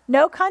what?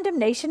 No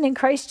condemnation in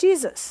Christ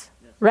Jesus,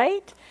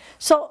 right?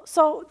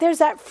 So there's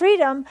that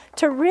freedom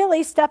to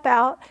really step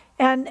out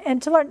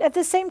and to learn. At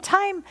the same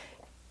time,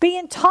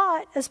 being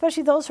taught,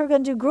 especially those who are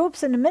going to do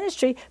groups in the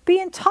ministry,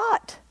 being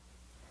taught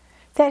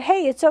that,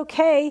 hey, it's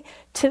okay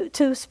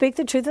to speak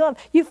the truth in love.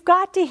 You've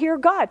got to hear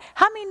God.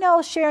 How many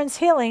know Sharon's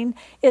healing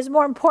is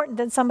more important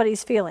than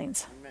somebody's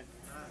feelings? Amen.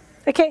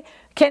 Okay,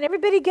 can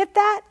everybody get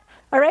that?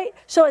 All right,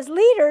 so as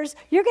leaders,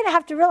 you're going to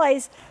have to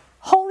realize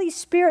Holy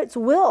Spirit's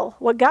will,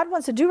 what God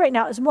wants to do right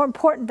now, is more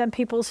important than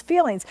people's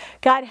feelings.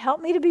 God, help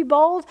me to be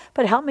bold,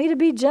 but help me to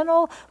be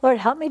gentle. Lord,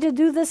 help me to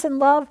do this in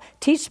love.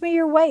 Teach me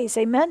your ways.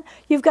 Amen?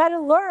 You've got to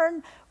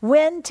learn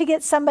when to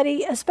get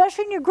somebody,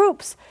 especially in your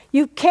groups.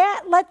 You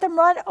can't let them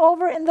run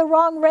over in the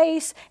wrong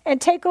race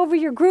and take over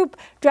your group,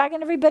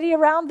 dragging everybody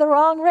around the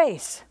wrong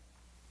race.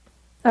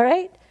 All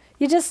right?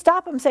 You just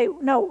stop them and say,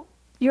 no,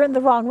 you're in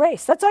the wrong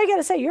race. That's all you got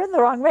to say. You're in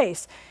the wrong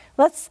race.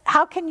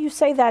 How can you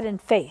say that in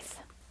faith?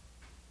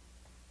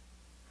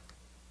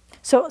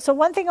 So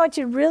one thing I want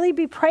you to really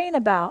be praying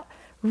about,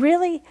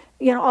 really,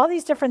 all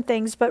these different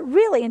things, but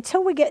really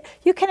until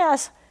you can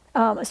ask,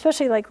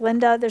 especially like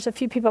Linda, there's a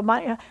few people,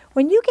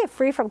 when you get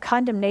free from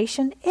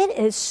condemnation, it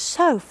is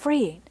so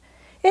freeing.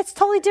 It's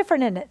totally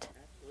different, isn't it?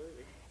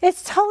 Absolutely.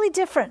 It's totally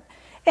different.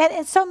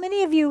 And so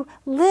many of you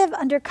live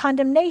under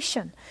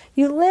condemnation.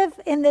 You live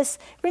in this,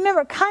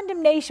 remember,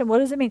 condemnation, what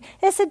does it mean?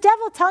 It's the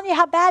devil telling you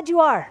how bad you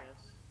are.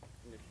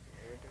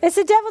 It's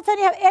the devil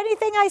telling you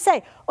anything I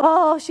say.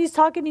 Oh, she's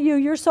talking to you.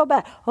 You're so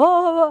bad.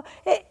 So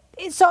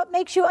it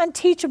makes you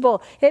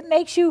unteachable. It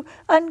makes you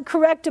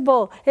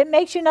uncorrectable. It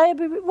makes you not. What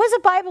does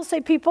the Bible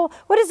say, people?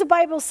 What does the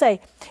Bible say?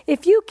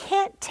 If you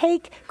can't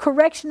take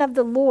correction of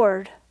the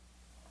Lord,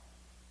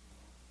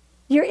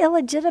 you're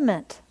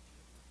illegitimate.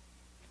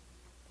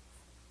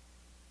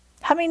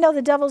 How many know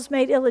the devil's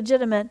made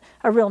illegitimate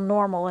a real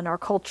normal in our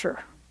culture?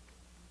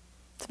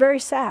 It's very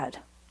sad.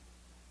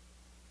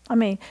 I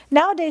mean,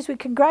 nowadays we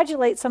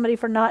congratulate somebody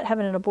for not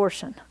having an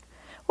abortion.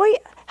 Well,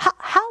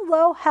 how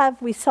low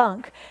have we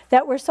sunk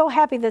that we're so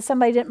happy that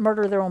somebody didn't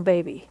murder their own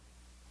baby?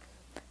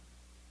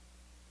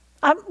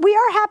 We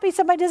are happy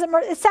somebody doesn't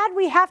murder. It's sad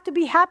we have to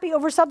be happy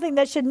over something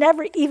that should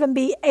never even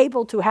be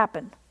able to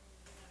happen.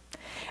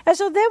 And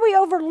so then we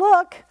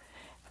overlook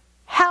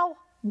how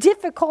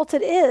difficult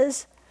it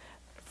is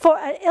for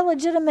an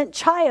illegitimate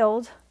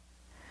child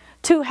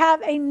to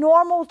have a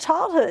normal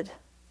childhood.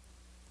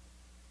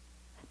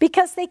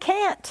 Because they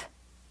can't.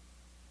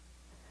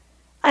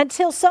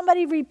 Until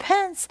somebody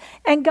repents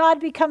and God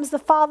becomes the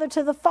father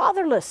to the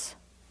fatherless.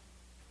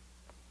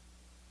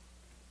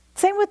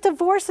 Same with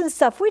divorce and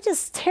stuff. We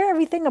just tear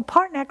everything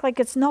apart and act like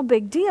it's no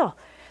big deal.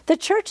 The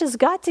church has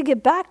got to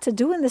get back to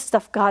doing this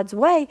stuff God's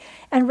way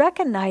and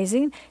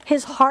recognizing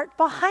his heart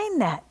behind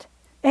that.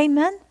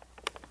 Amen?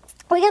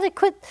 We got to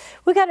quit.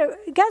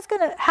 God's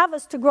going to have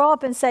us to grow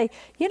up and say,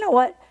 you know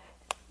what?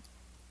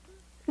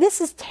 This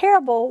is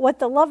terrible what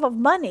the love of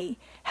money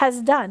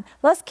has done.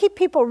 Let's keep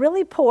people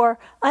really poor,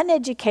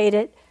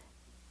 uneducated,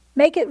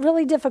 make it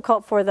really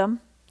difficult for them.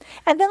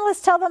 And then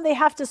let's tell them they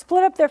have to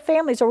split up their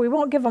families or we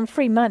won't give them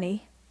free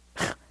money.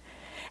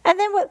 And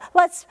then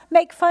let's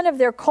make fun of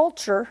their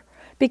culture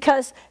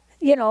because,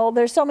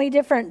 there's so many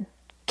different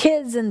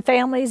kids and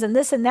families and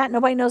this and that.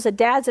 Nobody knows the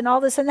dads and all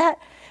this and that.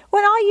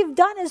 When all you've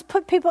done is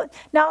put people...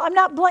 Now, I'm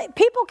not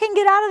people can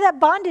get out of that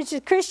bondage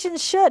as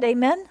Christians should.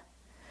 Amen?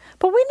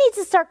 But we need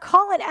to start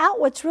calling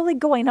out what's really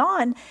going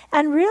on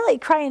and really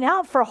crying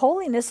out for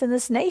holiness in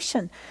this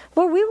nation.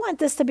 Lord, we want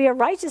this to be a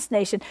righteous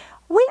nation.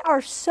 We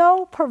are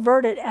so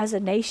perverted as a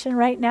nation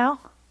right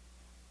now.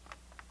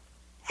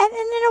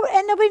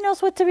 And nobody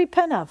knows what to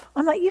repent of.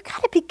 I'm like, you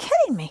got to be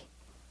kidding me.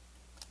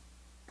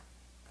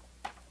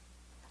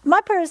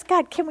 My prayer is,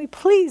 God, can we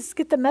please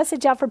get the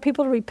message out for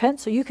people to repent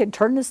so you can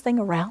turn this thing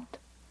around?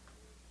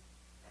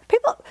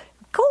 People...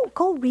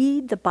 Go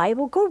read the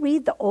Bible. Go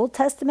read the Old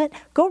Testament.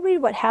 Go read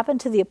what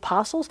happened to the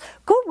apostles.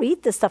 Go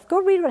read this stuff.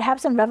 Go read what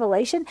happens in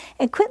Revelation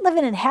and quit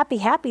living in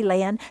happy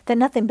land that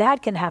nothing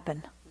bad can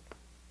happen.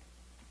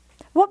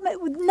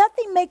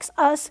 Nothing makes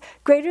us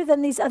greater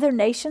than these other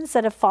nations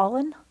that have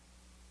fallen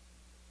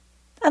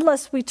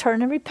unless we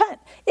turn and repent.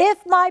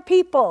 If my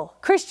people,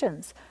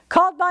 Christians,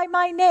 called by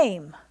my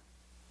name,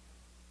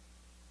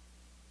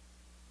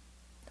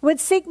 would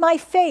seek my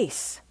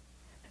face,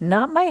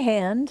 not my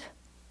hand,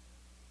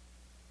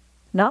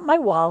 not my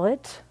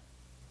wallet,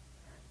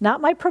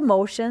 not my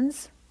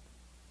promotions,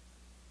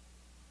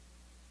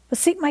 but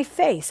seek my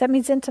face. That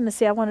means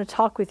intimacy. I want to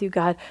talk with you,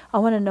 God. I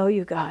want to know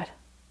you, God.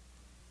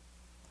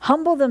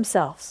 Humble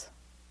themselves.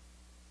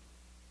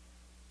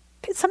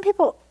 Some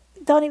people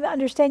don't even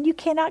understand you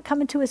cannot come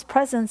into his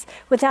presence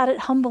without it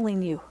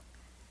humbling you.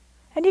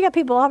 And you got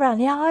people all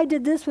around, I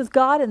did this with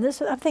God and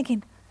this. I'm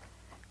thinking,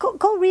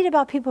 Go read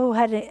about people who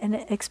had an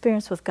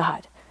experience with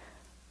God.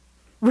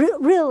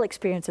 Real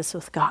experiences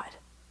with God.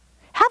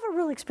 Have a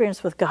real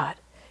experience with God.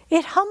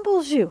 It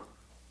humbles you.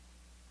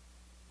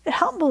 It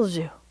humbles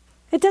you.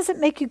 It doesn't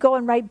make you go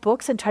and write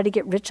books and try to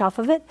get rich off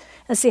of it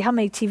and see how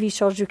many TV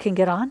shows you can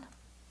get on.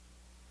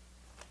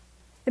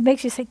 It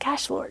makes you say,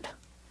 gosh, Lord,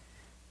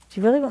 do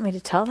you really want me to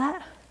tell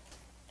that?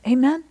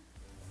 Amen?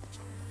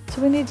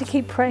 So we need to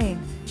keep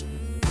praying.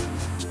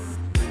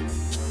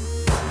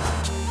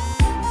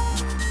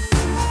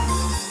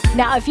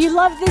 Now, if you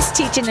love this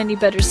teaching, and you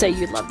better say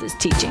you love this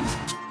teaching,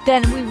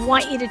 then we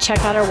want you to check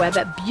out our web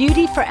at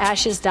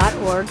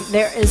beautyforashes.org.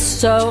 There is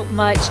so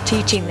much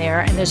teaching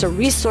there, and there's a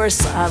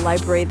resource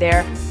library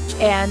there.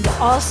 And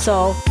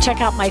also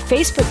check out my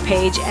Facebook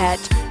page at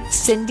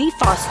Cindy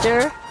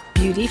Foster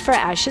Beauty for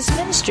Ashes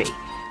Ministry.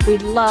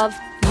 We'd love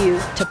you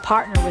to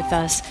partner with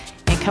us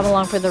and come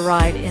along for the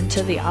ride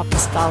into the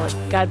apostolic.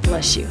 God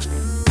bless you.